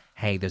going,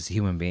 hey, there's a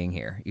human being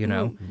here, you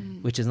know,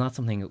 which is not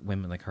something that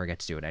women like her get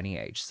to do at any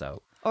age.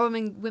 So, or I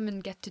mean,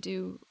 women get to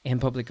do in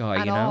public eye,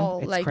 at you know, all.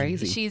 it's like,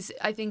 crazy.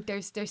 I think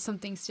there's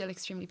something still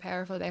extremely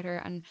powerful about her,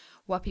 and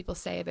what people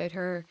say about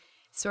her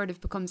sort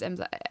of becomes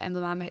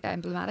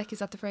emblematic, is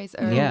that the phrase?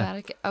 Or Yeah.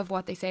 emblematic of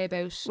what they say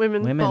about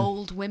Women.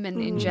 bold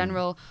women in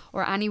general,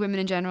 or any women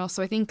in general.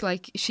 So I think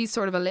like she's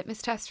sort of a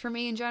litmus test for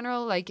me in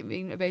general, like I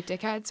mean, about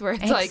dickheads, where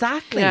it's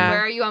Exactly. like, Yeah. where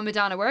are you on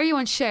Madonna? Where are you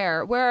on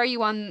Cher? Where are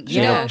you on,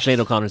 you Yeah, know, Sinead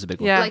O'Connor's a big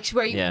one. Yeah. like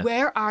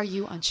where are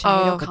you on Sinead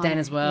Oh. O'Connor? But then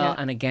as well, Yeah.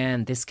 and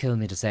again, this killed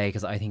me to say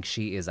because I think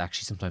she is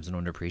actually sometimes an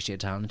underappreciated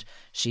talent.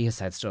 She has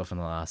said stuff in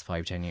the last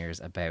 5-10 years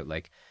about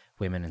like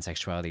women and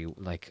sexuality.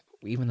 Like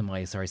even the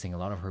Miley Cyrus thing, a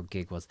lot of her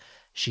gig was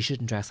she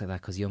shouldn't dress like that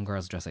because young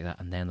girls dress like that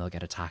and then they'll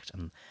get attacked.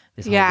 And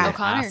this whole Yeah. like,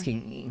 O'Connor.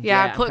 asking,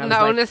 Yeah, putting I the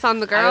was like- onus on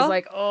the girl. I was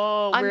like,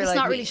 oh, I'm we're just like,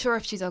 not really sure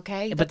if she's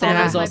okay. But That's then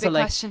always it was my also big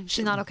like question.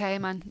 She's not okay,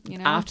 man. You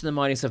know. After the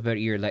Miley stuff about a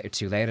year later,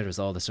 2 later, there was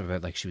all this stuff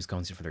about like she was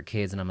going through for their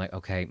kids, and I'm like,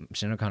 okay,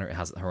 Sinead O'Connor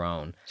has her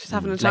own. She's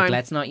having a Like, time.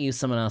 let's not use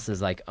someone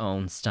else's like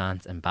own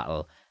stance and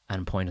battle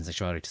and point on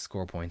sexuality to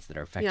score points that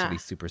are effectively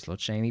Yeah. super slut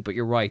shamey. But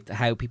you're right,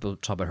 how people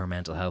talk about her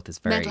mental health is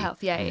very mental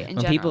health, yeah, in when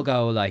general. people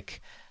go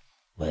like,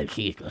 well,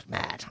 she's just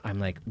mad, I'm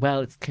like, well,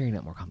 it's clearly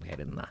not more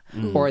complicated than that.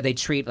 Or they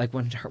treat like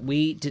when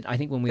I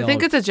think when we I all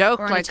think it's a joke.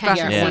 Or an Like attention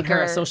fashion yeah, seeker.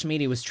 when her social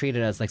media was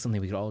treated as like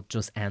something we could all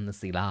just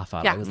endlessly laugh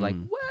at. Yeah. I was like,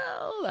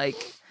 well,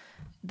 like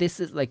this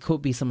is like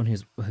could be someone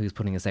who's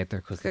putting us out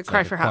there because it's Cry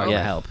like for a cry help. for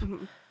Yeah. help.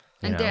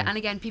 And You know? and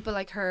again, people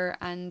like her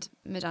and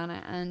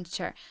Madonna and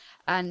Cher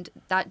and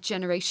that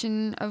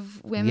generation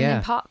of women Yeah.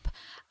 in pop,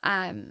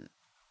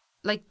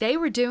 like they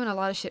were doing a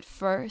lot of shit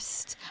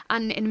first,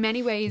 and in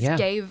many ways Yeah.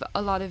 gave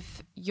a lot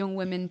of young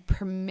women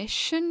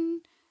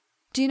permission.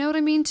 Do you know what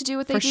I mean? To do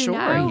what they For do sure,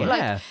 now, yeah.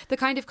 like the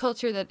kind of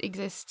culture that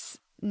exists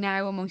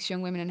now amongst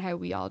young women and how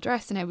we all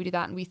dress and how we do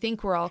that, and we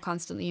think we're all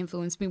constantly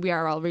influenced. I mean, we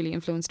are all really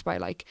influenced by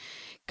like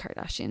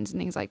Kardashians and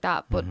things like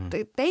that, but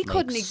they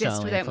couldn't exist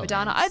so without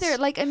Madonna influenced. either.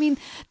 Like, I mean,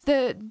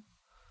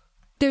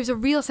 there's a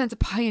real sense of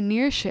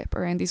pioneership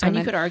around these And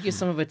women. you could argue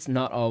some of it's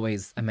not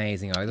always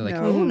amazing either. Like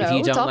No, if you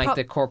it's don't all like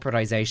the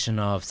corporatization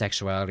of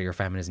sexuality or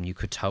feminism, you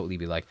could totally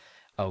be like,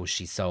 oh,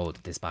 she sold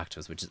this back to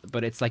us, which is,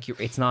 but it's like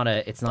it's not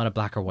a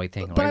black or white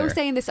thing. But I either. was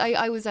saying this.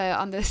 I was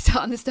on the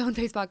Stone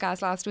Face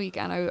podcast last week,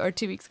 or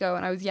 2 weeks ago,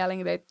 and I was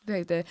yelling about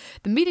the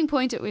meeting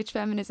point at which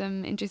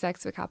feminism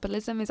intersects with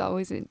capitalism is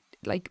always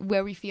like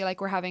where we feel like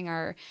we're having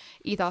our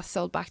ethos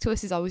sold back to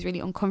us is always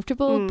really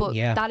uncomfortable. But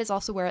Yeah. that is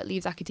also where it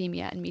leaves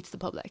academia and meets the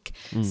public.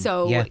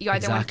 So Yeah, you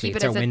either want to exactly. keep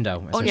It's it our as window,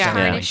 an it's our starting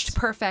untarnished, point.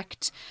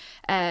 perfect,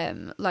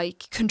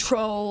 like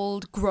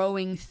controlled,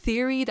 growing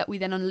theory that we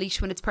then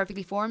unleash when it's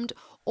perfectly formed,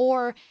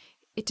 or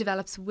it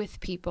develops with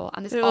people,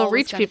 and there's It'll always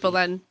reach gonna people be-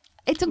 then.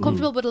 It's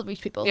uncomfortable, but it'll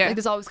reach people. Yeah. Like,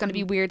 there's always going to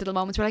be weird little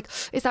moments where like,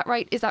 is that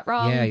right? Is that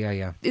wrong?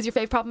 Yeah. Is your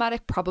fave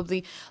problematic?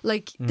 Probably.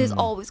 Like, there's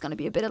always going to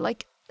be a bit of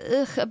like,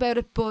 ugh about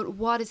it. But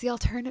what is the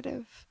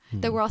alternative?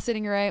 That we're all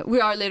sitting around.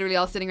 We are literally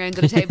all sitting around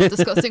at a table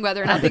discussing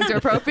whether or not things are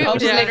appropriate.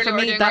 Which is literally for what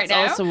we're me, doing that's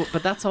right now. also,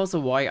 but that's also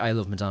why I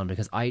love Madonna,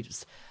 because I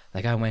just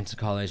like I went to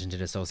college and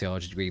did a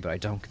sociology degree, but I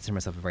don't consider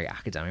myself a very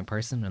academic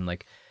person, and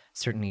like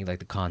certainly like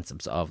the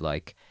concepts of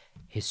like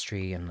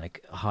history and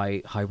like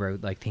highbrow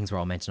like things we're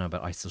all meant to know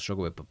about I still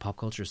struggle with, but pop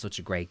culture is such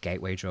a great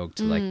gateway drug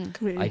to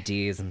like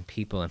ideas and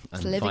people and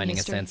living finding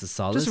history. a sense of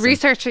solace. Just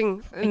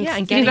researching. And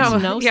And, getting you know, to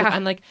know stuff. yeah.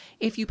 And like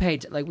if you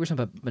paid, like we were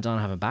talking about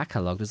Madonna having a back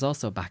catalogue, there's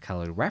also a back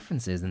catalogue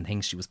references and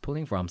things she was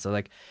pulling from. So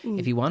like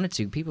if you wanted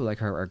to, people like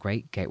her are a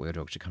great gateway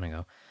drug to kind of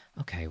go,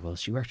 okay, well,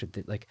 she worked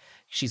with like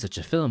she's such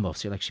a film buff.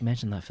 So you're like, she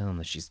mentioned that film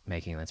that she's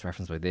making that's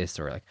referenced by this,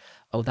 or like,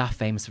 oh, that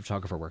famous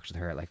photographer worked with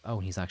her. Like, oh,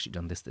 he's actually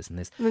done this, and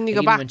this. And then you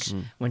Like, go even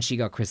back. when she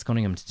got Chris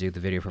Cunningham to do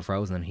the video for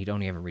Frozen, and he'd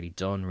only ever really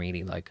done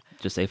like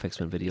Just Aphex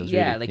Twin videos.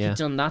 yeah, really. like he'd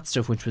done that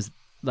stuff, which was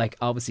like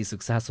obviously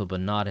successful, but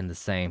not in the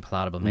same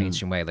palatable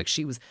mainstream way. Like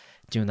she was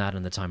doing that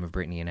in the time of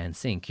Britney and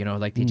NSYNC, you know,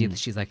 like they did.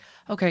 She's like,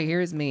 okay,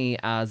 here's me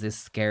as this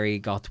scary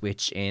goth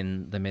witch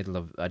in the middle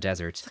of a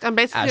desert. I'm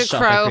basically as a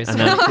shot by crow. Chris And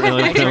then,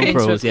 Cunningham. Turn into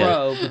a crows, yeah.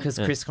 crow because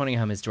Chris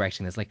Cunningham is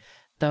directing this. Like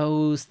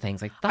those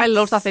things, like I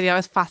loved that that's- video. I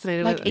was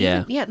fascinated Like with it.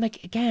 even, yeah,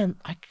 like again,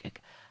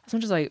 as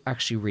much as I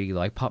actually really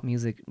like pop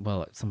music,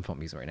 well, some pop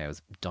music right now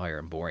is dire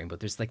and boring, but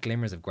there's like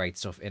glimmers of great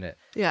stuff in it.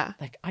 Yeah.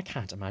 Like I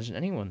can't imagine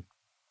anyone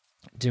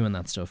doing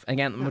that stuff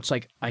again. Much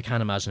like I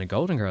can't imagine a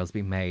Golden Girls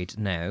being made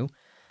now.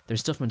 There's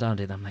stuff Madonna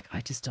did. I'm like,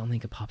 I just don't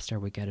think a pop star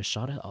would get a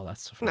shot at all that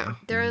stuff. No. now.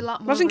 There are a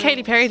lot more. Wasn't Katy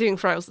rules. Perry doing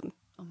Frozen?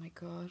 Oh my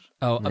god.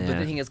 Oh, but Yeah.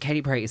 the thing is,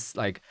 Katy Perry is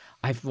like,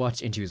 I've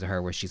watched interviews of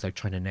her where she's like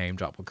trying to name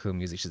drop what cool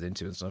music she's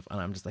into and stuff, and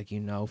I'm just like, you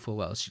know full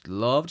well she'd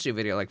love to do a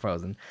video like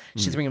Frozen.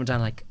 She's bringing them down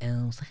like,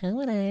 oh, so how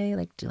would I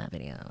like do that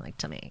video like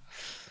to me?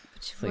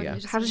 So yeah,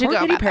 How did you Poor go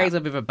Katy about Perry's that?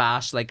 a bit of a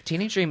bash. Like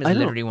Teenage Dream is I know.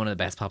 literally one of the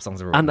best pop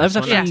songs ever written. And I I've just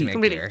want actually- to make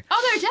Completely. clear.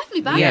 Oh, there are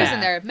definitely bangers in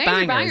there.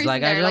 Major bangers Like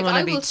in there. I don't want I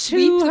to be will sweep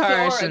too the floor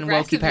harsh and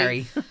Wokey aggressively.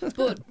 Perry.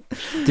 But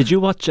Did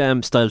you watch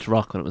Style to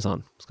Rock when it was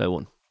on Sky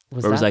One?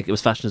 Was Where it was that- like it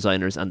was fashion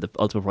designers, and the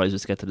ultimate prize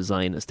was to get to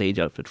design a stage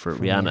outfit for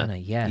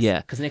Rihanna. Yes. Yeah.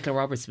 Because Nicola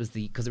Roberts was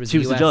because there was She the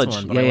was the US judge.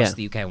 one, but Yeah, I yeah. watched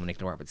the UK one.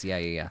 Nicola Roberts.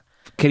 Yeah.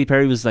 Katy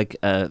Perry was like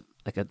a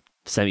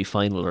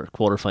semi-final or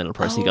quarter-final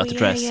person who got to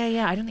dress.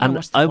 Yeah. I don't think I And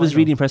watched the I was final.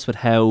 really impressed with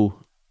how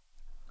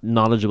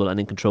knowledgeable and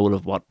in control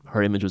of what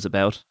her image was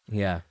about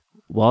Yeah.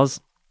 was.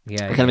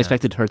 Yeah, I kind of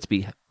expected her to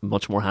be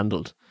much more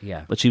handled.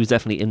 Yeah. But she was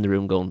definitely in the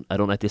room going, I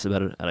don't like this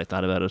about it, I like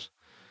that about it.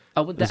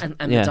 Oh, well, and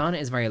yeah. Madonna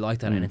is very like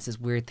that, and it's this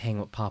weird thing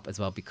with pop as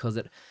well, because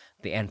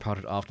the end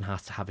product often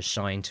has to have a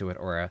shine to it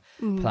or a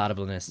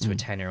palatableness to a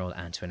 10-year-old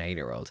and to an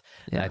 8-year-old.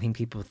 Yeah. I think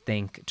people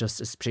think,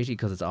 particularly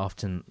because it's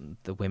often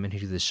the women who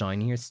do the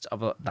shinier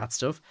that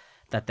stuff,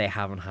 that they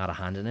haven't had a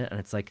hand in it. And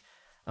it's like,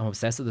 I'm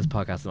obsessed with this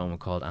podcast at the moment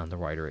called And the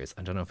Writer Is.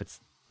 I don't know if it's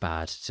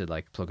bad to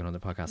like plug another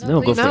podcast. No,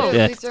 go for it.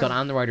 Yeah. It's called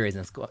And the Writer Is,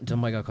 and it's done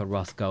by a guy called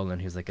Ross Golan,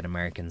 who's like an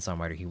American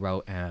songwriter. He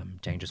wrote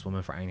Dangerous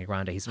Woman for Ariana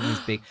Grande. He's one of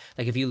these big,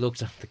 like if you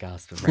looked up the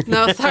gospel.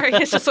 No, sorry,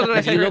 it's just one of my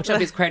If you favorites. looked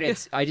up his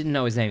credits, I didn't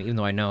know his name, even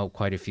though I know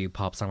quite a few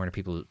pop songwriter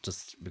people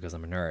just because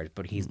I'm a nerd,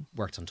 but he's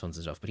worked on tons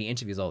of stuff. But he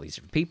interviews all these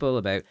different people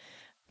about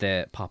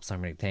the pop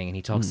songwriting thing, and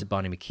he talks to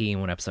Bonnie McKee in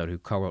one episode, who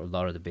co-wrote a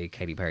lot of the big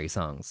Katy Perry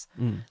songs,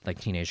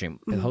 like Teenage Dream.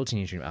 The whole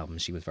Teenage Dream album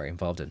she was very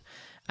involved in.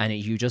 And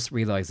you just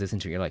realise this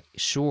into it, you're like,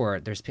 sure,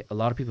 there's a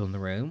lot of people in the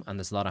room, and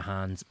there's a lot of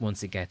hands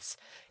once it gets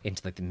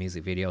into like the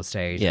music video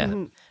stage,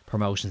 and the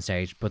promotion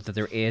stage, but that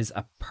there is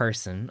a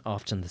person,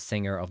 often the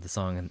singer of the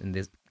song, and in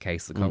this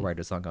case the co-writer of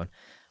the song, going,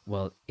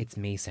 well, it's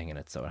me singing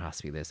it, so it has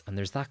to be this. And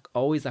there's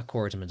always that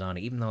chord to Madonna,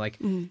 even though like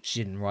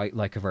she didn't write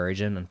Like a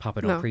Virgin and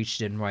Papa Don't Preach,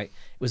 she didn't write.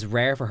 It was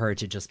rare for her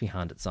to just be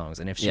handed songs,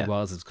 and if she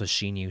was, it's because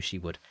she knew she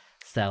would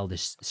sell the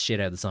shit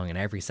out of the song in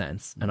every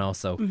sense, and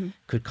also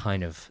could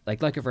kind of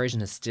like a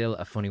Virgin is still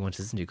a funny one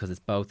to listen to, because it's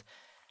both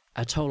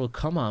a total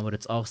come on, but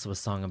it's also a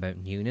song about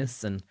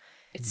newness, and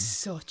It's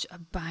such a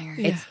banger.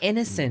 it's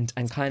innocent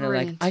and kind of like,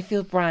 brilliant. I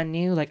feel brand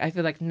new, like I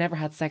feel like never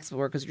had sex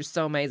before because you're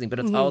so amazing, but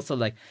it's also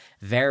like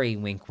very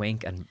wink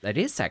wink, and it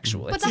is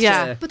sexual. But It's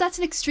that's, but that's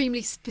an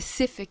extremely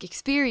specific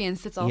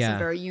experience that's also Yeah.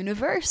 very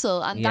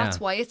universal, and Yeah. that's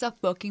why it's a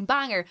fucking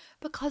banger,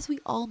 because we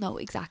all know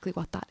exactly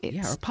what that is.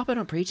 Yeah, or Papa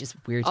Don't Preach is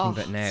weird to think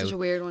about now. such a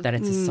weird one. That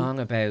it's a song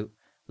about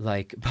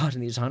like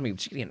bodily autonomy,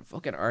 particularly in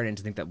fucking Ireland,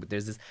 to think that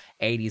there's this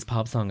 80s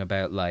pop song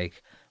about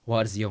like,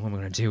 what is a young woman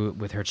going to do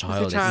with her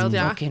child? child, it's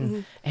yeah.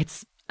 fucking,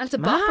 it's And it's a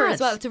mad. bopper as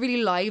well. It's a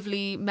really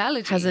lively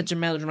melody. Has a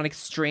melodramatic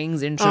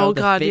strings intro. Oh,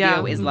 the God,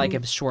 video yeah. is like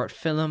a short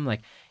film.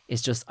 Like,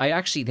 it's just, I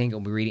actually think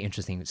it'll be really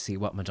interesting to see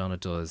what Madonna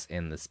does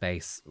in the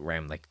space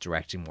realm, like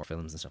directing more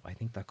films and stuff. I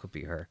think that could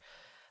be her.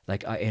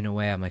 Like, in a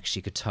way, I'm like,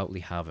 she could totally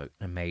have an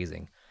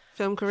amazing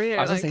Film career.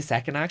 I was like, gonna say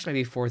second act,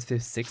 maybe fourth,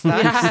 fifth, sixth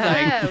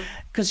act,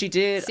 because she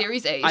did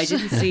Series 8. I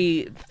didn't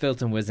see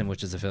Filth and Wisdom,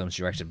 which is a film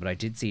she directed, but I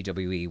did see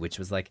WE, which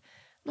was like,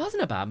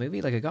 wasn't a bad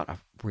movie. Like, it got a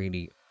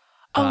really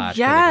bad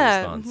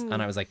yeah. critical response,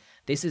 and I was like,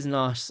 this is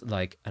not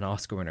like an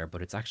Oscar winner,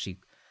 but it's actually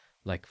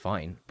like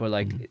fine. But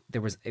like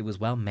it was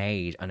well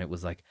made, and it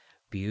was like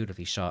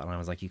beautifully shot, and I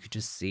was like, you could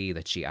just see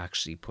that she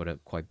actually put a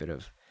quite bit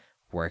of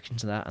work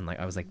into that, and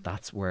like I was like,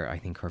 that's where I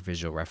think her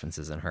visual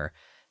references and her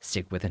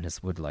stick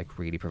withenness would like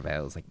really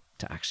prevails, like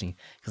to actually,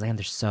 because again,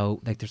 there's so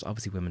like there's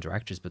obviously women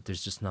directors, but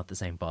there's just not the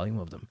same volume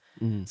of them.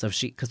 So if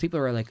she, because people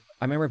are like,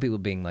 I remember people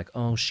being like,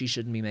 oh, she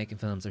shouldn't be making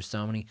films, there's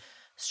so many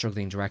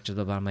struggling directors,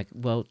 blah blah. I'm like,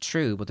 well,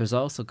 true, but there's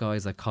also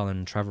guys like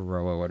Colin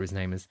Trevorrow, or whatever his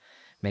name is,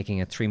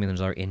 making a $3 million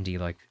indie,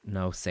 like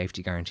no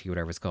safety guarantee,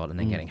 whatever it's called, and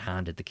then getting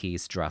handed the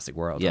keys to Jurassic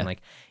World. Yeah. And like,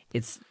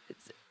 it's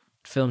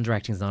film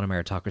directing is not a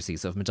meritocracy.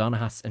 So if Madonna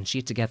has, and she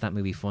had to get that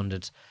movie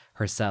funded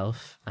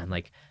herself, and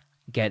like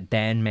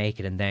make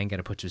it and then get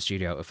it put to a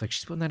studio, if like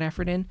she's putting that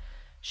effort in,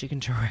 she can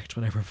direct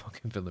whatever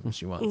fucking film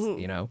she wants,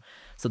 you know?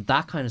 So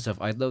that kind of stuff,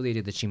 I'd love the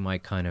idea that she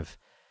might kind of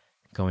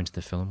go into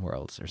the film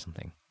world or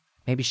something.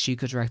 Maybe she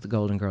could direct the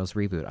Golden Girls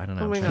reboot. I don't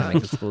know. Oh I'm my trying to God.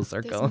 make this full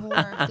circle.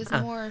 There's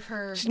more of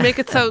her. she'd make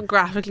it so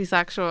graphically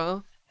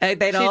sexual.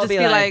 They'd She'd all just be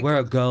be like, like-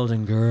 we're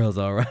Golden Girls,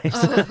 all right.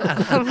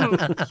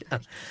 That's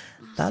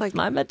like-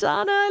 my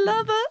Madonna. I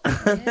love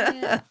it.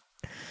 Yeah.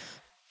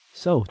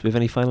 So, do we have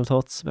any final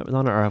thoughts about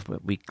Madonna, or have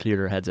we cleared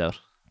our heads out, do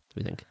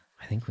we think?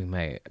 I think we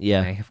may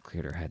have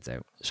cleared our heads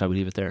out. Shall we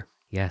leave it there?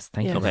 Yes,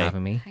 thank you Yes. for Okay.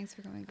 having me. Thanks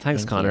for coming.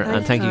 Thanks, Thank Connor, you.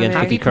 and thank you again,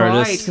 Happy Vicky Pride,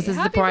 Curtis. because this is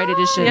the Happy Pride Pride.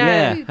 edition.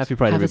 Yeah. Happy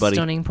Pride, Have everybody. a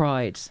stunning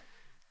Pride.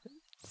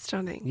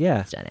 Stunning.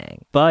 Yeah.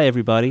 Stunning. Bye,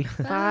 everybody.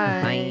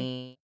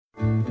 Bye.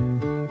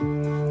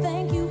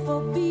 Thank you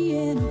for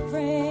being a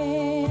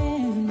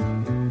friend.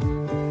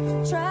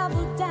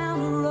 Travel down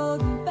the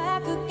road and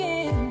back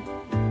again.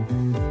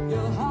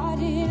 Your heart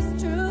is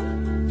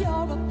true.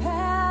 You're a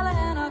pal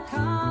and a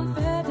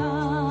confidant.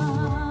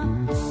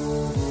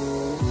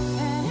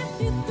 And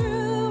if you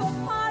threw a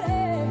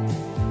party,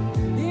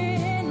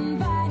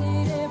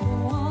 invited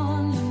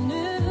everyone you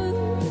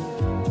knew,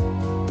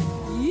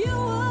 you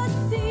would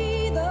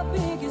see the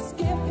biggest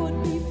gift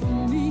would be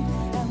from me,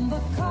 and the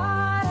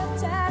card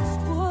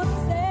attached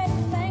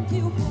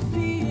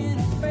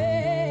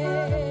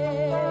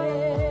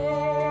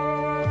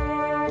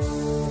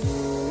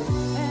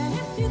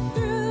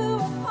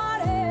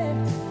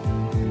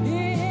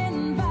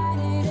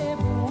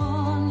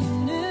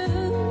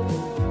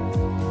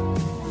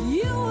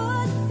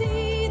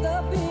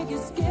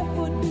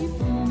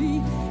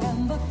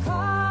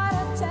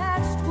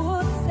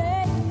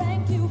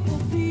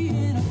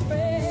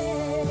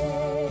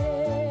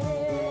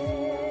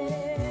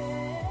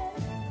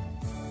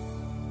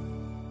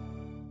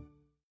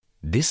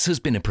This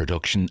has been a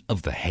production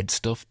of the Head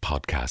Stuff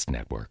Podcast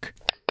Network.